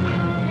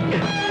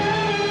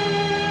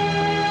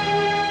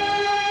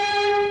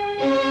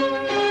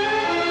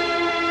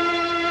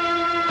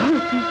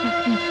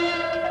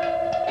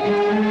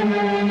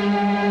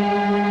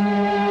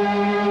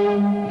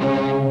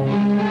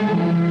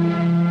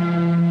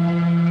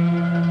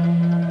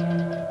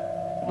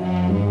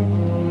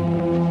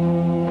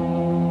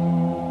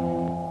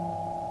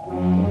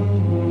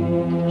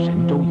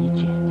神州一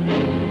剑。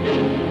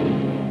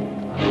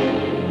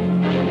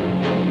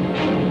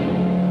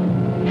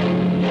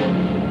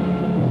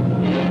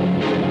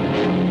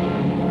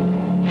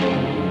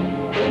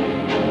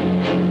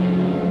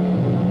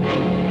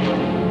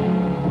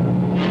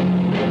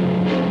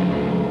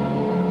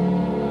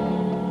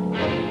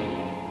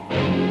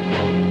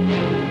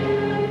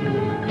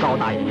高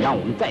大人让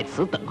我们在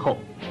此等候，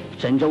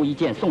神州一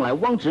剑送来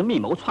汪直密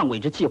谋篡位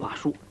之计划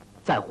书，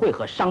再会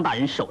合商大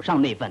人手上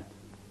那份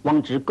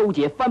汪直勾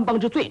结藩邦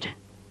之罪证，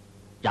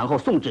然后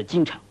送至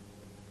京城。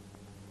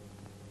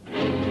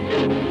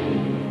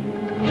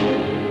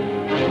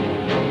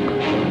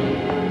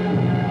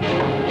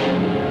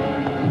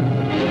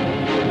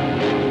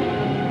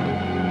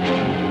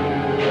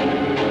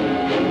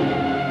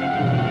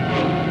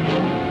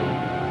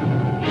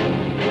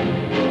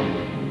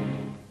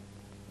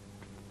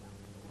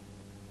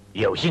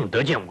有幸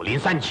得见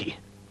503旗，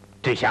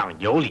这下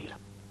有礼了。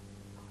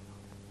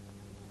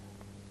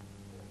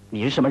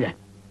你是什么人？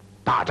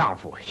大丈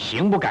夫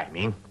行不改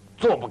名，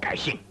坐不改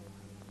姓，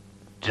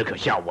只可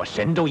笑我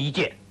神州一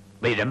剑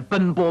为人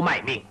奔波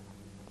卖命，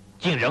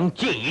竟仍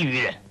见疑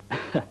于人。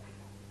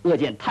恶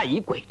见太乙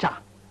诡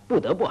诈，不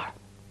得不尔，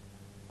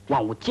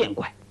望勿见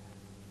怪。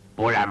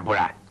不然不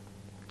然，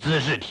兹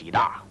事体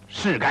大，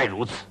是该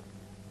如此。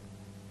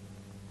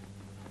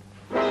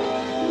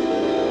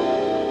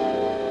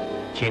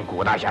请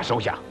谷大侠收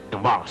下，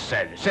请望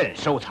审慎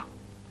收藏。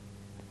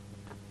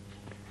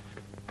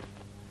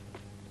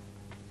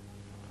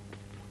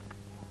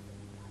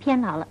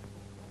天老了。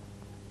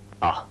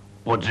啊，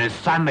不知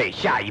3位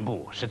下一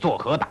步是作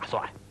何打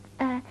算？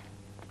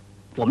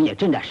我们也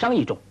正在商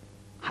议中，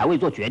还未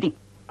做决定。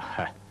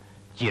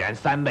既然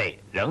3位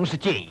仍是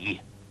建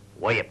议，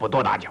我也不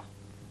多打搅，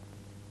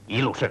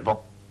一路顺风。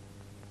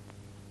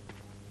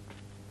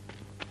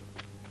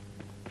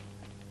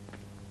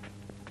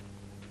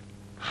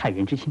害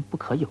人之心不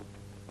可有，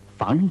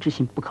防人之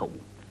心不可无。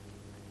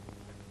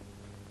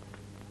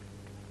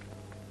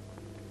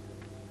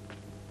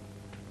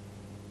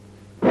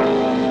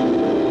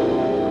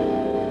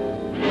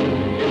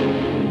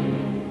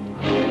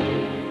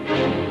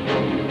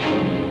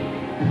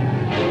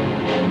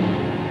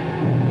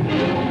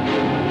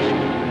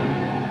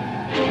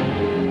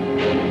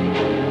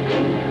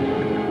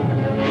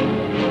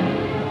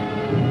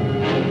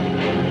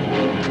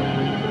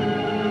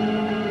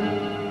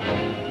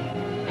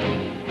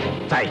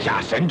在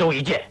下神州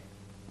一剑，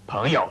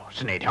朋友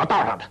是哪条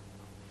道上的？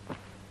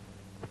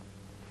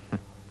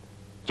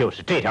就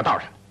是这条道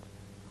上的。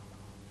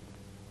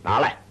拿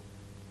来。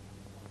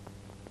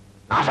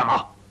拿什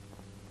么？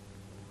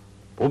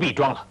不必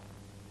装了。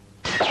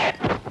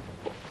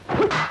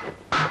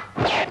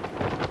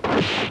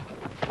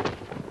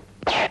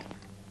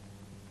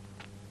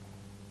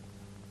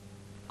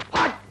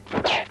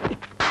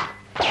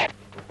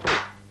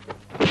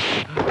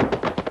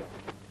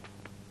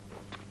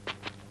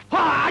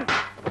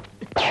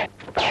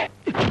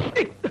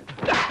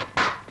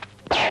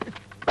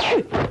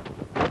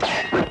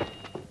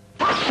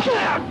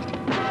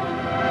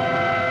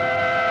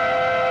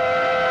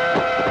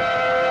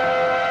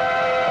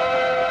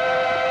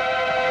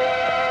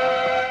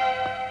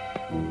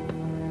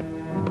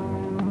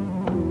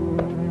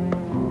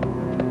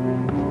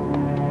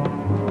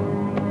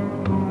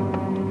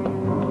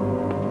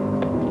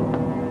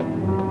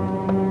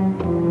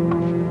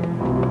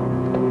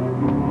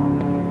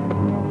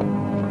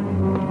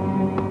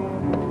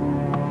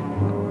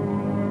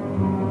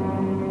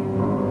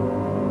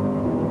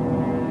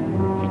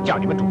叫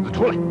你们主子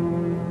出来！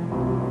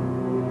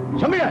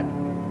什么人？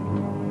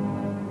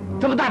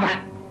这么大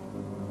胆？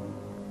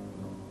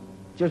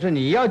就是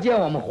你要见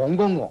我们洪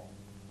公公。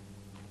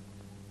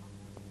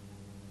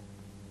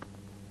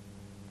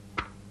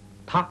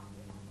他？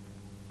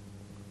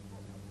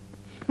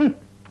哼！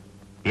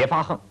别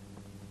发横，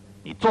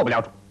你做不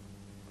了主。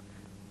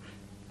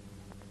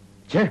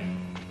请。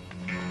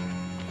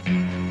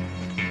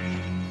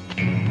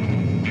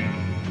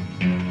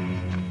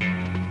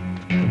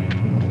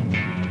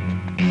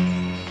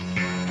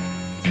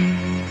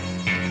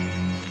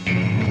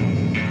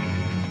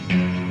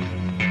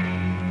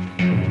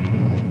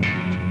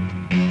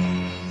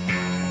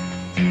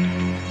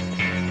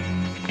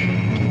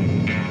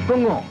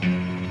公公，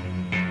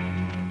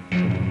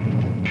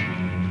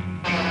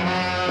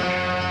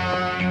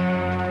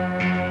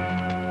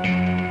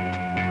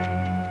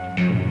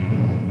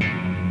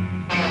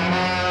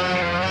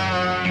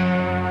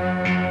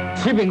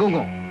启禀公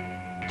公，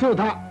就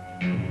他。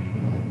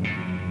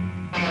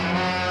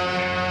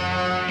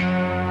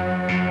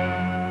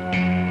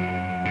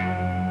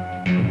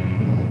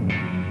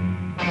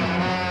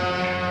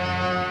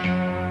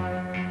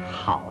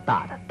好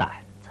大的胆！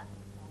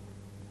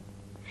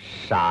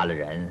杀了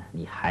人，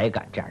你还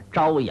敢这样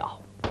招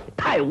摇，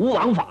太无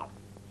王法了！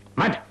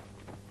慢着，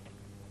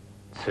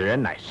此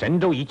人乃神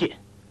州一介，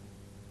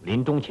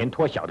临终前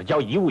托小的交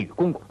遗物与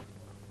公公，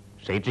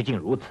谁知竟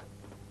如此？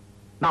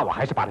那我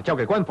还是把他交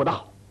给官府的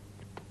好。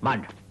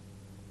慢着，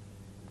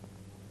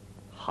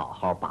好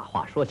好把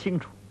话说清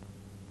楚。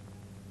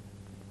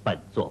本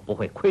座不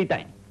会亏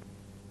待你。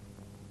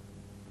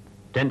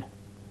真的？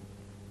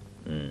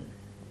嗯，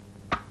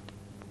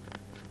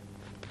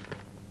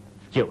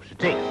就是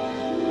这样。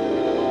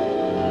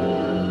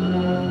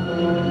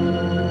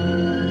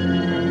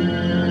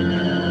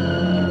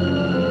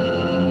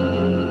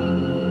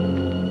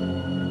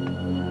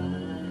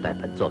带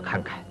本座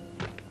看看。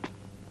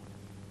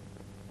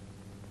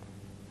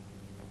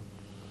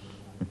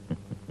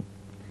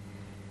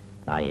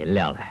拿银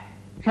两来。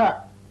是。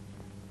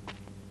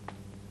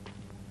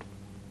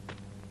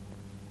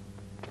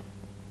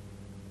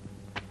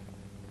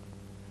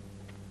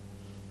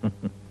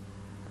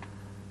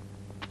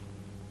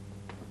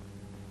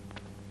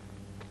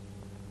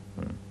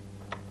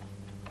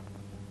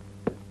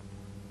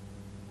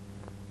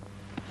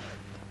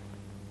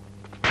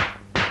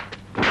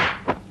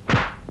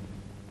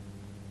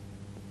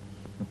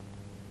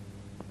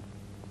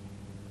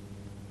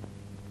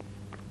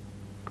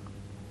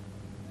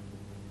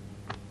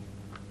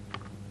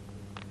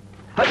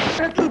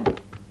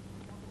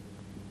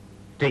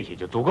这些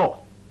就足够了，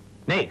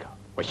那个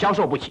我消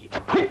受不起。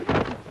呸！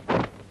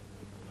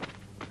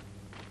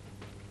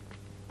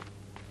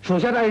属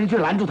下带人去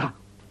拦住他。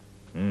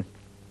嗯，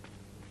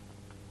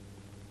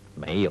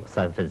没有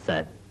3分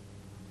3，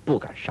不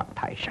敢上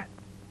泰山。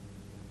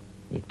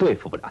你对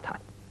付不了他。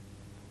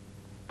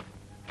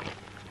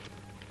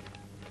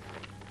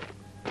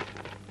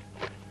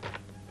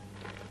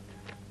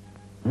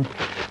嗯，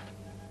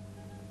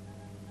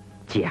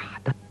假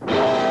的。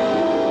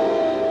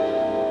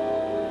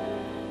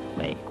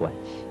没关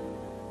系，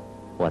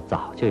我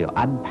早就有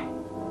安排。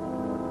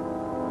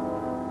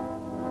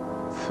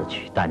此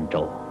去儋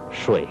州，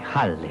水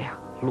旱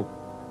2路。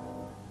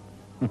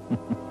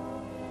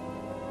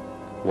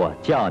我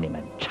叫你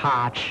们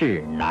插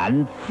翅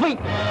难飞。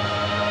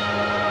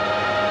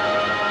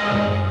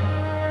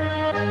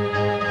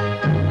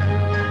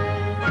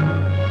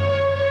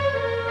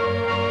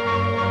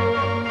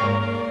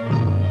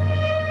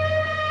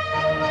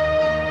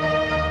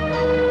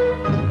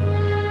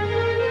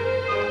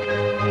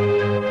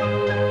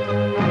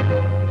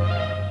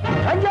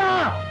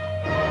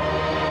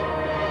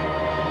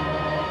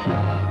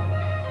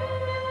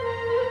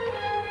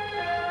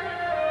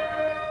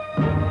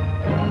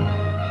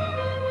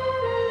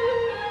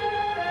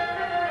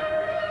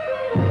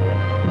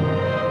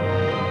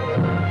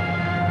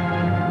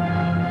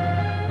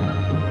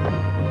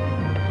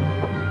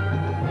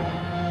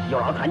有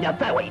劳参家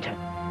载我一程。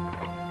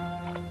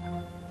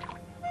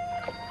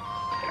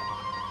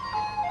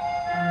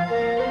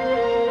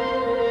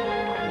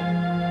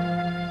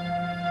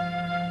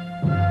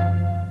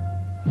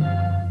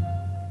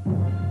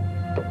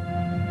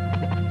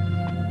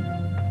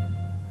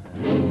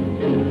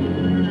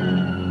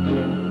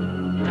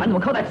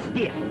扣在此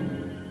地。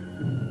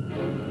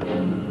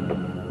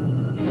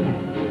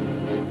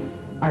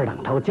二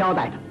等头交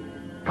代着，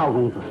高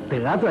公子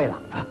得罪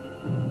了。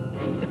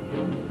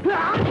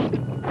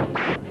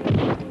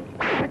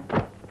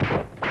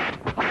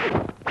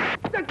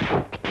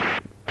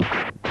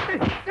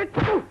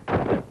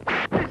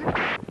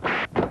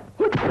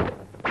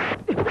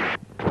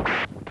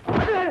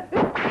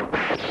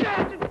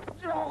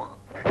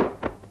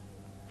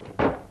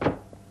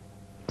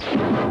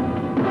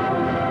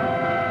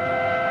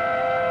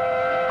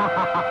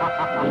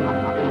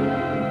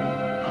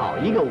好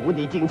一个无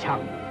敌金枪，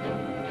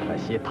可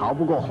惜逃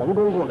不过洪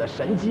公公的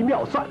神机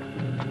妙算。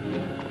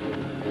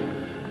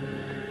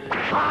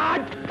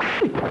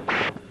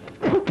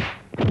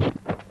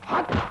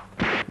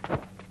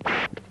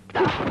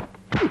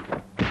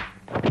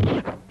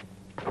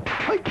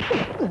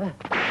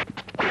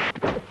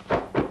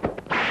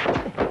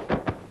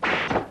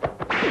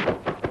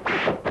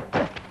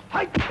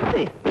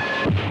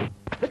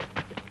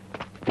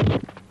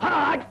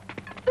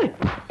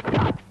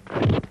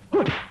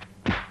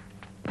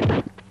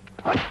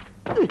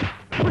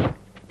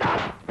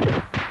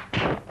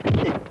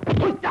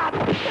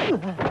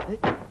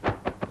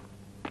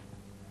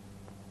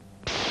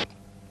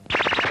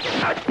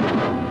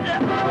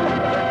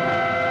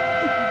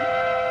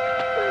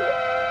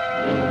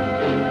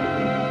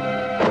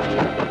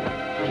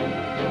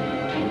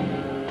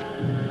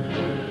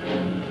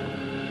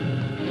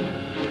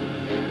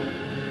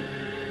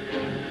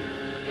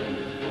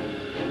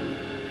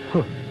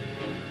哼，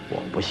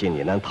我不信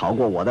你能逃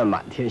过我的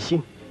满天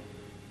星。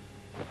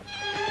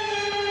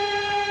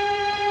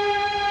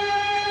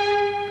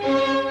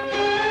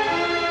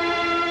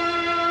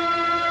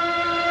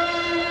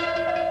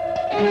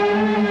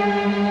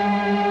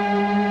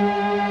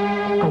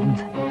高公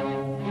子，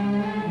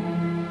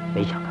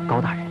没想到高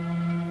大人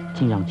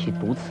竟让其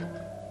独此，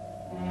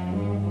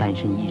单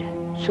身一人，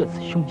涉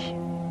此凶险。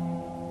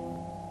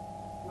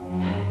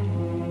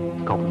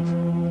高公子，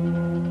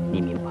你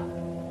明白？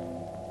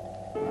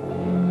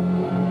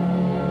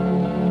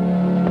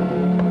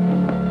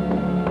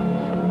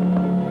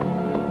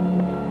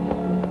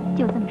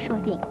就这么说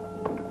定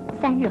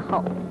，3日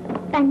后，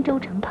儋州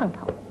城碰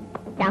头，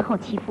然后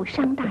齐赴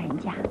商大人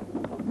家。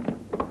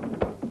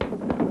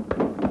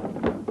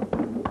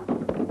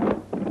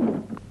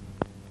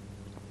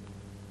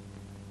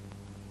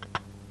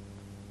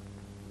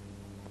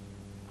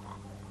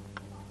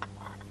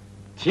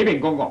启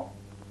禀公公，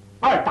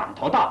二党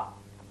头到，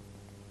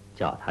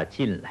叫他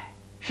进来。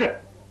是。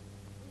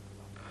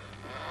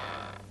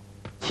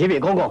启禀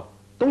公公，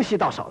东西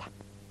到手了。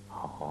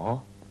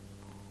哦。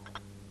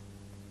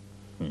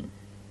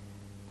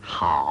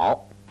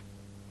好。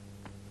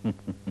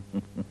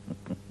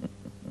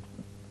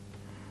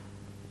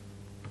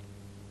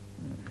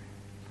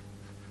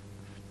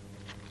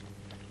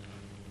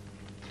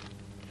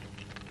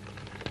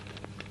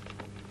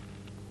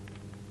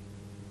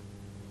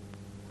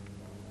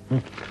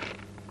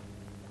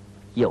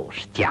又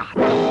是假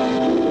的。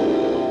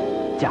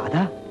假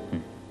的？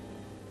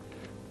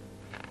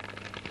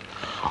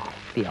好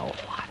雕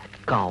花的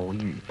高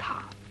玉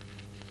堂。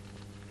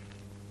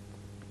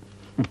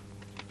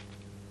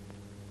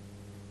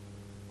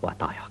我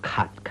倒要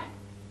看看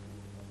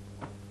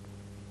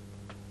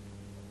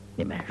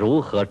你们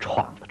如何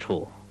闯得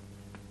出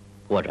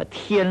我这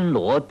天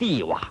罗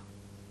地网。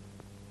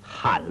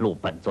旱路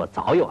本座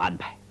早有安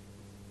排，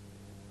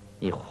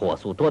你火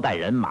速多带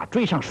人马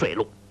追上水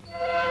路。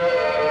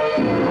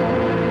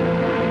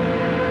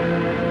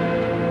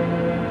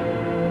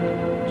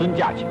尊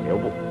驾请留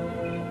步。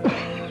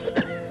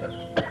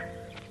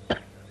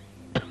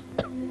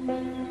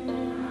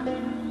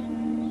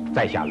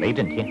在下雷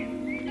震天，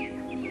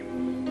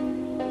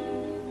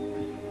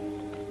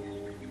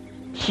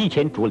西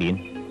前竹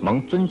林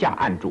蒙尊驾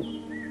按住，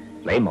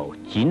雷某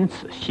仅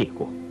此谢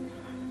过。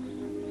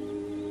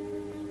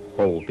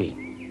或无病，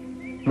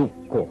路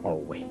过而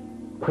为，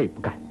愧不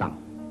敢当。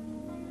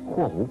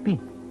或无病，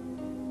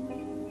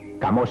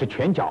敢莫是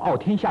拳脚傲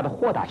天下的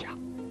霍大侠？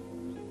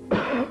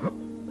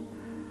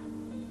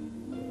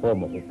霍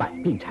某百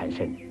病缠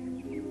身，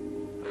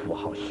符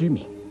号虚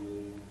名，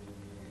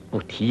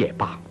不提也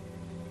罢。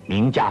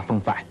名家风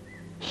范，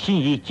心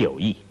以酒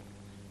意，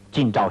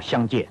今朝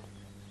相见，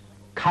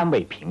堪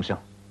为平生。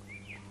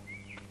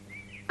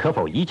可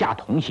否一驾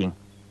同行，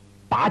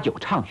把酒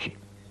畅叙？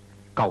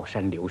高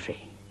山流水，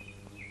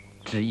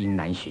知音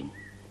难寻，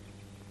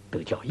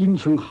得叫英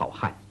雄好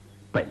汉，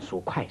本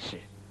属快事。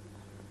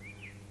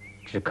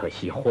只可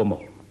惜霍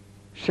某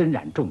身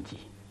染重疾，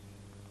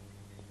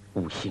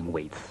无心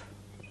为此。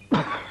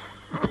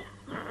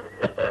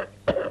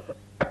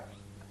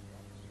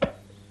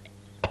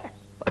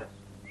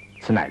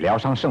此乃疗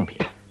伤圣品，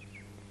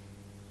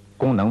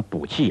功能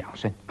补气养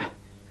生。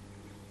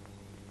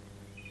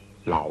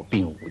老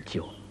病无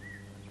救，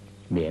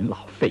年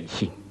老废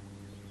性。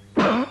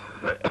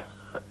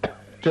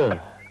这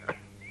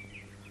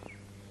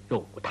若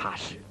无他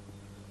事，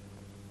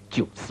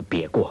就此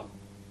别过。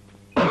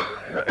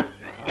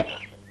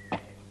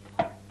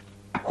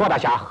霍大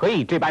侠何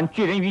以这般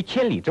拒人于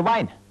千里之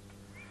外呢？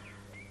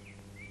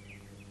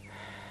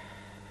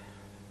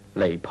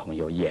雷朋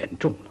友言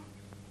重了。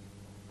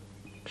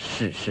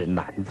世事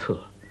难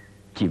测，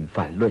今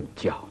番论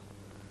教，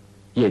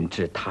焉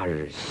知他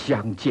日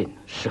相见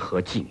是何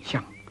景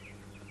象？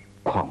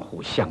况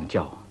乎相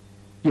交，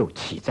又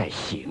岂在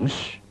形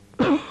时？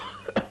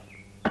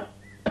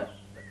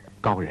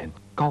高人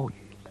高语。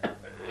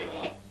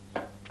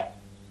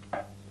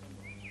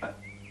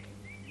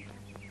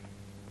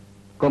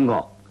公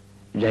公，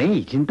人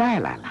已经带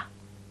来了，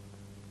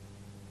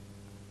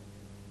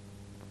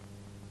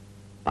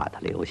把他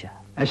留下。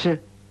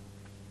是。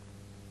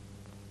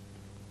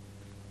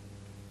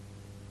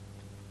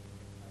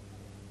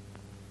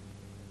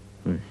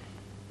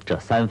这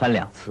3番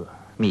2次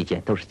密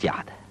件都是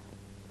假的，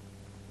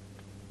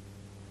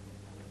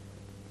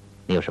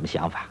你有什么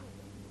想法？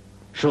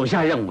属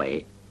下认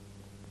为，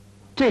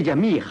这件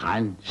密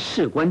函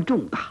事关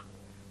重大，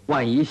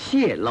万一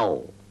泄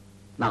露，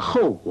那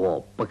后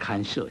果不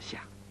堪设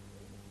想。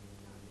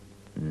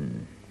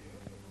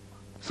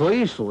所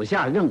以属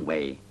下认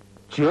为，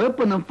绝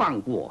不能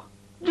放过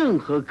任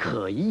何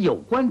可疑有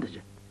关的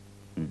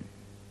人。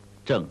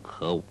正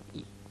合我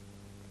意。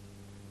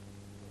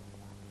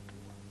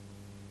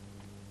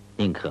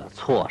宁可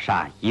错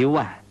杀1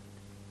万，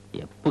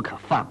也不可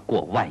放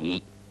过万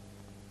一。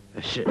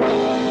是。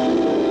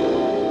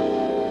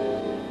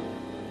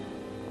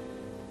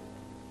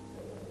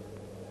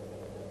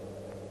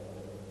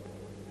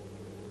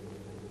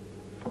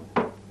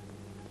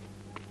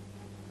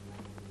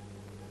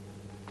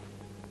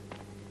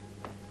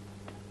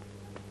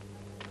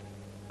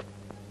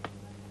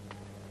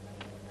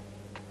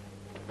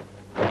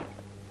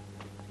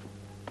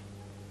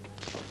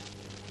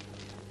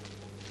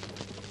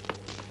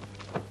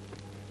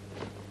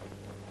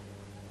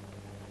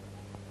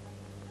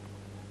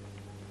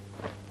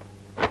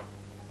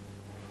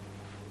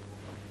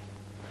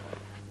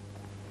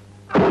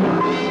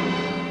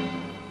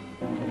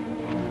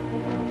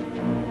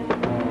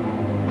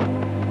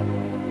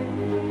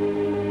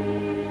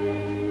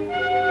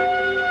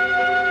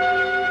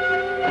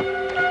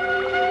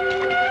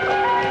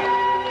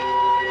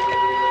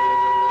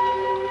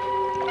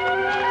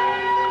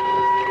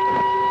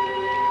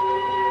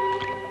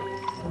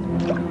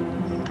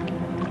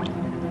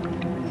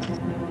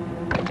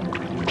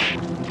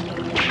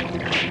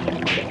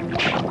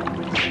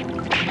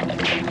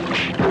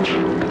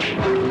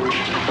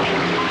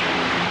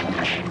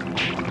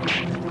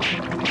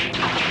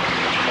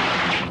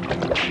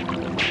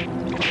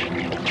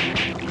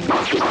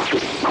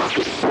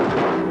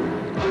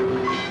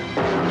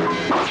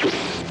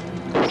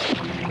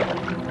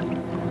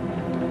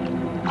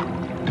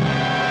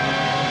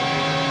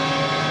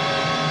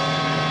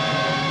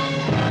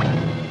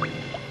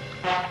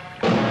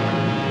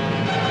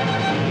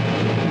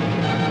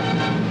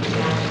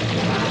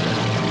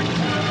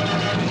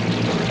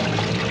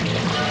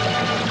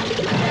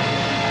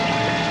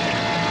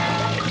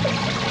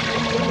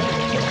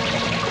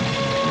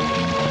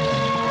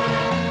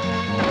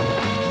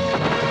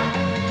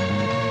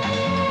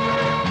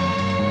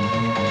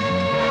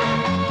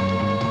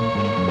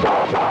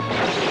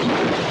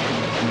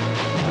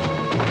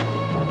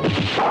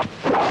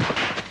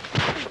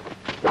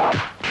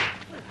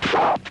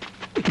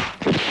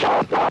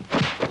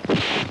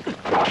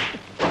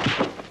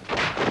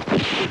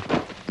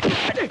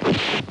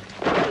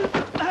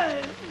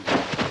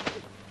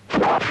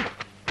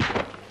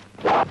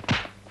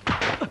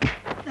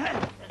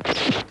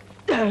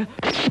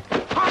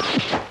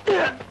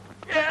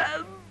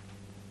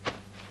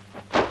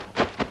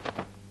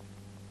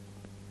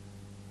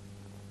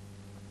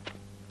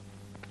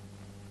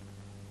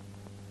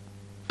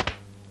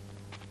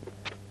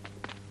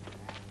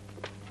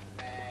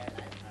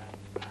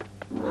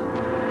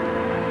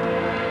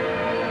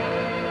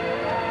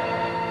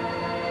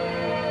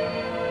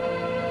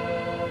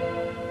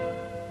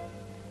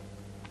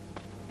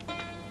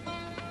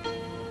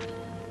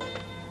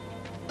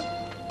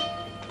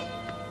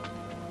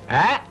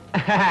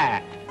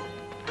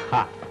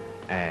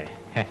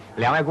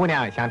2位姑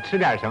娘想吃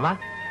点什么？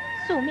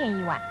素面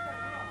1碗，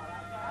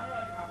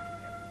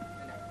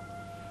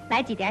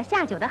来几碟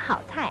下酒的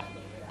好菜，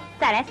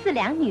再来4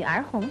两女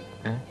儿红。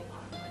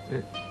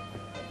是，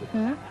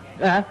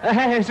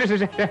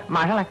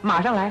马上来，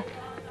马上来。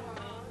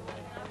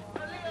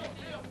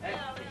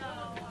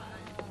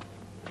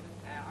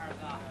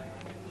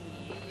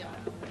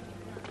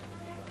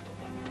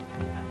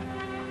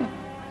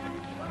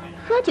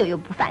喝酒又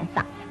不犯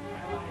法，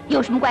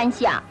有什么关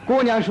系啊？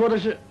姑娘说的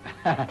是。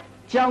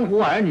江湖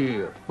儿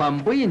女本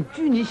不应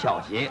拘泥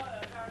小节，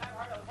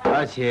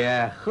而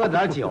且喝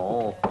点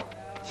酒，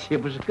岂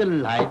不是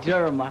更来劲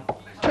儿吗？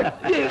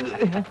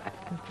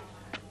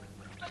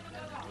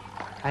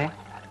哎，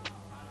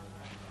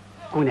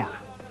姑娘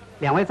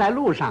，2位在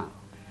路上，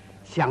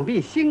想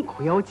必辛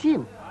苦又寂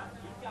寞。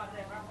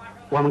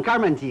我们哥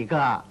们几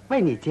个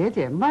为你解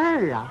解闷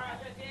儿啊。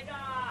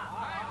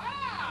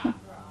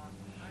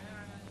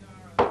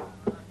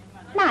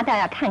那倒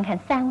要看看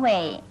3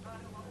位。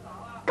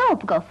够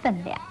不够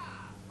分量？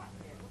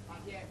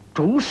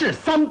逐事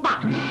3罢，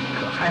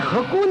可还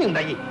合姑娘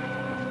的意？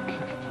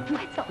快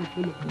走！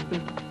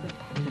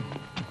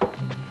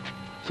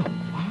走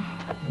啊！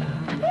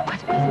快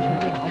走！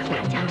大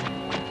家。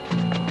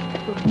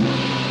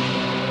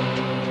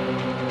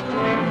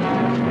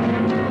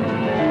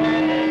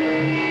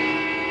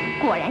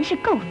果然是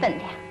够分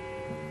量，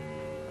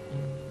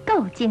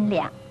够斤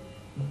两，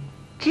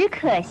只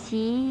可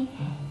惜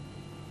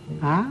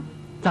啊？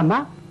怎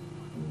么？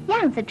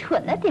样子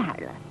蠢了点儿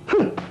了。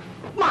哼！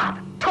妈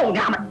的，臭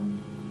娘们！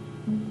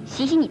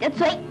洗洗你的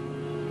嘴。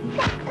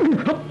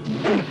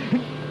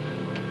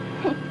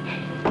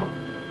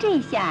这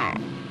下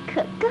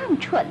可更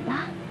蠢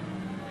了。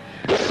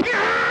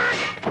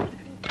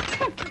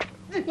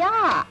哟，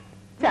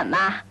怎么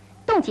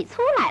动起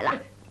粗来了？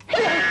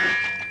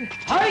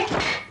哎！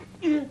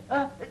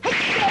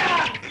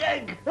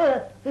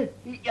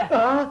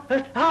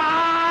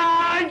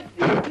哎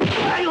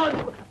呦！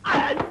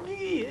哎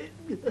你！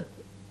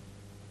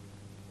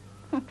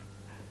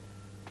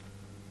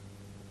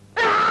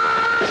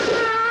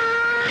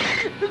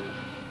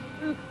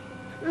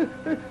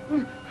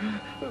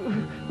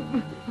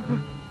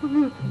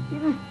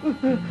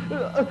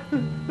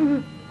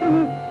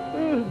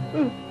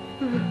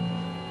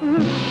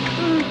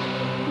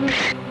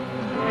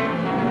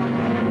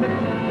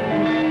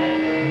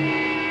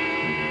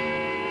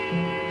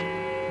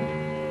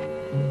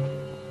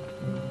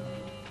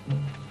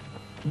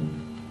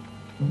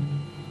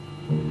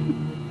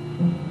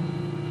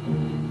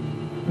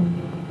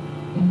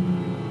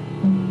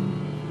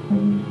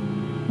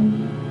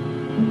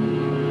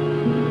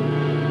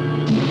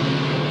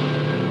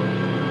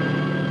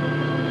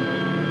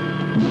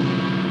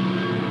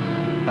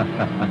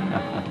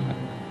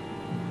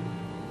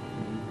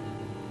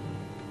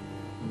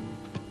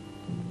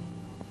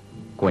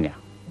姑娘，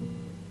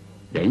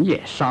人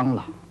也伤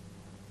了，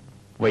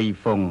威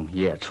风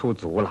也出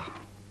足了，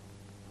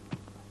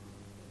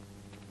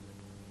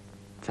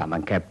咱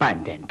们该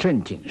办点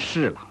正经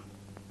事了。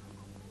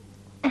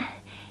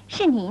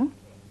是您，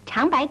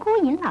长白孤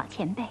隐老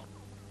前辈。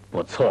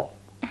不错。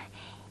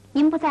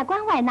您不在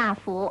关外纳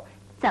福，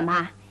怎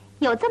么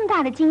有这么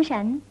大的精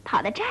神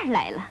跑到这儿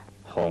来了？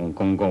洪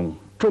公公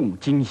重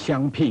金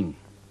相聘，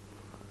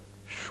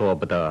说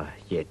不得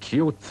也只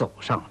有走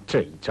上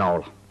这一招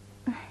了。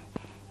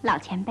老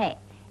前辈，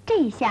这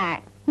一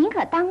下您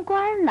可当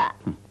官了。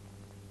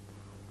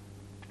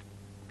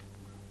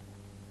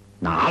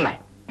拿来。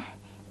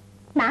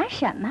拿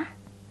什么？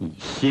你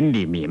心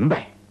里明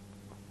白。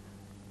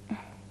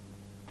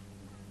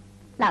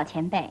老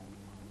前辈，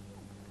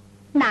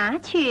拿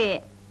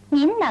去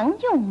您能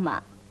用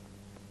吗？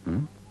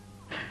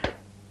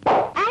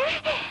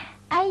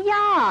哎呦，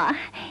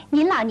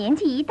您老年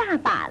纪一大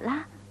把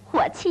了，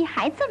火气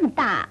还这么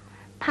大，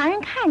旁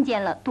人看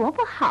见了多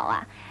不好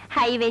啊！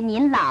还以为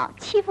您老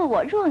欺负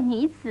我弱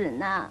女子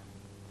呢。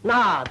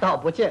那倒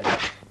不见得。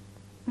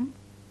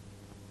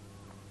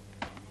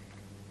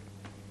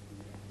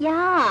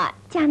哟，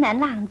江南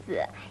浪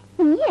子，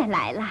你也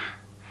来了。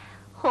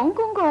洪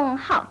公公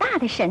好大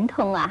的神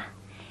通啊！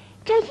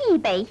这一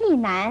北一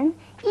南，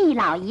一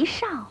老一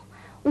少，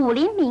武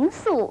林名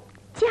宿，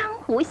江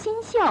湖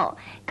新秀，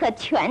可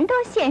全都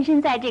现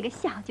身在这个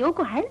小酒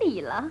馆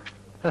里了。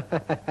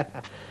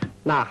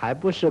那还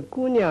不是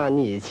姑娘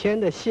你牵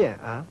的线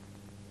啊？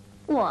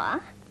我？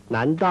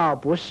难道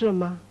不是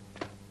吗？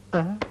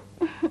啊？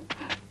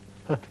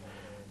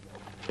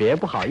别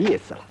不好意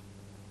思了，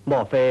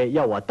莫非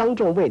要我当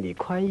众为你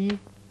宽衣？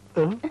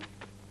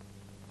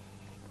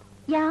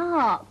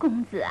哟，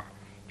公子，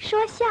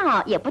说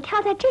笑也不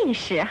挑在这个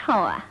时候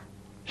啊。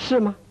是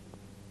吗？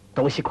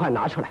东西快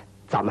拿出来，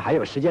咱们还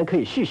有时间可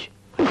以叙叙。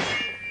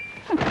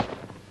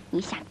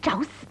你想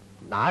找死？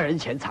拿人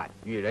钱财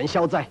与人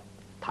消灾，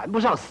谈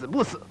不上死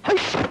不死。嘿！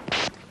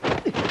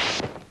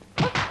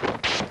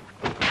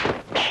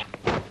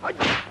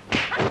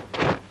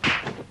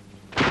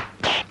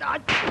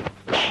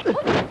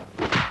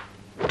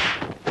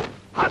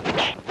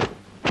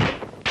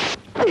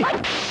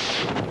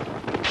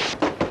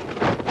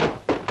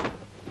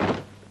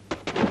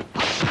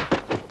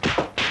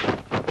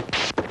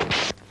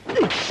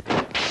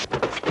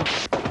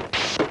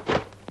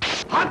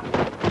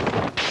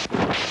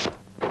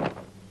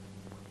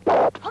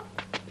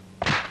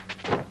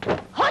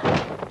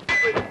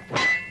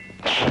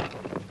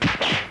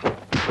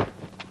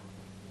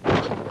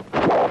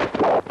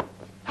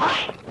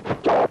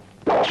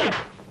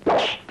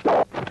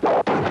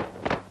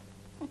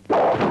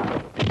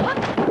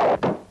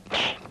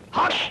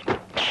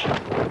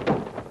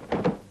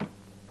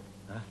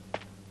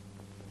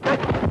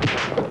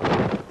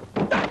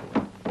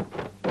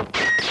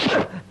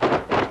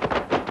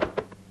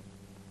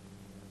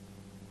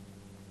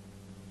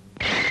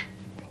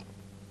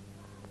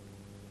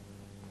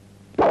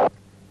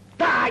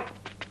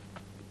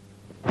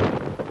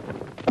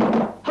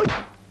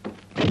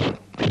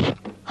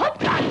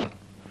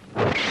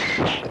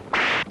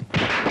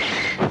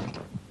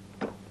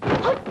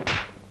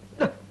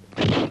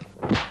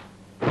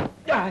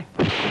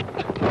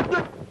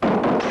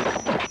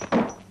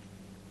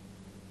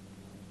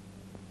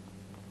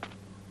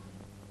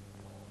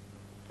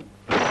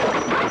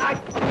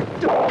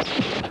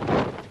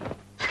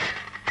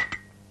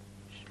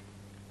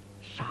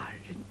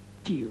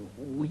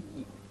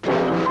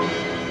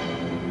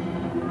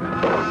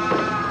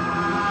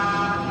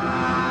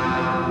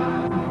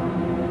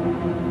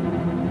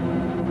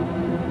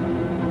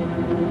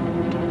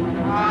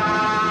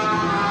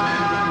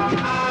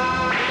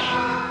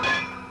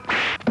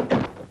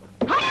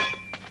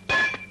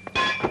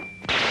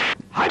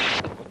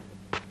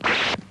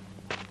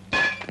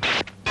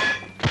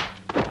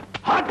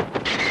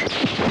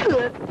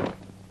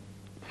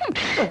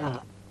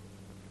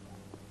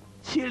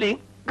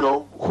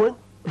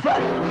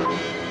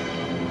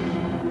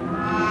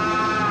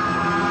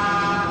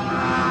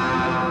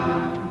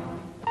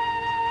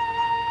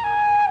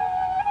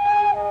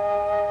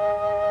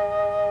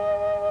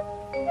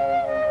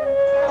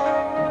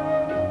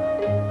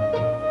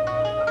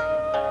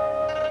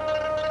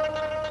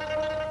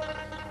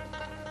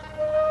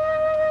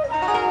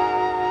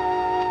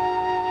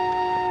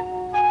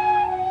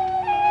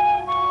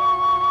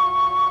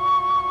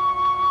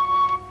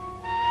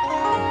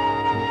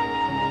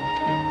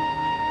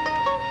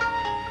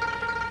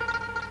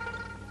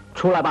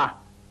出来吧，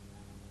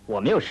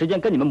我没有时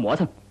间跟你们磨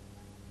蹭。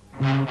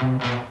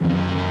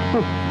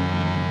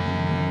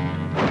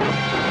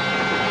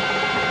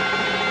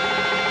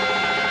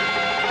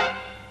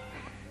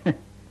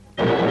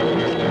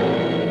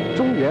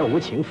中原无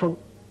情风，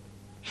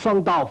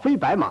双刀飞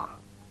白马。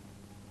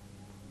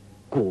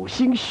古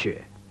兴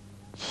雪，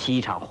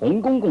西厂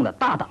洪公公的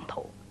大党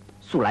头，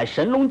素来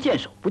神龙见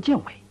首不见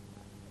尾。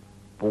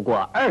不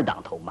过二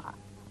党头嘛，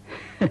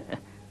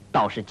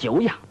倒是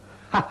久仰。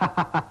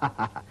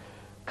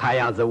看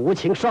样子无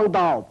情双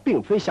刀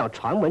并非像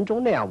传闻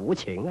中那样无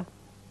情啊。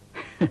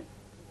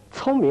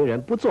聪明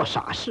人不做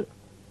傻事，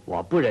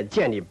我不忍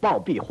见你暴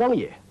毙荒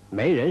野，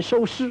没人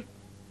收尸。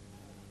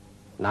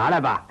拿来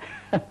吧。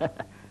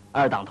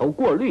二党头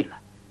过虑了，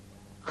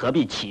何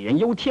必杞人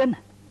忧天呢？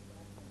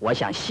我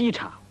想西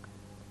厂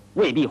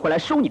未必会来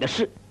收你的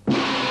尸。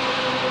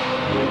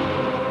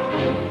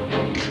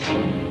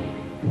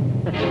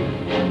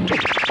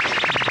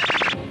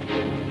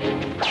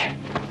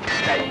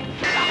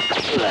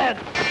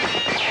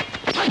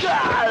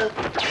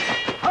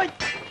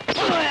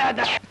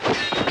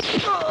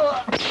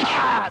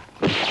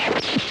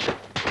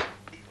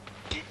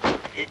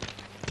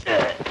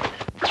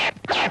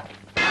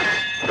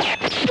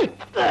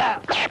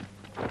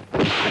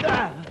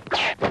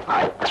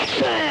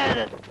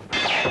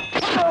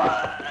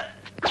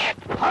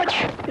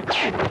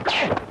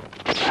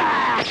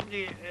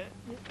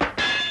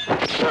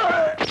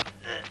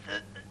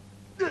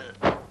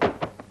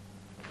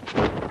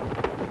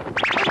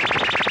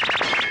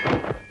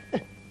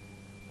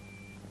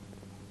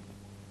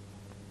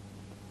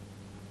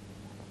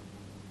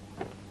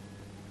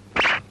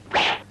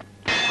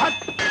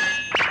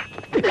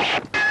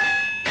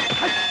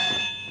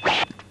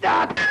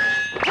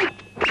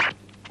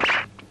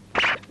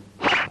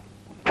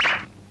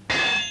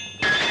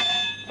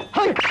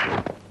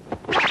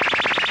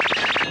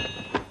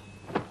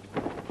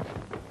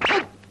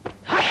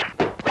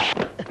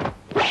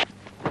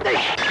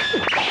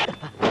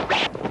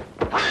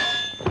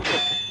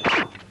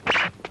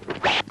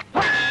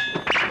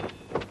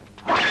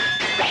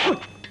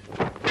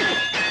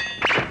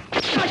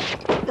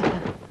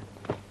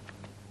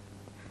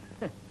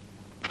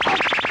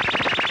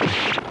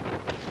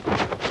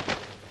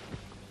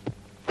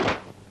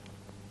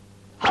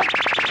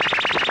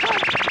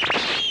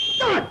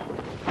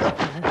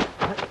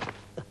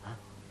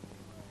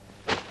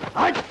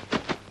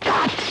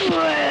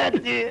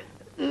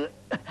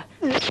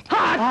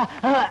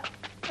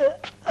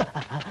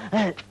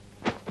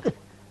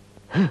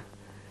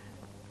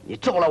你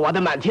中了我的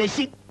满天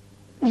星，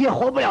你也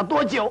活不了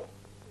多久。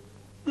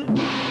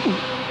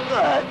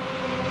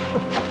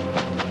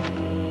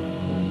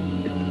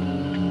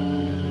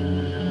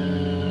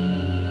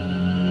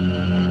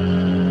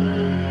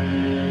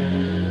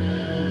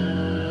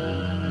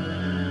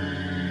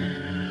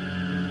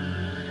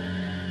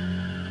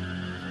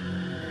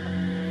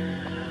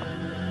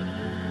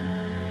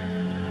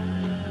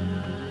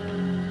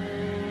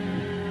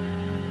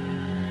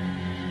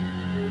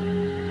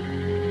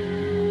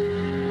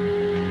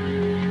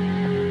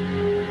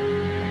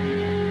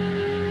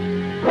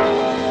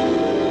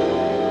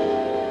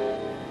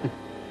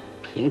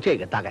凭这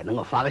个大概能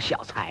够发个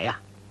小财呀。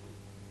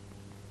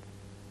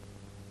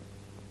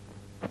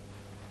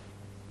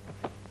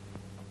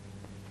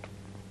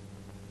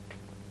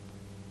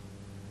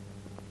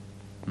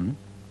嗯，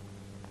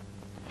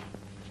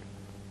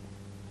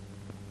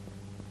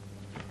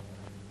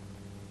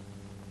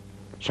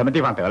什么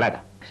地方得来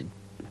的？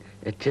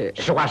这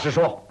实话实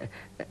说。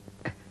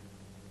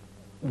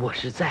我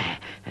是在，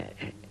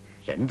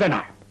人在哪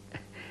儿？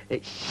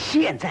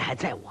现在还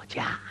在我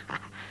家。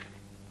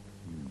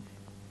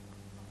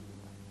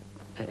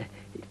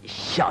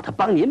小的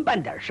帮您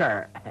办点事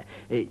儿，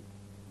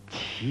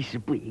其实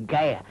不应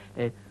该呀。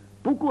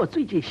不过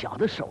最近小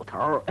的手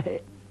头，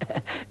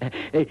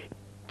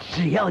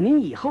只要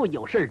您以后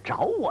有事找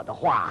我的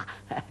话，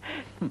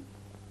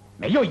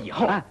没有以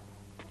后。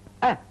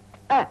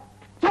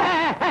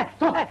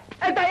走，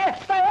大爷，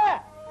大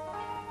爷。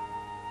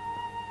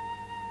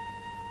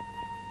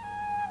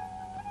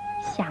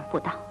想不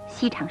到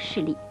西厂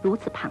势力如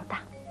此庞大，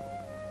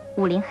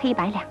武林黑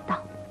白两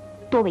道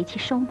多为其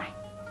收买。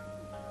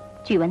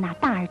据闻那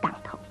大二党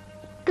头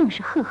更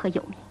是赫赫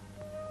有名。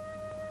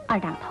二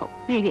党头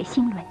日月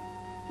星轮，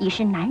已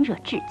是难惹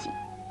至极。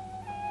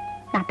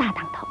那大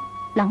党头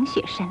冷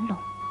血神龙，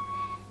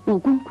武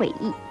功诡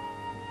异，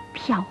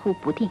飘忽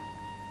不定，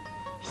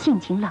性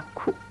情冷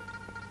酷，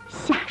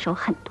下手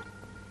狠毒。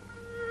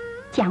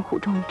江湖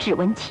中只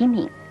闻其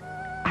名，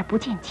而不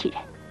见其人。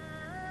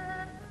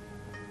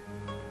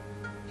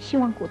希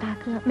望古大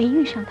哥没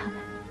遇上他们，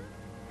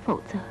否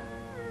则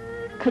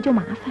可就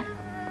麻烦了。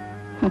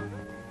哼，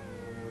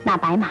那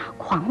白马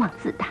狂妄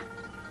自大，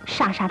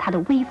杀他的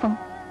威风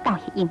倒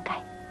也应该。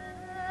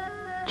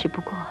只不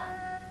过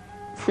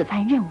此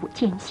番任务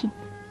艰辛，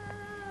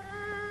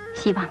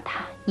希望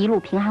他一路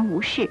平安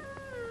无事。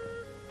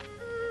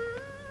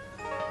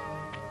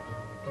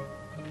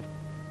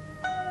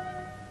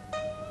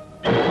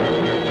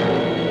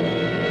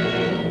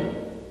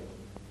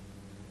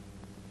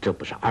这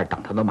不是二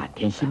当头的满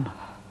天星吗？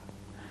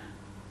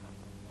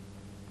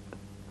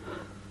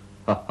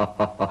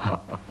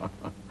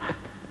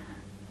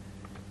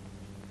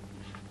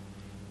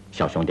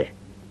小兄弟，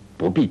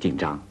不必紧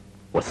张，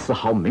我丝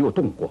毫没有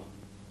动过。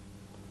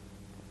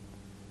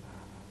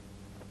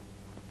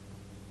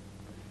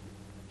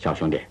小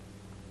兄弟，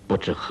不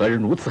知何人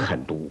如此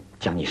狠毒，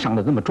将你伤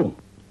得那么重。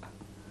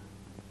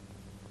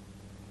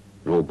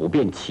若不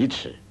便启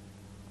齿，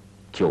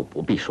就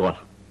不必说了。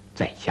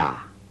在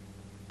下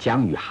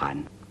江雨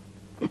涵。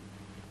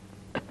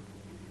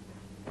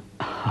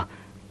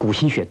古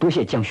新雪，多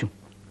谢江兄。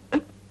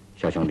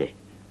小兄弟，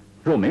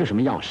若没有什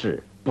么要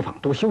事，不妨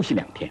多休息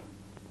2天。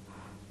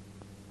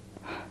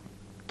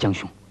江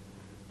兄，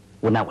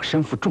无奈我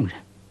身负重任，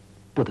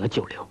不得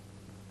久留。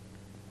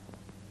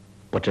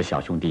不知小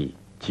兄弟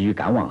急于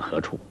赶往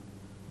何处？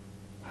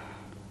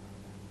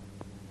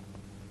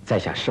在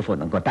下是否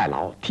能够代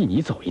劳替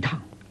你走一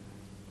趟？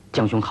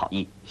江兄好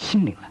意，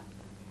心领了。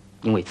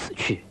因为此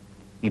去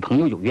与朋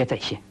友有约在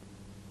先，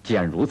既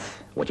然如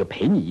此，我就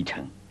陪你一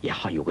程，也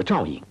好有个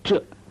照应。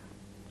这，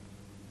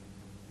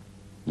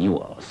你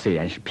我虽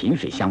然是萍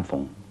水相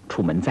逢，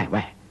出门在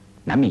外，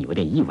难免有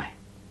点意外。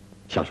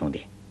小兄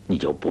弟，你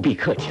就不必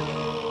客气了。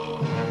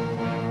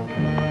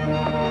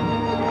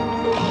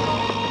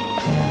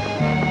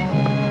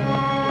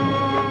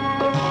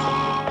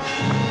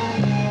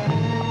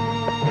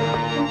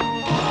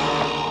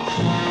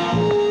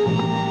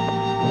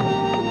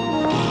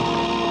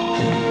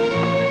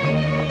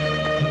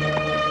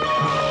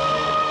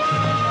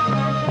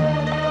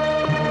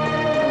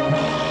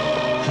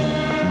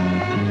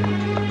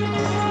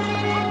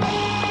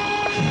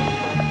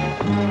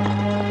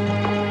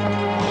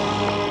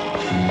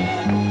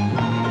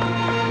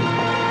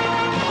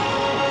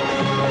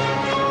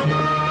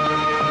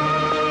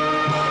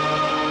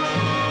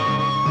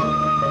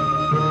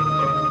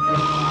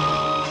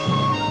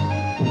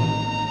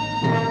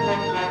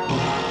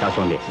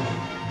兄弟，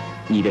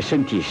你的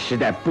身体实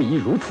在不宜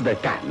如此的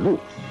赶路，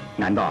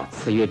难道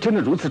此约真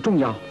的如此重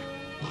要？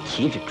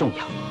岂止重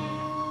要，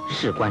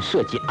事关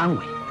社稷安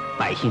危，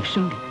百姓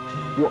生灵。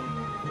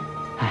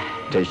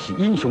真是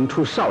英雄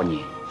出少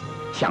年，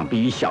想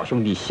必与小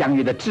兄弟相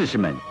约的志士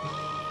们，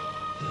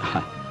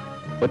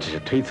我只是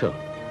推测。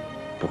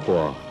不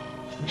过，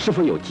是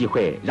否有机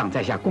会让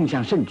在下共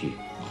襄盛举？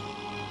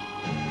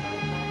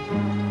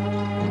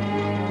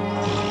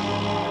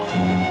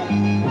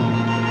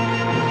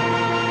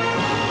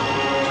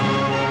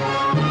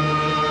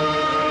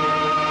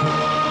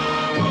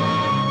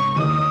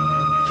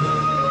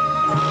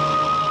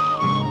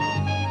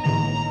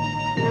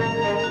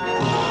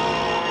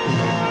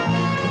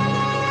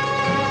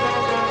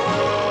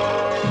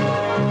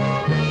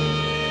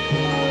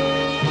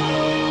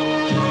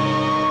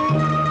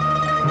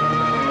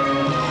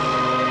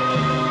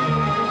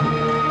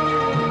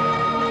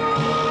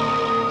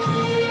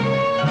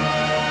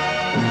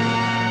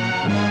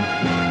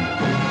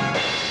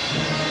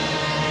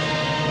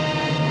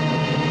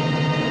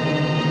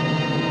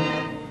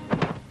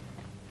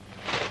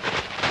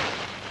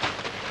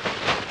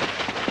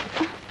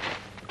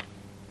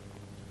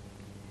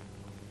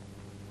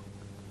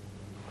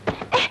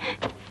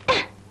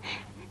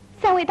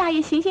大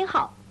爷行行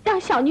好，让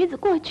小女子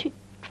过去。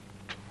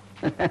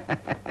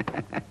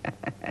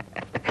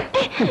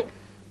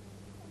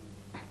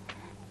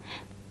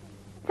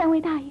三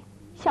位大爷，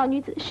小女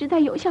子实在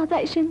有孝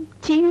在身，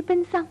急于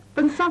奔丧。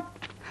奔丧？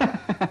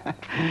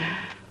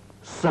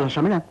死了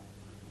什么人？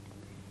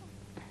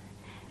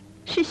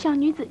是小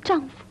女子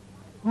丈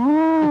夫。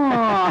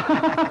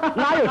哦，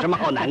哪有什么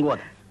好难过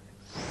的？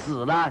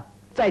死了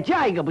再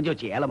嫁一个不就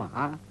结了吗？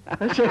啊，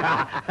是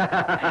啊。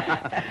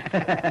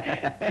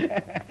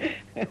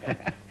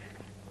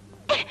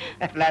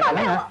来，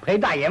陪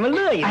大爷们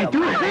乐一乐。哎，对，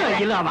乐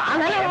一乐嘛，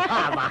来，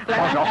怕嘛，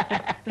放手。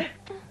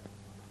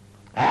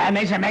哎，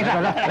没事，来，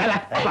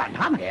管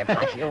他们，别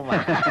怕羞嘛。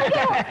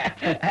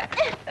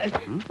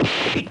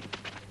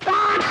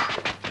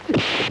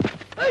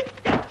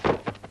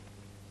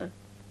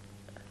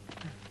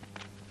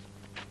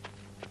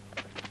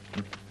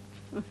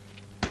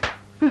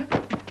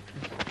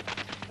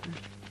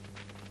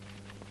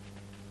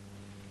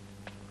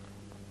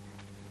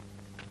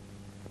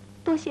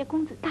多谢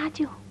公子搭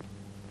救。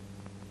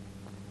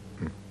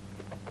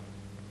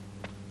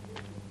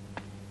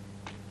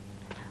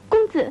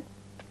公子，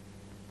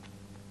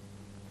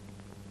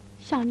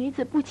小女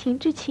子不情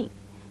之请，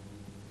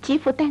吉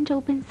府儋州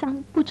奔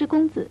丧，不知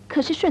公子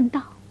可是顺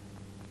道？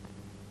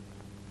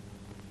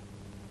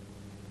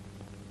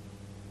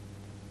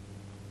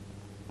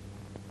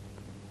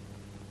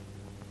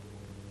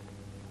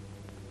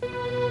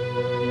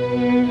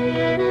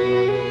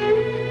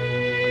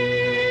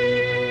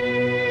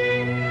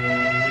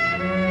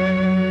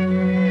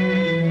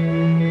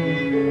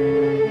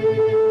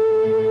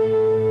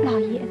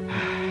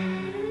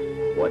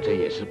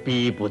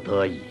逼不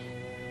得已，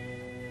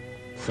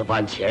此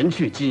番前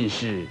去京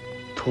师，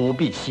图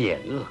避险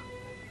恶，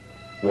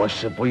我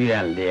是不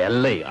愿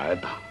连累尔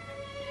等。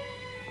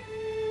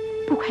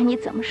不管你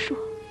怎么说，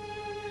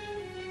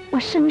我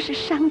生是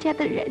商家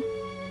的人，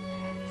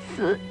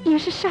死也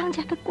是商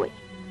家的鬼。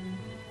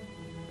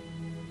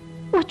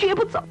我绝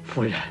不走。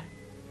夫人，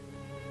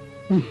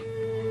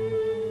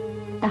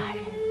大人，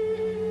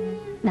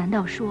难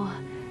道说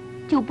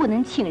就不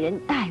能请人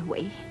代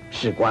为？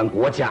事关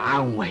国家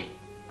安危，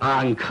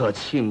安可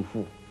轻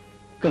负？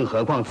更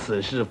何况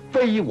此事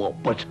非我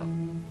不成。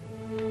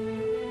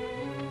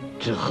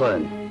只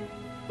恨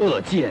恶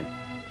见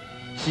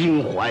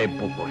心怀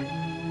不轨，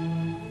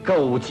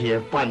勾结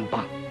藩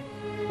邦，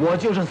我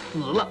就是死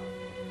了，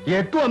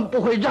也断不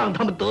会让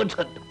他们得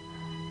逞的。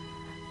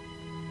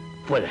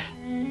夫人，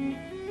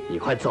你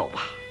快走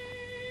吧。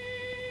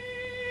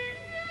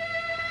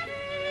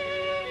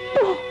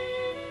不，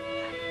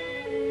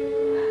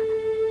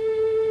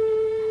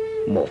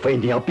莫非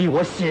你要逼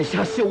我写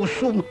下休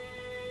书吗？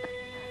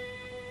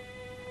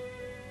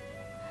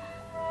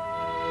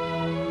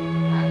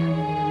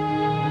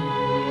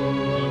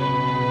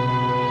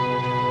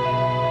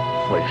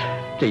夫人，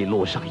这一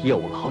路上有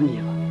劳你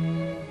了。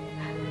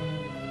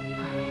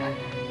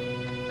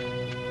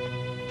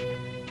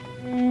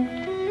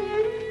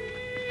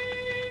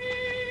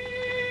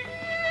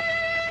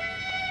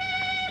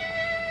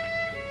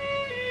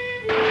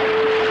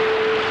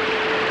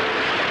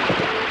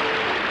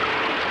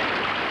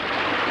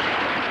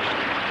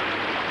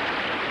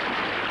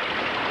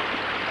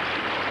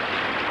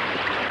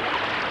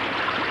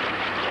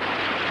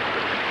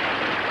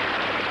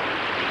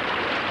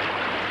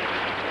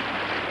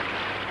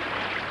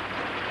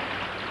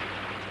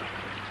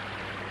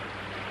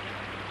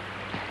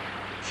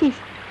谢谢。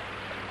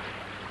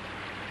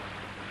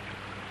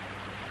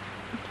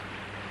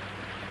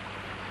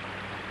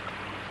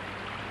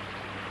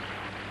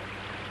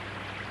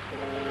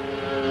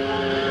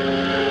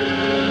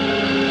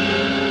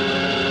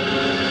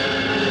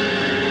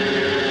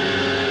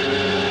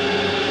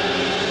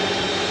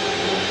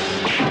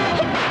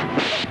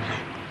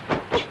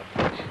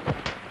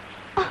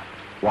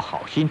我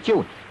好心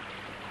救你，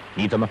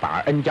你怎么反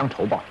而恩将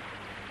仇报？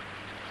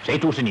谁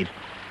主使你的？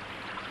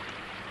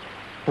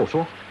不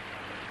说。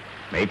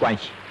没关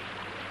系，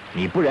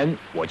你不仁，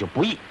我就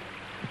不义。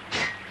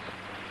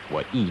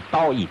我一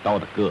刀一刀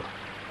的割，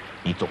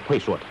你总会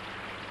说的。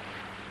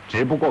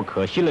只不过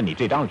可惜了你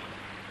这张脸。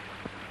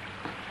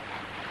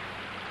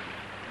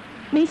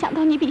没想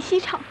到你比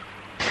西厂。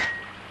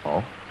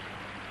哦，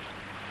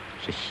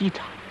是西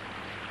厂。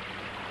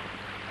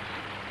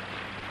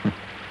哼，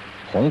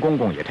洪公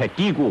公也太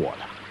低估我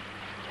了。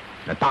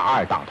那大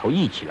二党头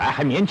一起来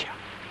还勉强，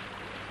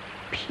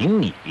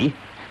凭你。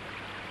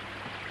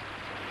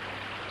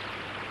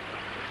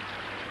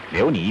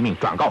留你一命，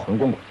转告洪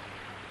公公，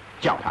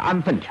叫他安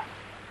分点，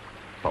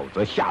否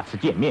则下次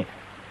见面，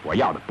我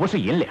要的不是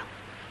银两，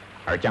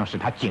而将是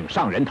他颈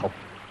上人头。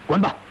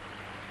滚吧！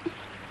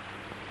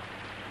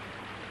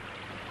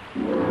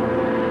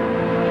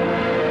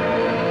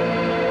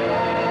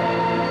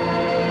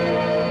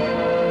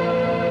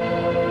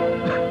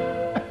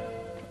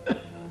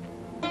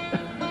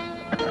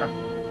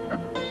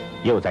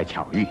又在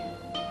巧遇，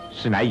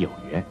实乃有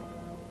缘，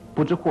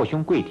不知霍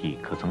兄贵体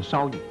可曾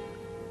稍遇？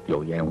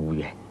有缘无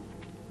缘。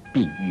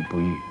必遇不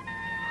遇，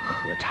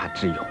何差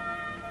之有？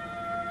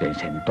人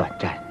生短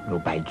暂，如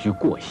白驹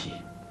过隙，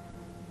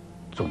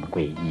终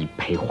归一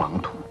抔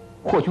黄土。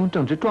霍兄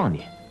正值壮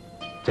年，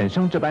怎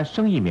生这般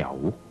生意渺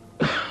无？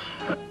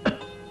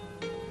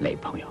雷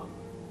朋友，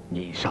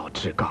年少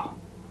志高，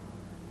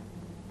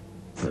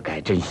自该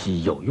珍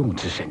惜有用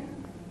之身，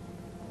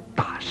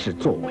大事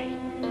作为。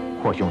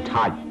霍兄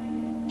差矣，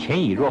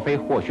前已若非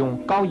霍兄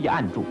高义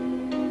暗助，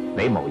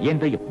雷某焉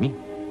得有命？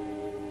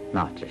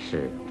那只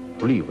是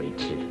不虑为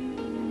之，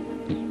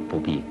你不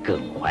必耿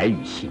怀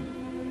于心。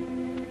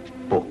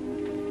不，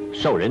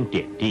受人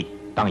点滴，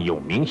当有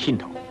名心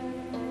头。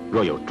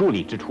若有助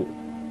力之处，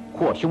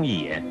霍兄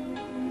一言，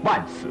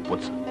万死不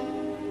辞。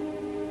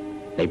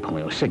雷朋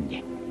友慎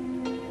言，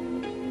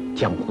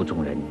江湖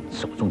中人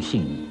手中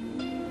信义，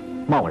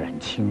贸然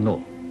轻诺，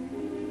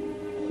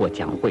或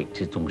将毁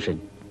之终身。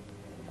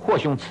霍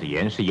兄此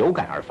言是有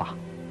感而发。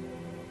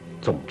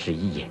总之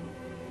一言，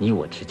你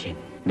我之间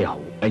了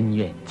无恩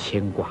怨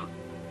牵挂，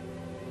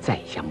再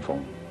相逢，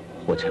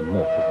或成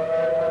陌路。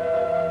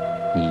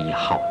你以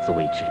好自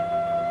为之。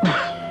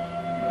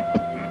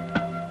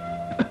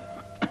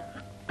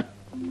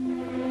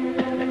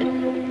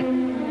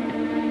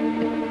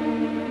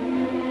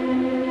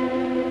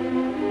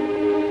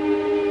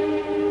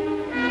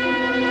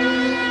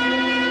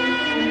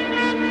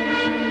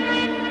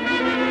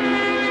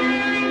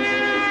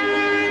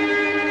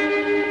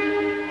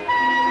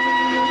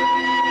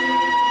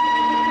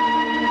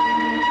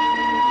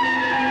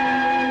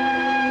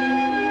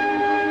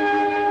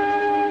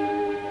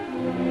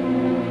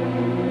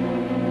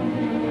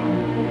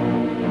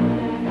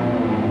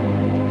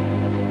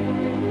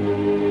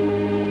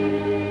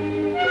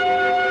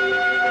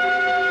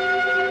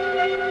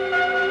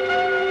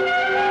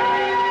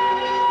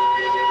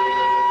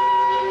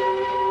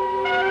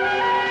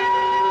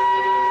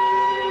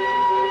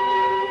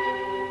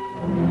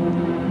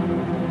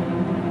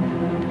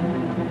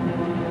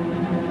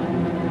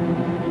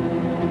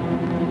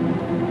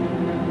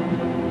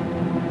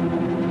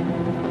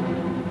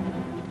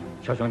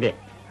小兄弟，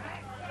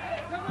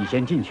你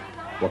先进去，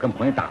我跟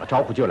朋友打个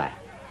招呼就来。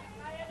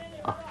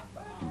啊，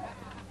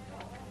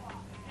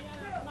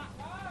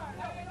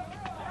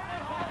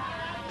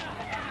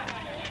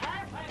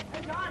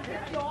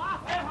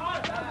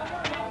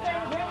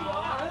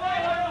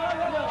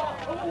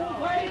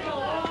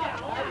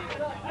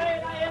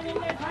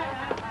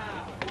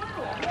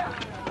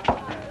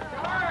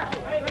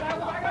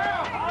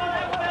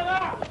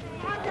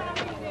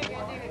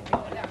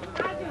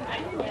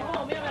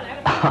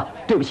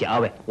对不起二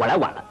位，我来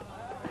晚了，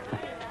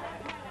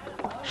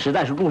实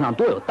在是路上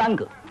多有耽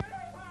搁。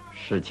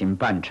事情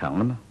办成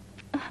了吗？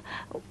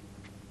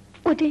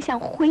我正想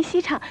回西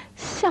厂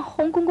向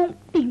洪公公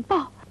禀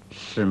报。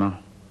是吗？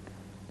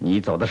你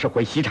走的是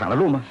回西厂的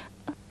路吗？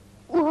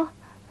我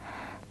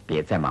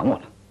别再瞒我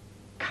了，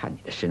看你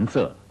的神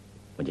色，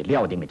我就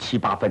料定了7、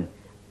8分。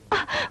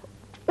啊，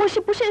我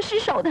是不慎失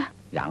手的。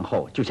然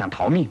后就想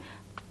逃命？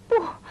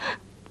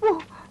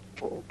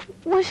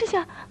我是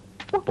想……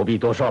不必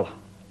多说了。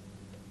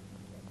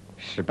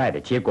失败的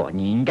结果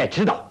你应该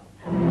知道。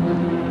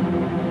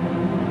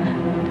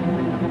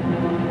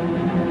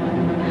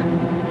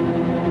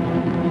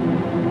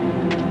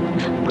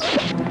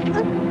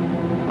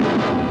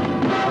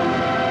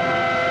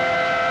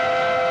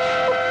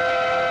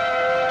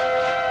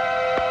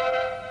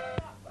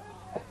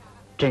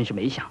真是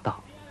没想到，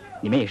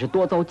你们也是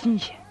多遭惊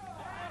险。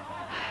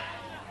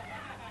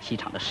西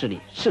厂的势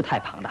力是太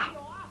庞大了。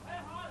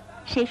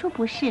谁说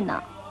不是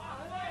呢？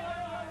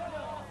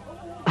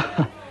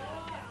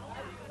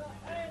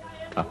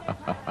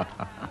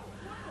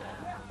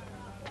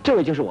这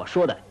位就是我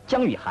说的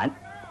江雨涵，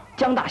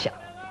江大侠。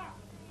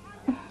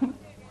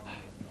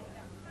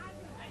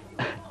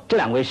这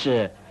2位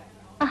是？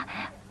啊，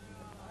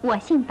我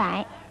姓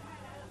白，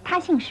他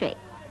姓水。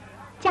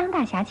江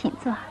大侠，请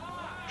坐。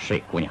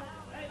水姑娘，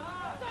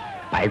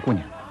白姑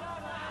娘，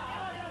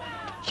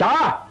小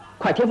二，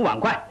快添副碗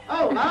筷。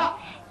哦，来了。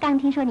刚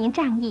听说您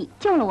仗义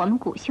救了我们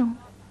谷兄。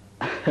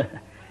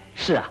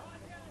是啊，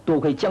多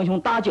亏江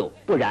兄搭救，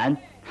不然，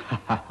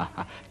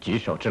举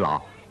手之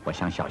劳，我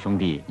向小兄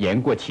弟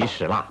言过其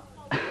实了。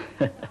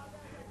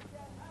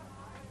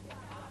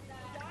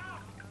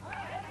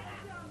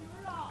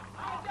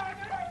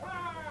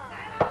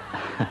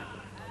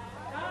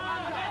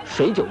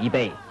水酒一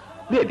杯，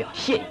略表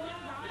谢意。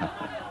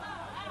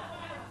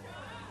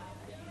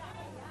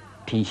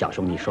听小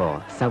兄弟说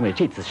，3位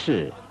这次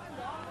是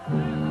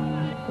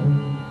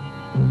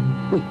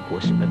为国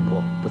事奔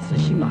波，不辞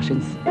辛劳生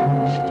死，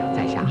是叫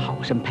在下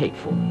好生佩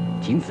服，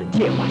仅此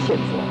借花献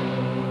佛。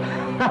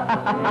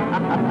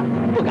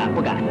不敢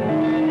不敢。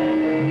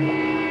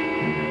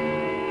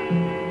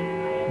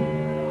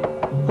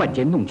宦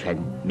奸弄权，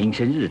名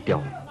声日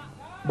凋，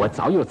我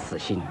早有此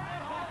心，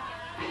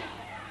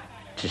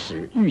只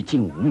是欲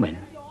尽无门。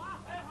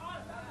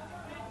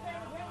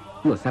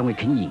若3位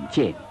肯引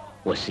荐，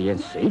我誓言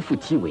随赴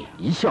鸡尾，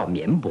一笑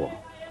绵薄。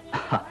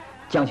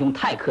江兄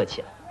太客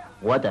气了，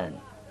我等。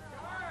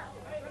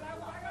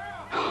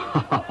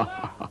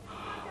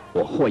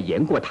我或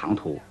言过唐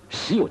突，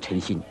实有诚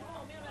心。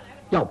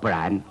要不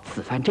然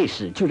此番这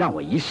事就让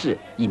我一试，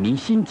以明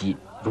心急，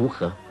如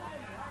何？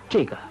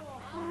这个。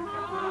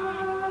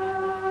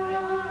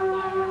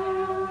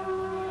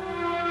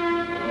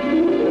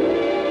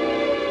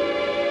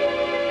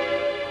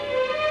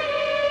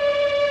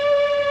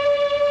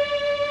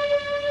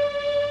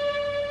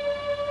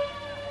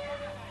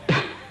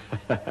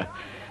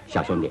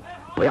小兄弟，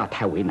不要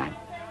太为难。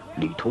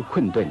旅途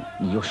困顿，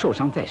你又受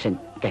伤在身，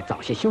该早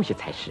些休息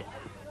才是。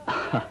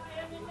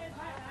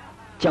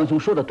江兄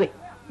说的对，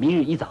明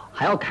日一早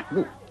还要赶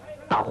路，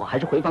大伙还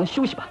是回房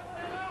休息吧。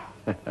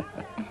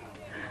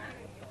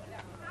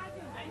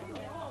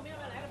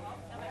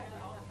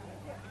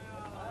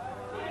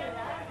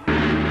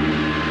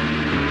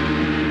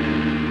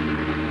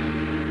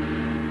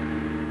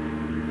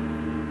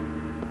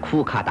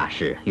库卡大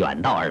师远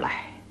道而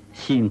来，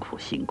辛苦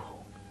辛苦。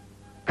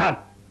干！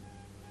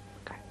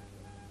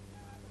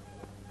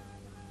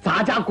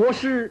咱家国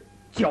师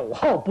酒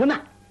后不耐，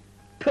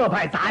特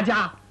派咱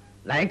家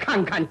来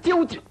看看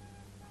究竟。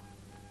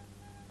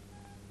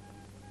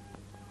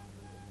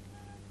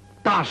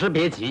大师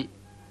别急，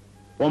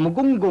我们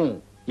公公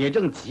也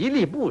正极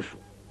力部署，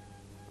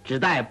只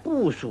待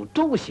部署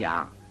周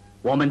详，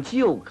我们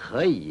就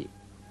可以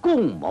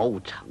共谋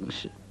成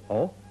事。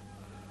哦，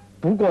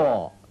不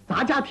过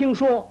咱家听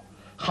说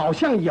好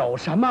像有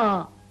什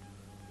么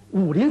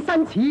武林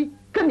3奇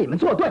跟你们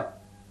作对。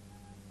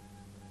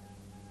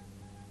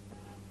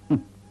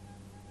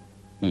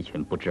一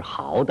群不知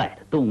好歹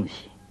的东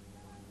西，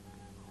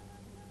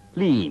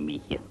利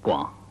米眼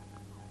光，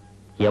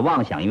也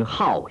妄想于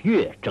皓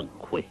月争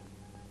辉。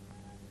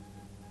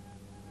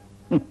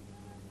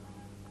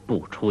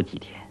不出几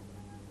天，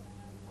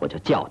我就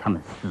叫他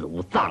们死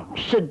无葬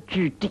身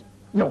之地。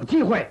有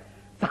机会，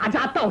咱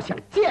家倒想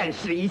见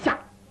识一下，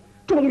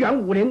中原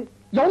武林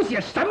有些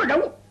什么人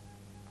物。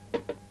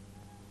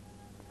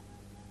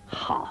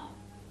好，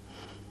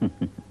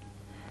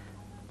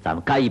咱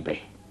们干一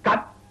杯。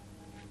干！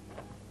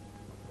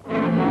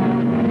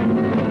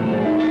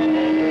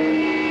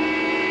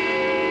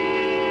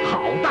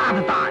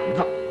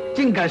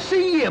竟敢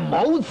深夜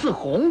谋刺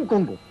洪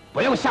公公，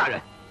不用吓人。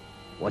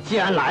我既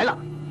然来了，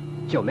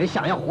就没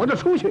想要活着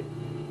出去，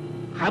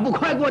还不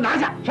快给我拿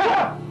下！是。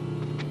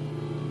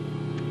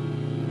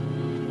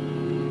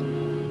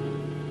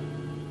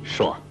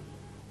说，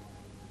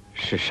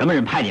是什么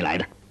人派你来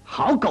的？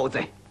好狗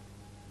贼，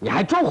你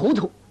还装糊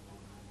涂！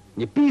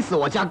你逼死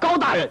我家高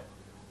大人，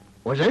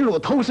我忍辱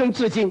偷生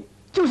至今，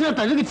就是要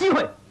等这个机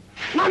会。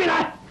拿命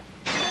来！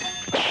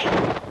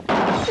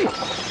哎呀！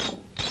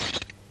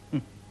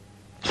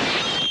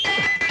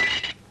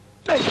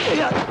哎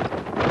呀！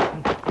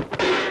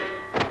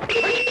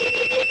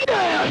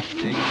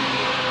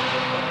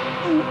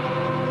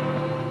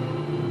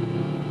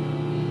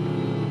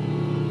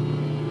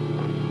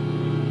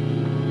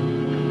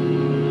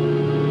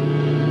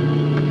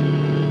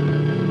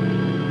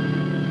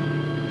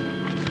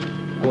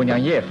姑娘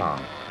夜访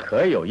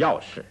可有要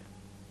事？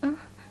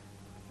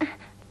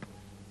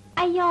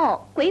哎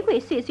呦，鬼鬼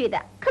祟祟的，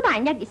可把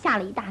人家给吓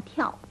了一大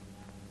跳。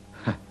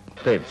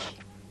对不起，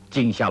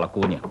惊吓了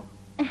姑娘。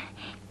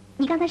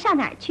你刚才上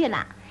哪儿去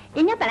了？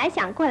人家本来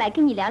想过来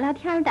跟你聊聊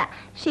天的，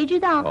谁知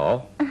道……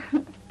哦，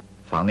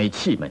房内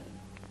气闷，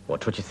我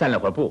出去散了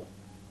会儿步。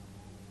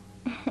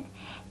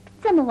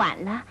这么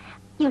晚了，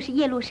又是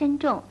夜路深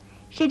重，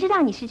谁知道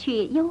你是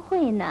去幽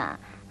会呢，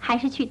还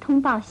是去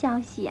通报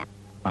消息呀？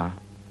啊，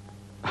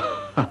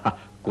哈哈，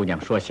姑娘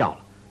说笑了，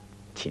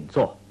请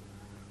坐，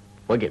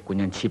我给姑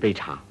娘沏杯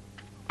茶。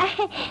哎，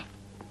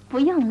不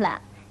用了，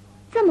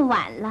这么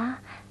晚了，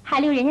还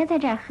留人家在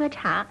这儿喝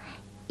茶，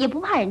也不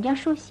怕人家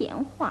说闲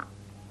话。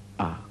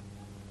啊，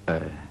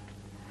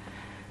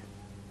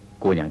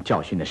姑娘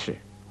教训的是。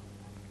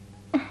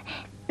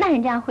那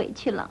人家回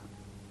去了。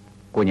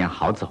姑娘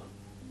好走。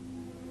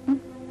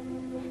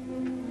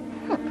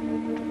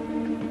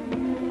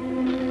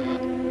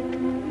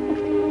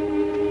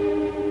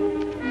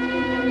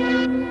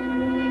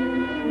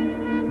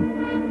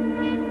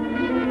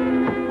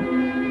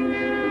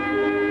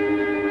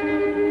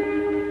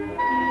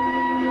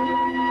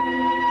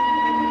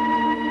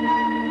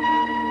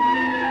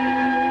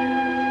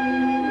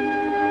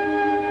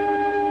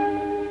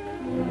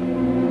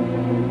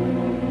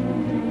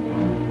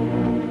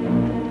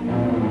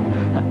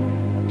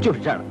就是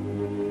这儿了。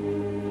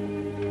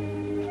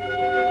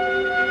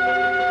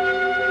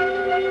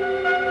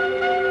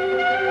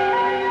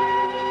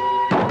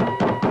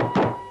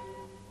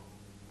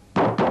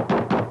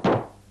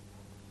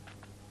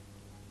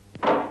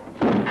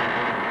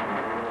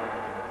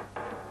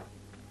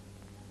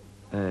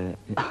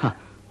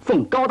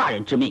奉高大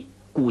人之命，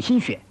古新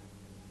选、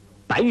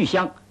白玉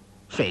香、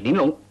水玲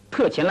珑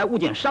特前来物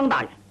见商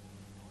大人。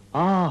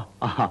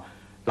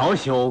老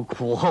朽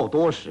苦候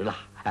多时了，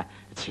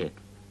请。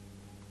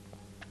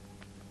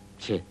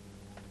请。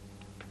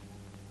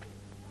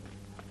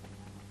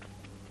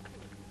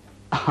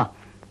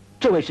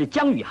这位是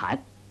江雨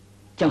涵，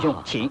江兄，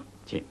请。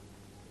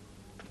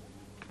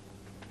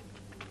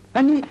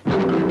你，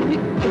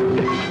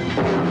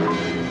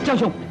江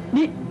兄，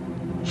你，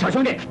小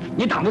兄弟，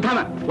你挡住他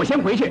们，我先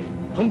回去。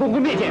洪公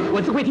公面前，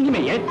我自会听你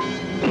美言。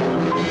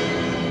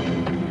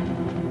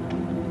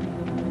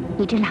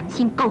你这狼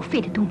心狗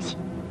肺的东西，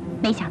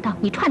没想到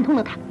你串通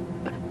了他。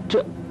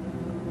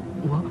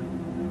我。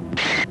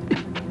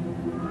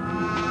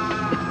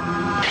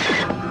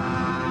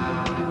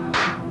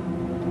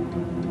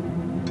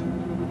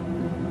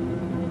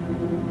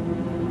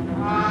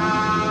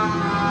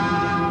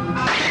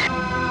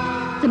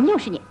怎么又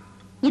是你？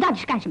你到底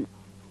是干什么的？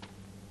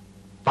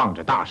放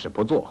着大事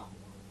不做，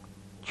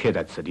却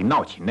在此地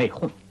闹起内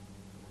讧。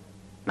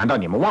难道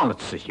你们忘了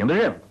此行的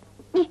任务？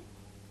你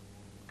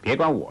别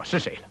管我是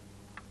谁了，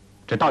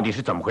这到底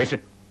是怎么回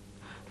事？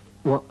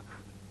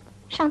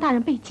商大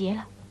人被劫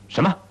了。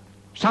什么？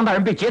商大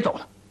人被劫走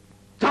了？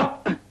走！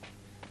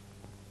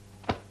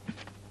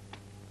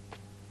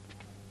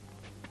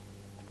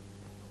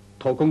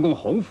托公公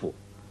洪福，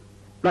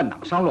乱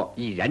党商洛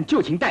已然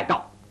就擒待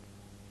到。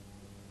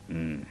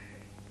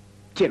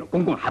见了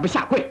公公还不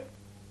下跪？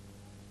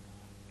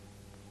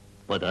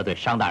不得对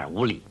商大人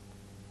无礼。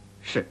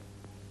是。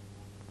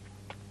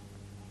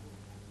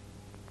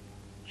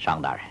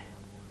商大人，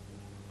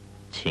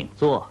请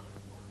坐。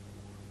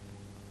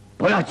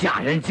不要假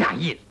仁假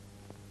义了，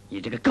你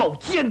这个狗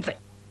奸贼！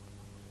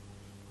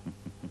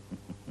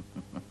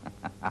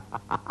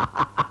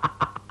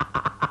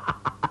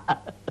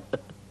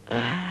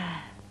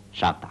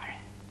商大人，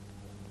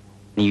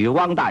你与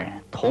汪大人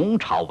同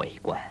朝为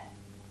官，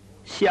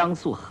相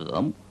宿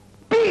和睦。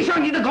闭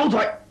上你的狗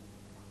嘴！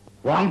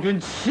王军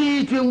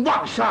欺君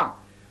罔上，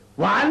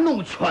玩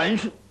弄权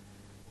术，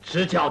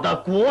只搅得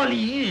国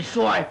力日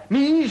衰，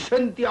民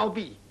生凋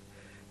敝。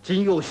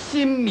今又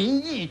新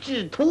民意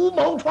志，图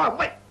谋篡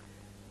位，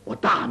我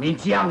大明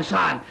江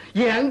山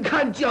眼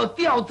看就要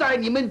掉在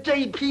你们这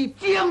一批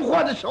奸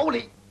宦的手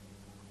里。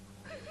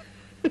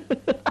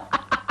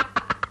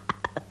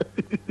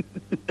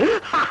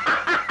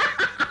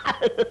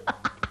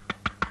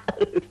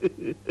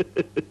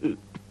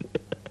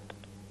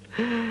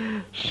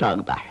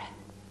商大人，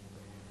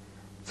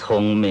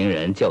聪明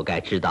人就该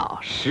知道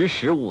识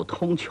时务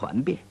通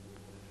权变。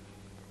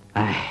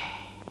唉，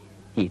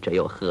你这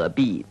又何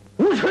必？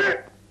无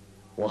耻！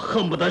我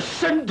恨不得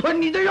生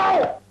吞你的肉！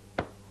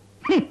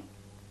哼，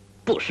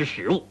不识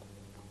时务。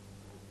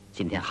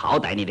今天好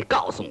歹你得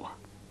告诉我，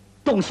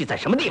东西在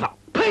什么地方？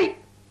呸！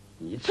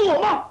你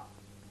做梦！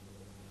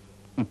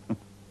哼哼，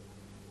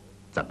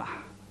怎么？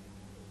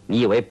你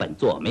以为本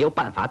座没有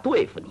办法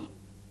对付你？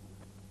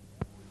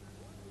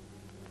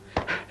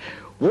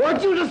我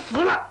就是死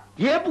了，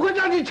也不会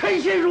让你称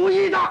心如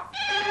意的。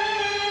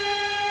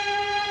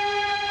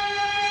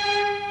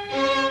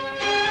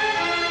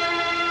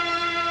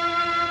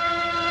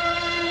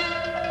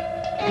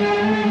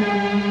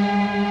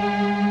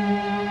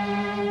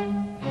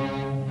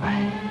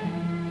唉，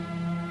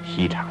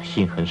西厂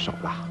心狠手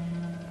辣，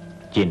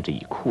监制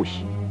以酷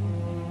刑，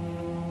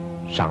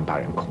商大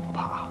人恐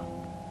怕……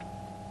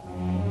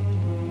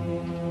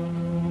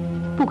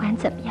不管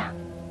怎么样，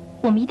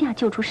我们一定要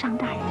救出商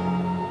大人。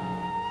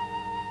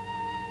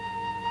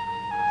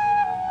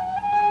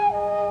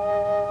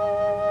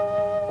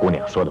姑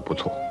娘说的不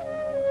错，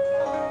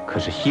可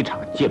是西厂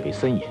戒备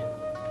森严，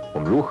我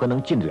们如何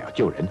能进得了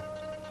救人？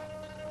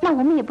那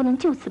我们也不能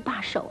就此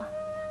罢手啊。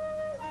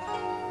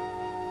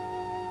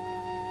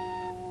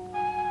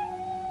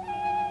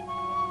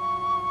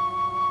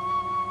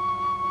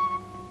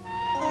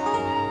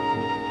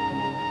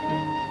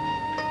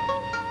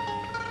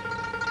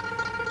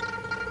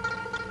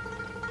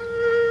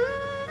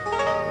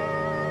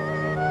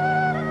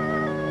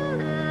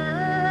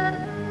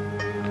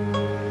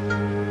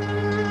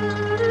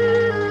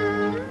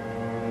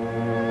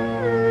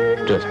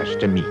这才是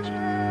真秘籍。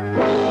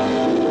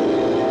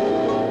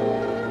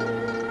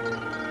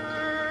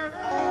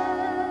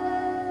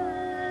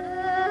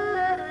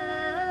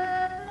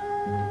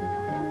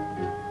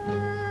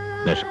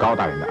那是高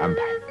大人的安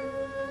排。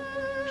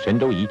神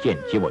州一剑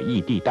及我义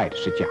弟带的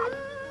是假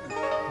的，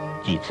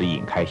即此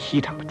引开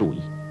西厂的注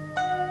意。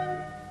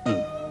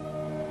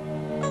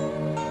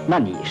那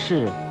你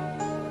是？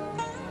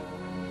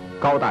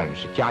高大人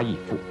是家义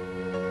父，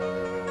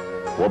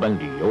我本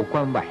旅游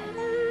关外。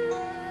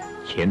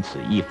前此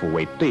义父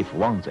为对付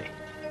汪贼，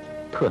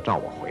特召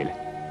我回来。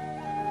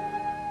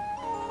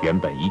原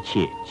本一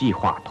切计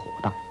划妥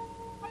当，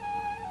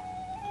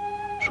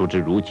殊知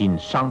如今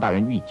商大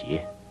人遇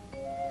劫，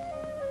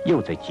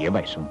又在节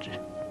外生枝，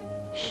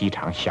西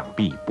厂想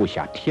必布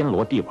下天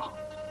罗地网。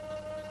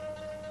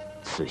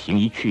此行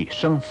一去，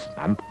生死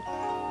难卜。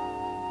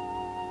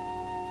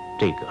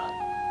这个，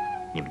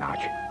你们拿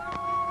去。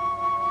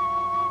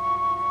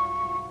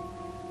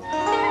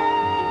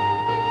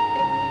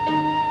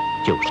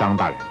救商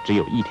大人只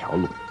有一条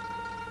路，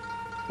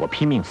我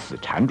拼命死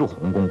缠住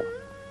洪公公，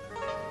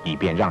以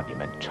便让你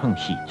们趁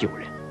隙救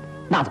人。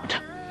那怎么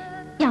成？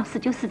要死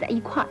就死在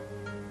一块儿。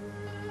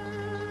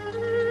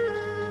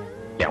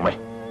两位，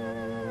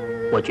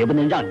我绝不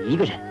能让你一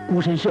个人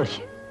孤身涉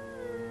险。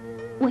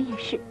我也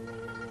是。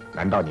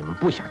难道你们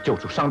不想救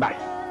出商大人？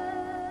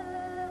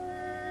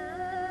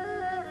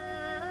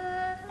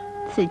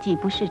此计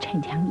不是逞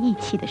强义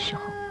气的时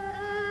候，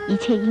一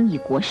切应以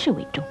国事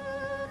为重。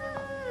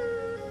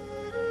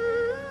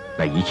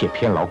那一切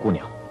偏劳姑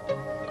娘。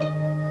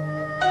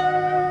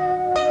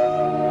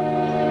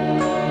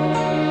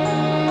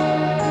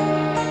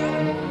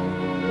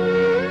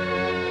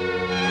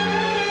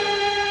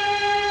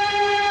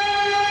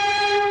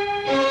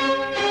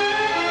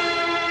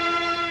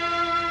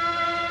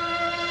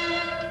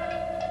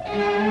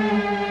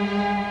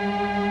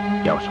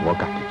要是我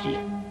赶得及，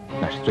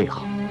那是最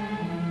好；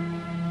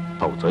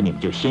否则你们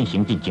就先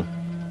行进京。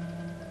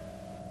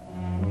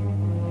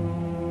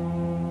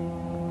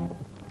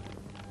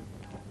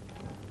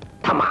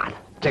他妈的，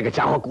这个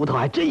家伙骨头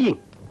还真硬，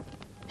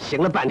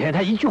行了半天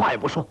他一句话也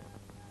不说。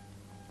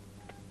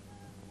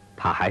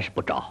他还是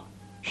不招。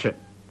是。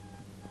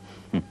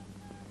哼，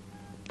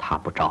他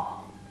不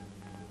招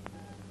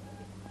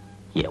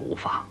也无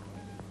妨。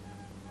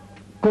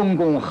公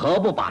公何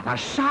不把他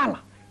杀了，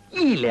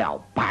一了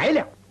百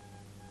了？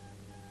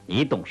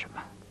你懂什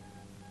么？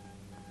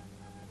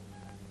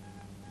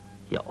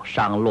有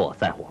商落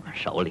在我们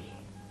手里，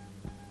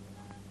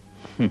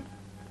哼，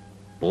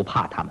不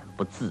怕他们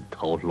不自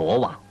投罗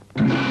网。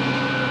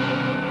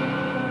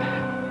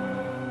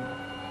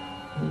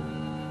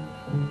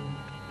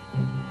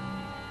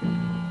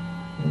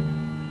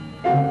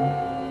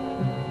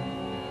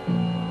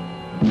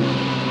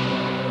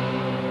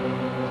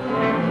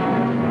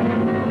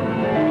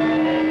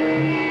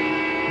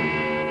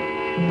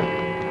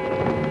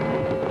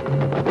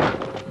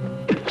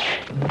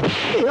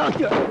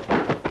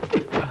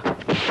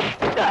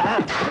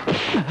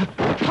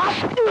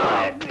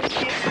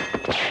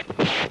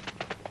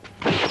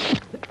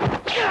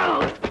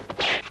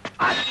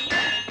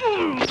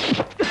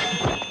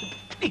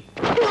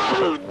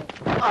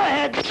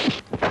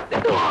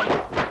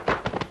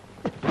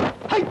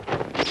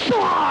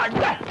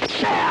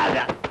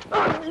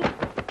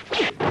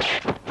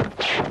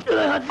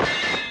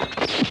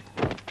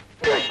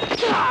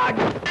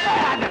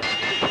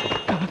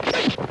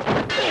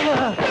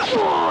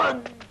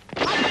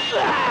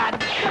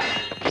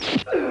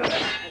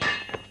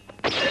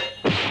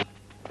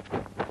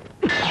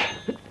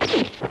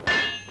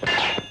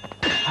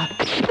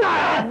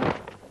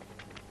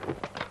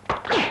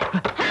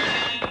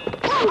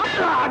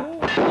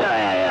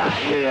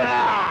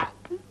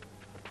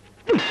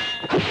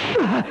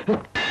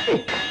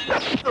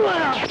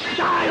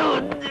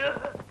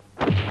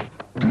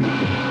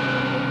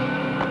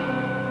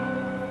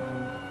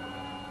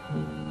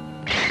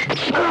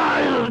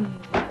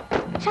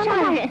商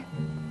大人，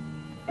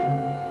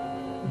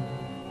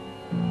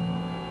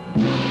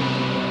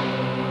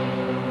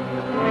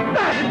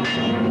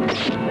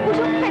顾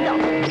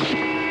叔，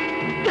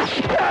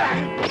快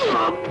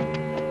走！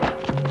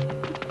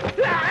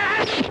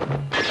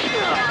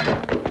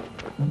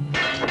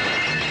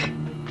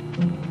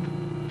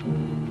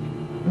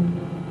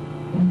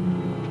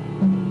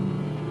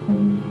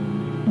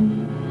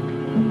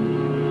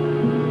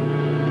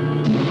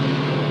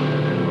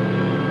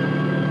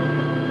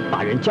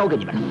把人交给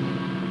你们了，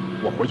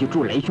我回去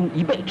助雷兄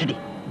一臂之力。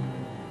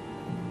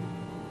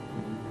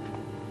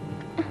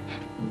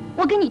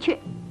我跟你去。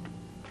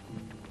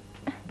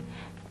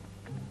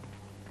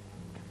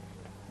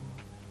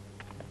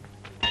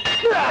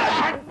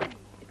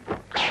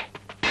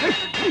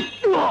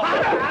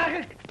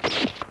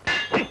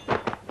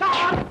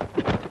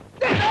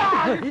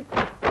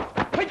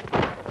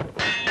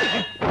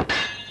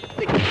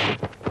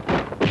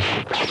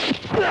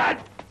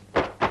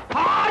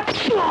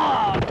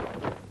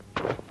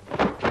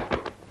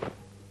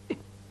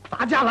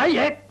大家来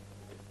也！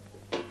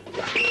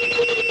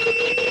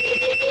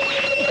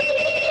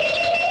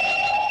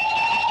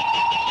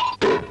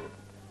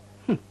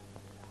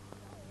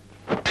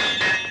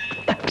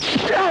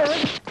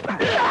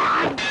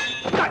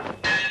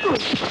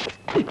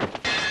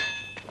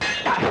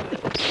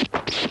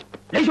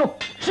雷兄，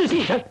士气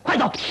已沉，快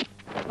走！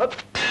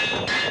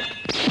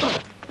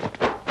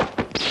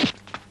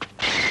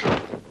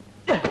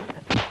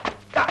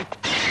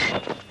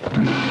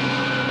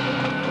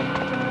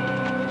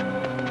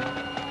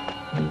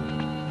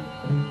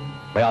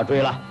不要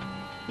追了。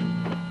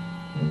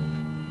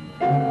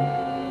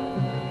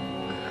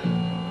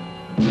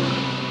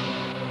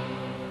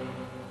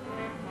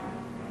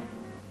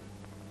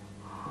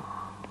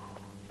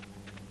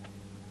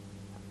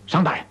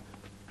商大人，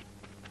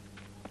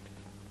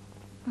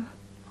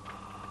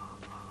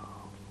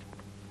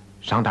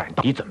商大人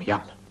到底怎么样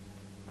了？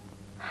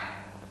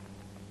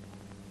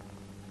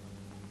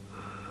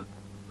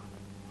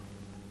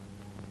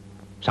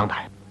商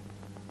大人，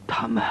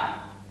他们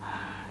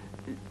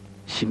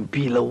紧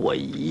逼了我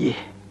一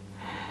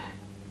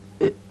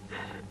夜，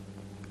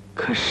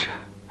可是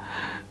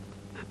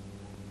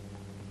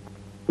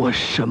我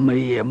什么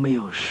也没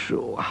有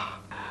说啊。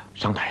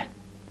商大人，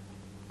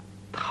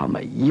他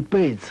们一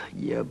辈子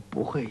也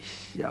不会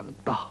想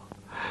到，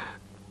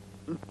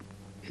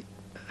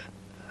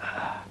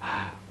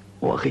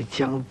我会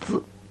将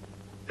字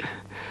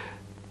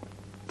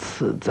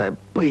刺在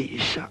背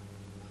上。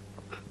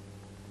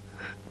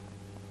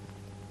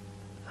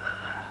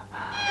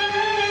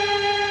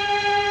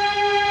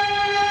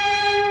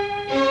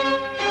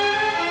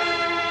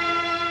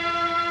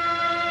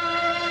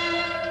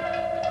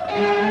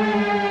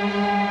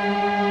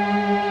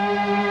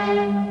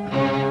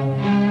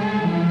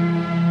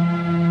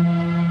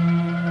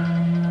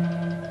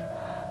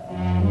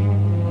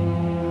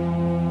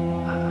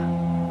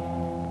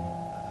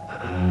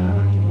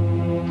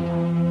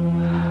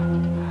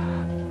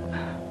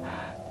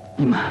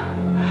你们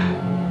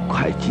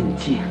快进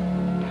京，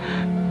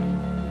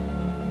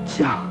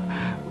将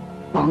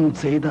帮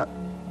贼的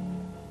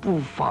不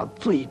法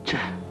罪证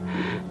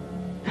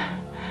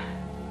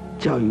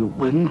交与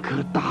文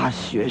革大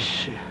学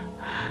时，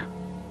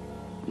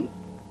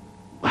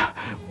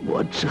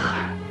我只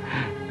恨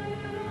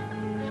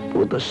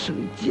不得生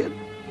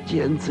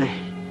奸贼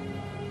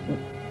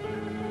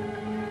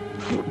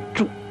辅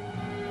助。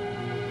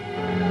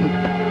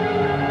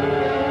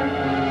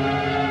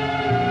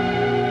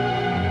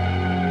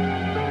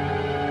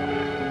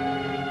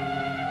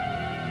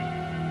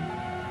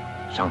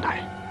商大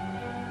人，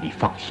你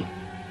放心，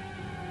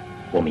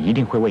我们一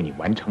定会为你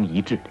完成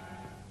遗志的。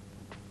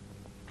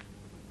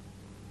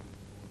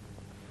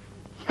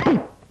哼，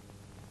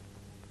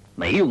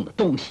没用的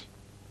东西。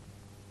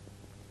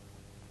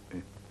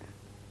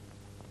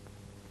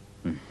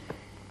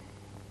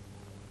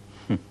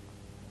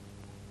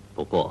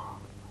不过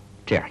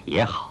这样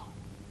也好，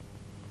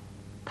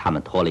他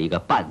们拖了一个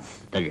半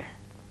死的人，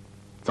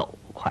走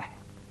不快。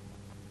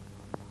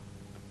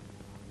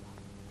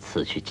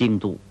此去京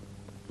都，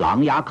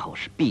琅琊口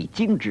是必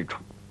经之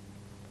处，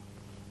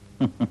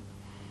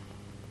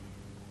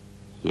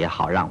也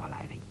好让我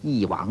来个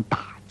一网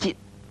打尽。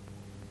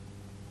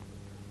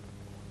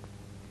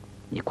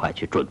你快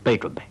去准备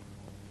准备，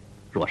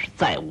若是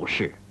再无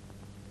事，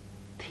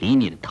提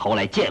你的头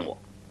来见我。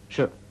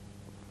是。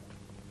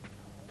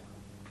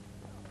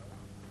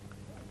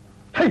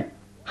嘿，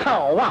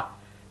好啊！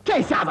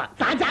这下子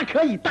咱家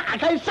可以大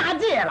开杀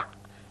戒了。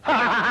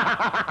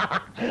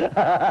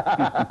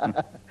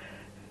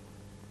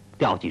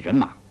调集人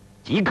马，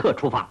即刻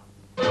出发。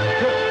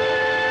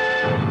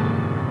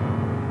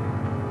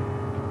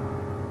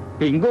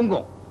禀公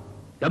公，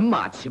人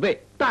马齐备，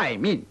待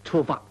命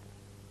出发。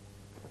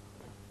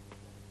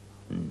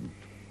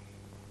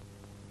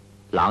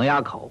狼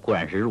牙口固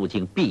然是入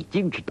境必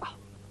经之道，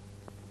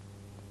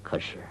可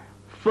是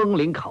枫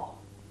林口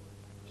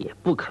也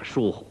不可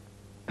疏忽。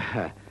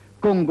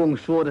公公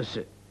说的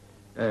是，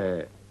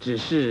只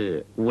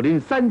是武林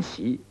三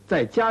奇，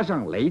再加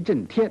上雷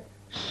震天，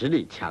实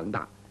力强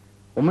大。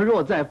我们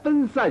若再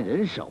分散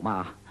人手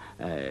嘛，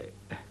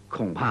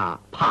恐怕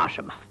怕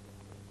什么？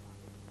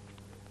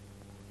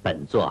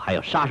本座还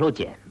有杀手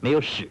锏没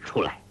有使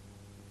出来。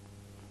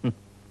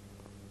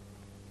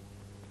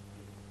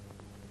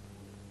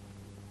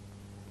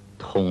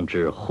通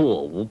知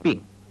霍无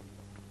病，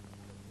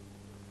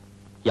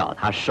要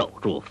他守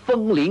住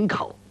枫林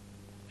口。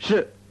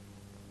是。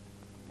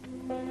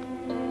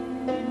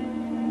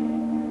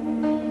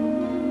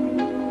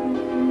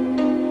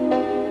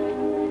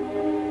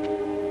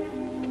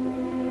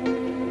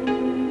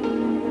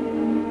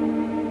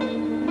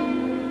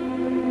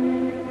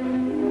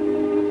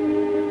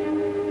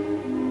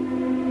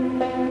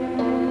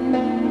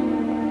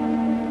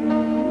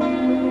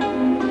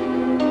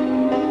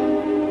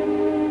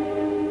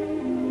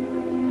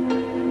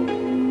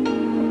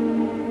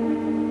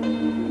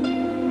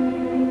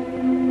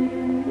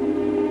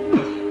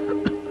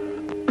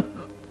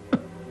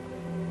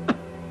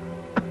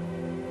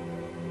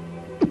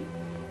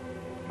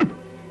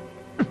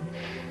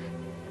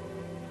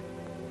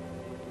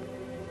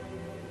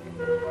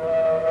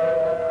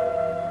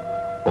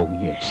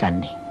山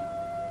岭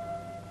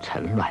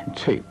层峦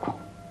翠谷，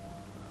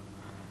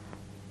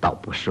倒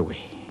不失为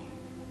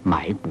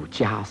埋骨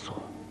枷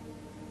锁。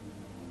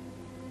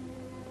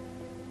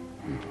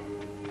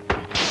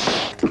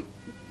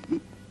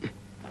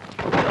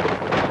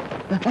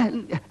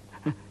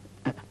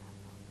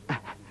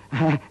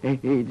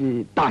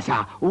大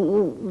侠，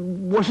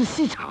我是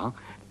西厂。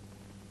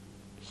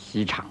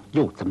西厂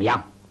又怎么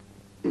样？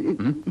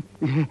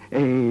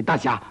大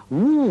侠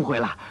误会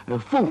了，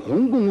奉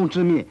洪公公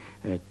之命，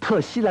特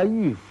西来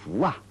御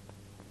服啊。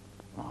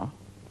啊，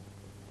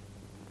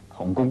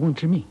洪公公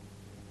之命，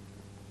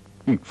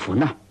御服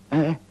呢？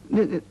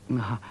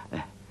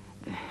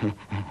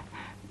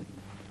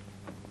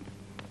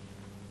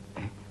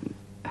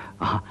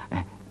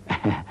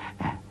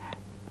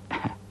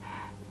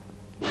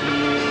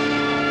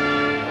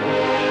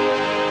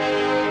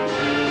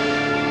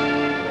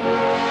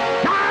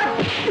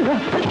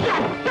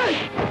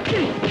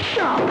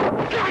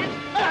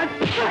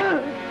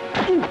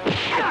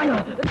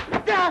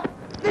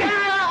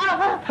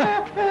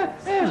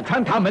四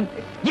川唐门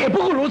也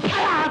不过如此。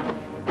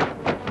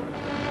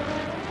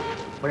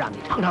不让你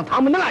尝尝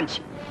唐门的烂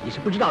气，你是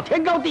不知道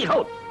天高地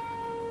厚的。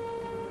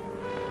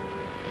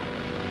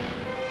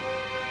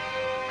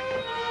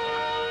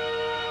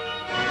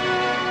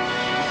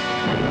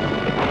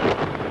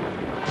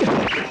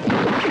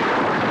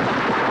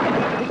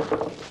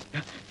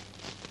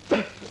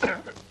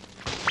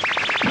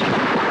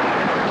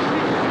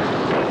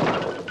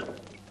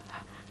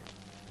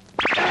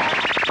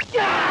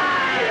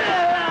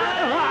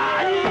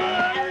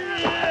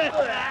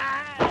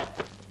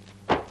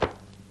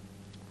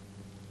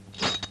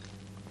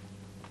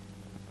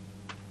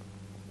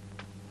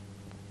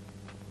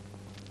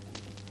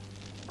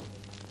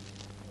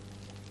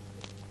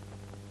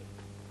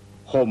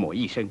霍某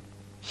一生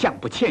向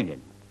不欠人，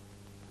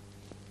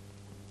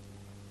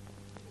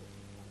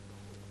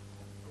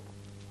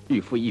御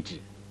夫一旨，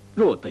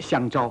若得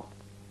相招，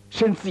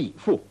身死以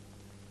赴。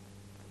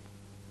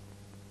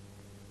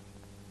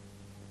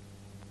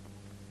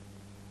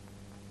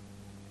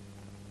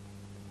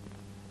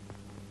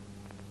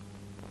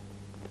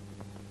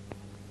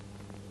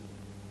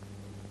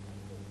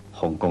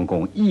洪公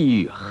公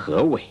意欲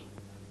何为？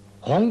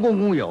洪公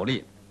公有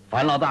令，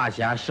烦劳大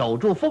侠守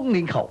住枫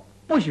林口，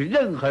不许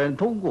任何人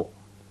通过。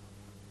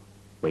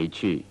回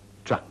去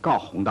转告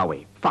洪大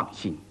伟放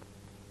心，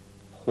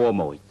霍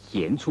某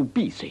言出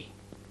必随。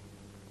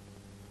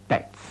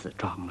待此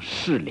桩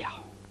事了，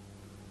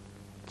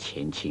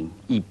前情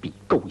一笔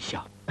勾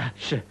销。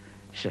是。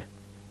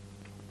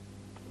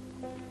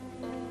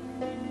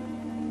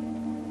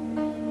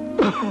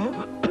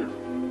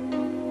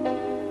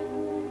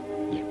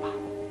也罢，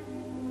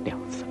了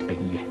此恩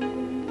怨，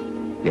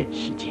人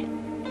世间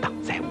当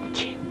再无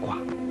牵挂。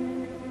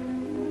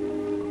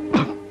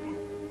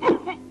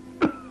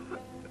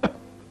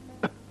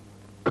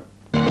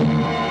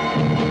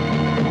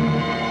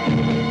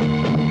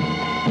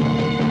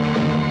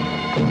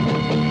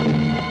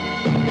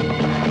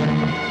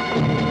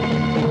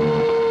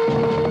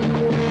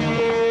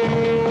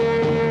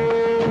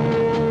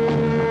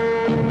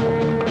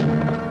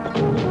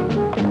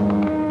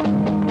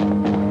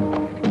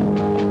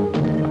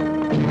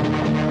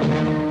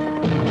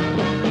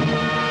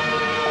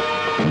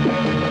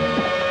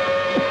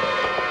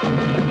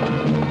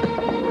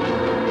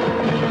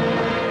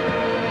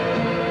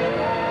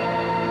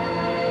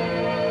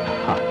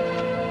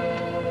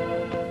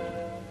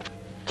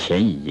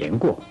前已言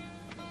过，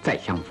再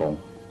相逢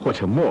或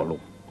成陌路。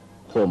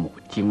霍某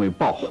今为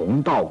报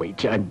洪道伟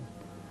之恩，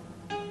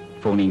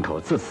枫林口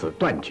自此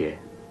断绝。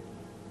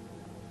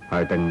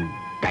尔等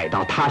改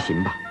道他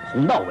行吧。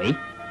洪道伟，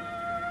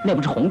那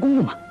不是洪公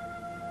公吗？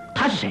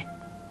他是谁？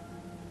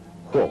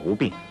或无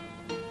病，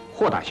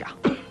霍大侠。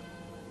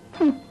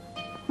哼，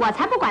我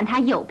才不管他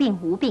有病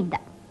无病的，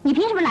你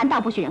凭什么拦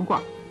道不许人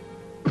过？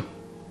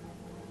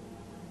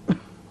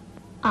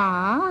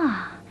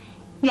啊，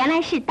原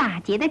来是打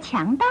劫的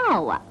强盗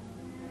啊！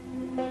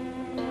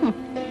哼，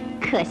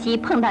可惜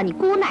碰到你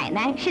姑奶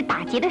奶是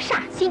打劫的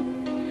煞星。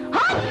好。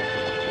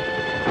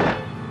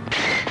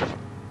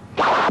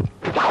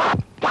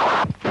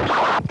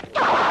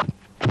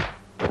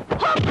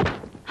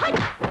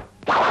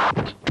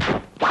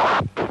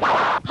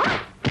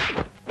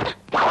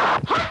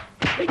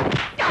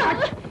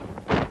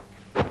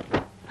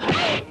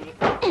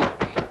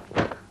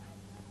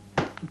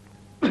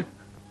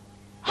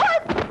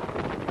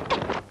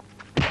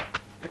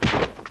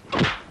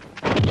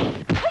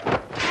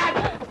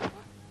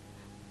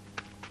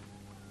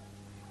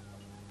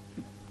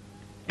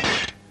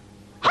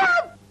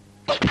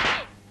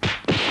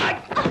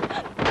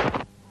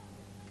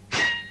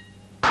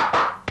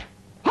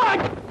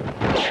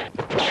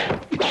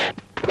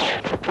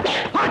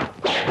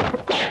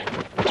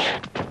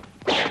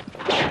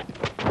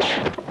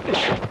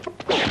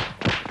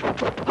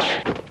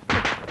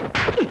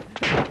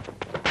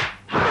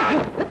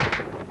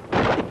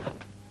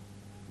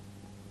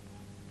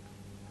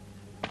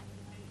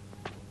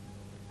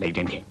雷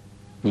震天，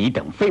你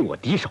等非我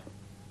敌手，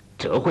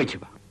折回去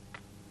吧。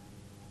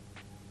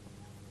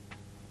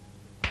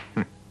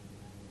哼，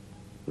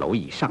蝼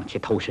蚁尚且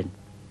偷生，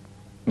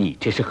你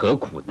这是何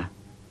苦呢？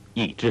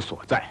义之所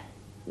在，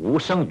无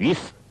生于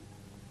死。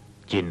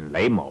今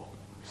雷某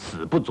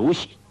死不足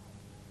惜，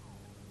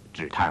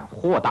只叹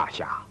霍大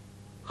侠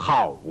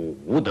好武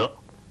无德。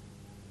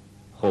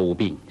霍无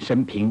病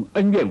生平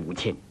恩怨无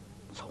千，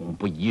从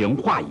不疑人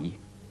化疑。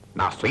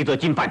那随则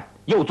今犯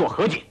又作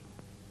何解？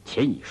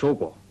前已说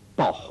过，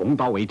报洪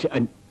刀为之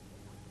恩，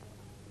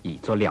以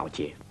作了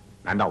结。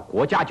难道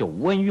国家就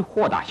无恩于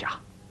霍大侠，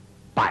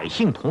百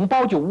姓同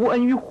胞就无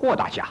恩于霍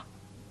大侠？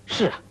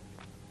是啊，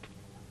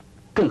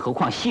更何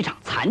况西厂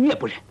残虐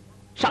不忍，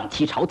上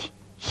欺朝廷，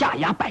下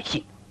压百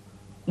姓，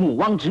穆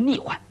汪直逆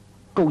患，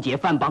勾结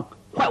藩邦，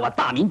坏我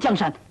大明江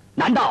山，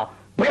难道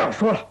不要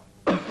说了？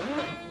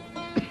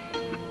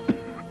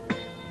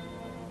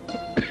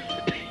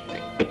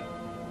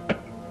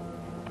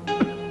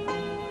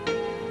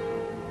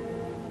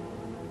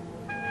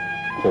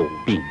霍无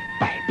病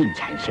百病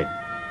缠身，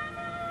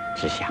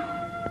只想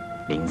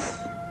临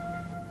死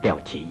了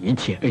结一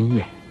切恩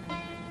怨，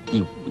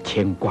一无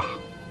牵挂。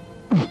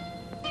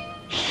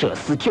舍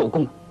私救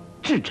公，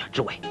智者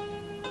之为；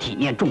体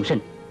面众生，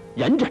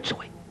仁者之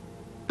为；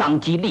当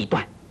机立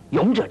断，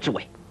勇者之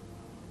为。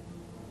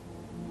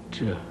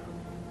这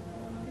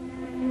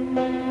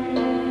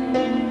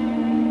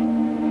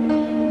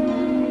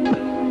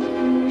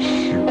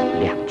事物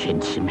两全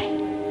其美，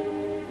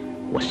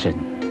我生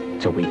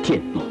这为贱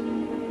懦，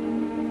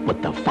不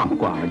得放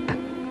过尔等。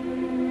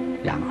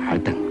然尔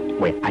等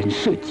为安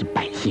社稷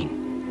百姓，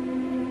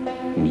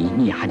迷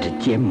逆还之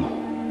奸谋，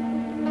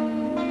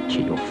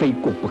却又非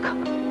过不可。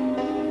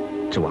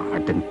指望尔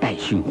等代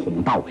训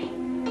洪道伟，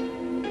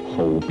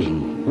霍无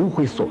病无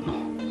悔所诺，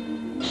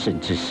甚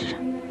至是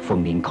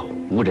枫林口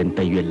无人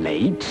得越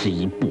雷池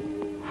一步。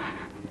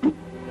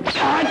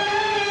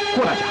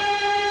霍大侠，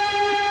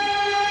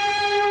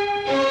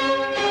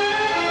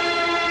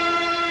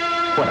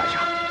霍大侠，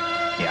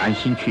你安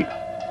心去吧，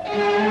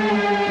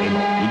雷某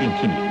一定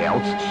替你了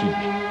此心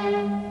愿。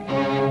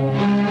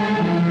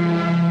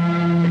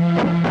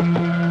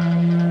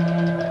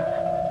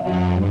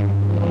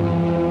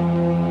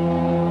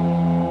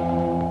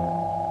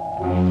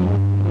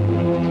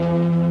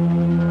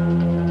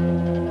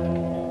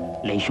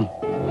雷兄，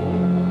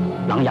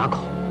狼牙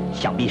口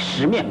想必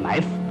十面埋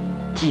伏，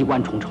机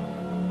关重重。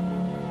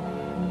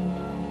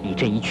你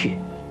这一去，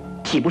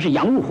岂不是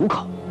羊入虎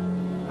口？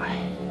唉，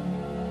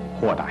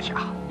霍大侠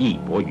义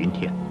薄云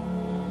天，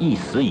一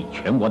死以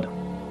全我等，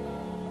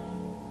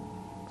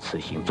此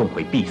行纵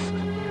会必死，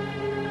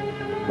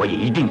我也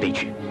一定得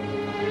去。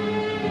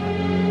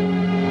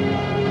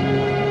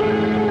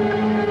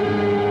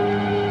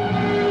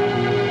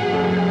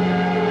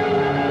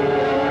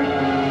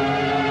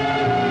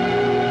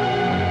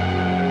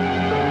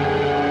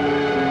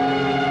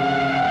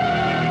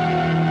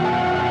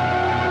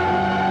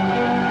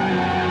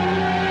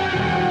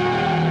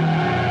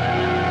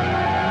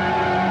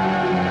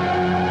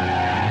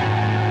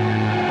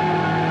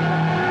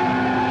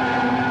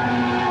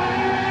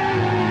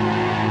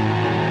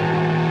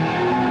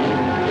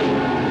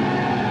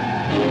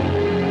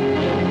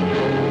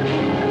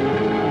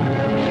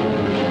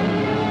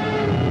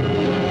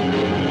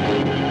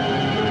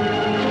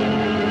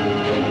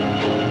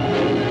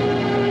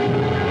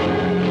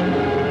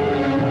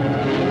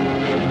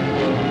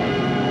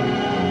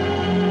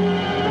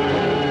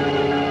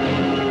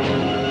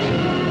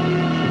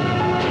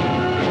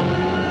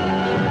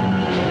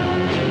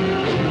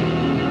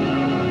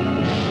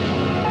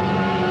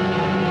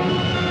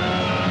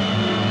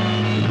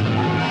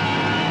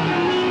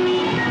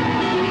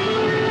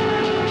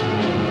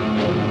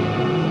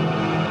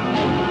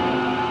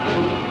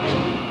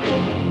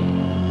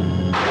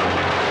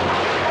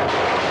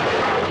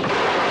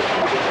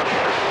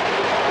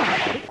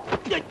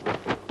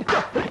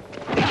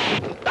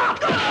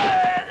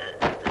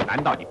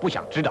不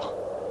想知道，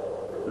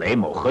雷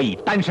某何以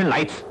单身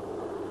来此？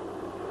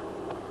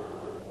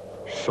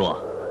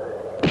说。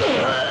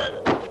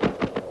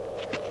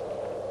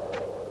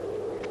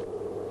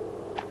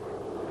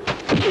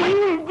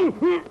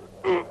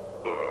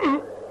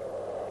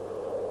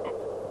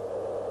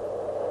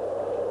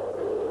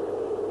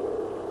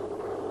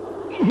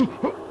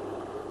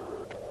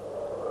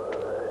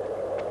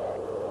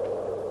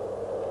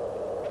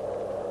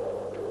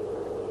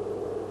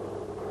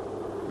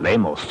雷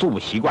某素不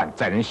习惯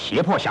在人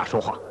胁迫下说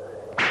话。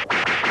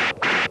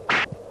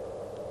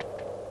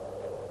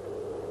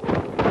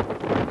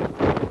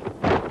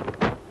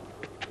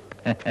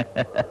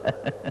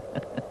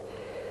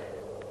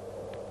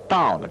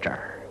到了这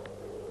儿，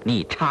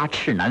你插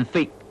翅难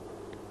飞，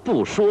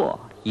不说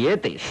也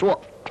得说。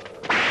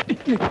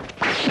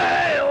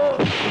哎呦！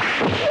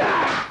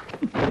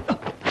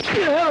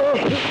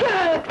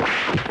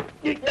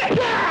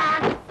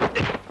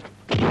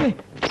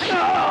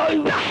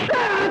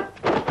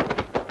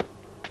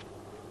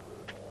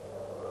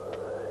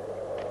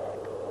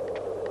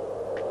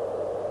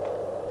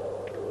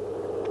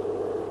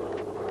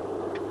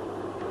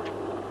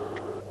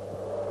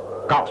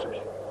告诉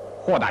你，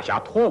霍大侠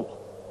托我。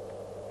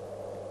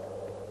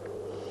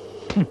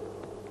哼，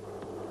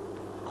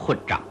混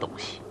账东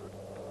西！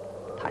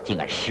他竟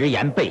敢食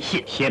言背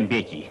信！先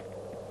别急，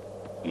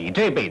你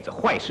这辈子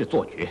坏事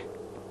做绝，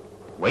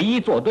唯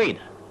一做对的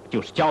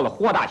就是交了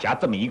霍大侠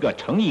这么一个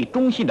诚意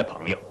忠信的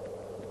朋友。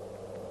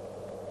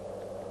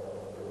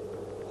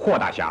霍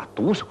大侠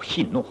独守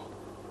信诺，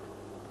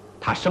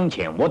他生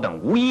前我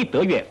等无一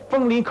得越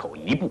枫林口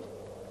一步。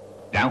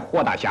然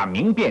霍大侠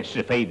明辨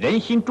是非，人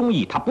心忠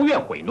义，他不愿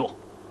毁诺，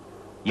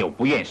又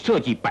不愿社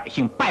稷百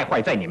姓败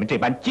坏在你们这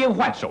般奸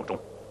宦手中，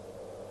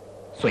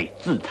遂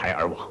自裁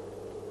而亡。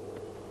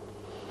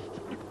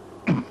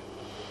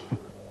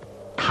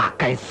他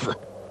该死！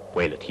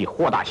为了替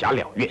霍大侠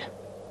了愿，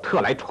特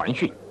来传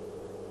讯。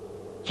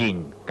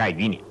今该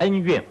与你恩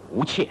怨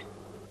无欠，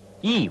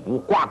亦无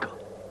瓜葛。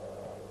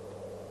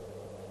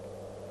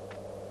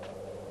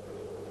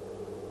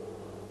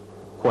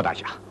霍大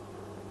侠，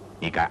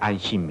你该安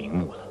心瞑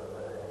目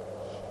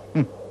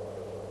了。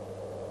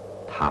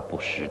他不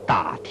识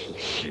大体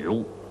实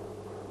务，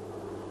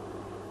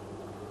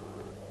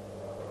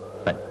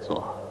本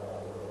座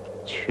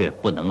却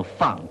不能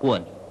放过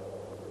你。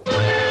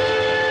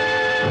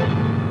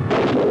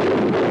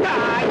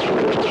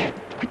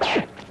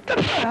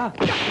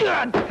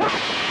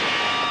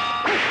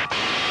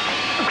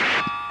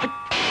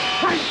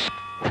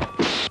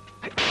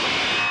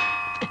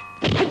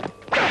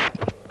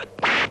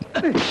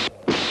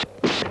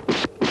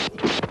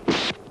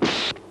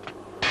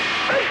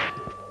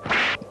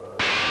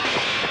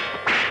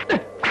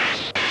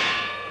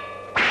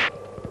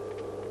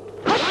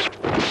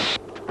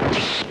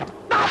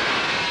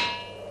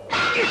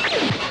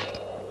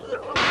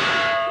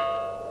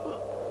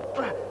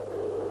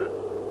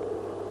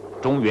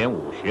中原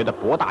武学的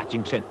博大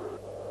精深，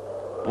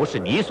不是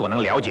你所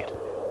能了解的。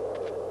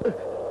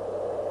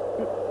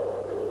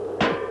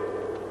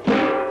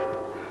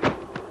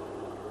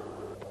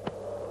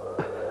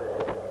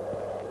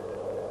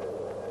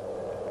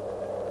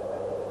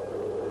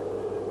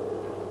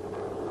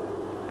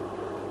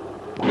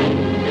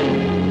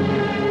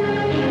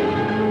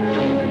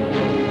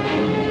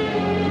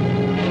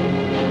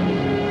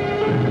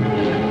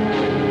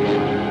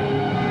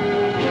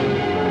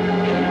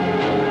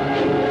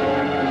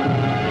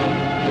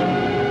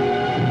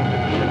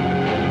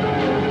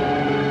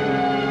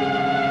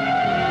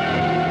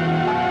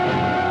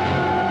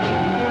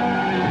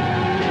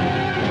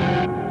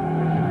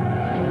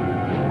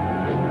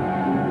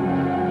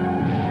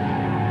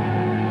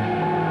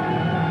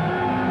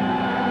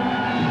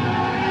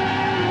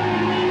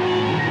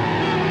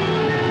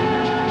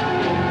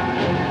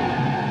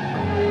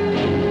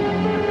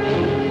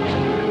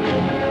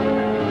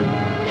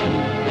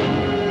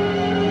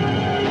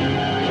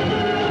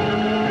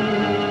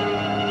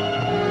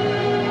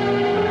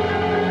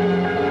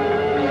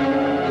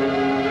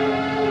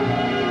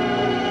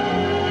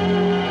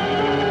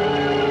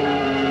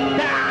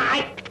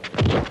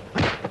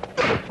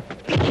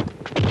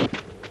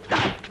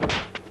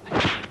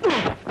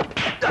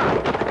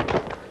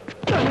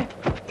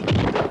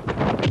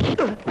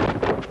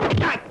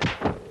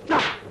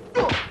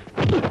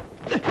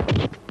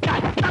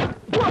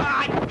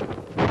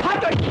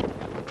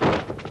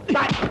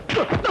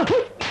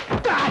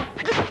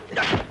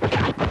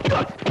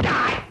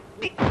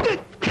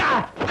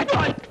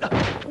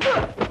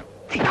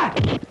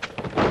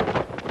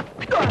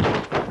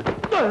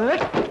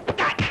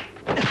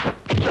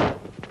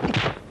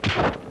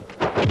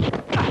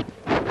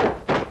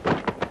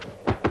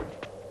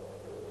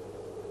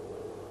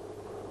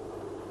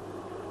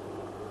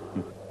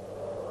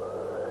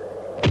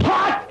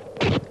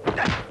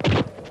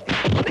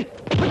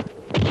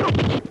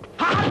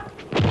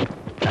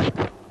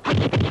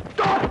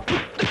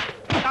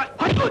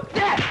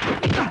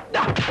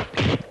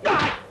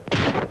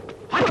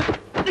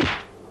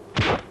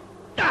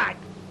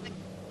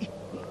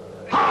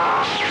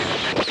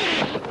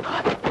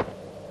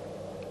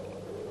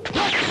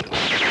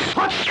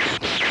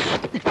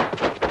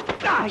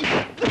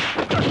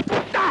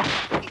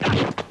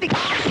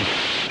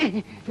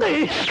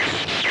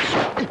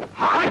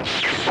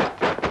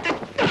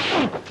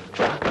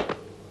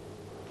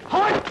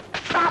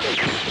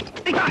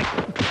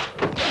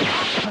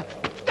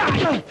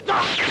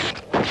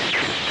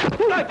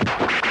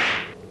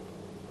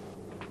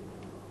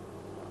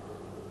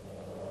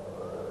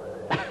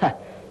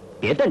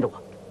别瞪着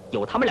我，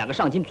有他们2个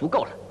上京足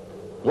够了。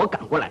我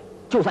赶过来，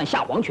就算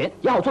下黄泉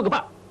也好做个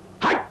伴。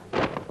嗨！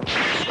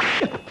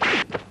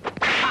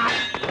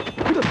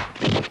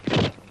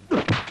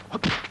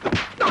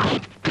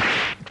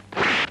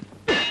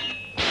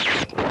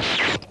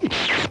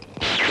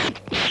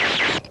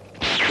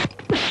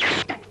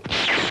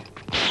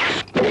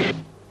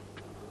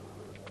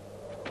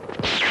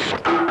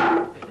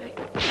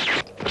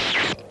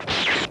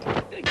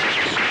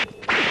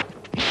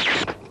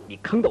你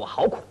坑得我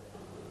好苦。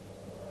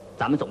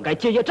 咱们总该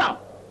结结账。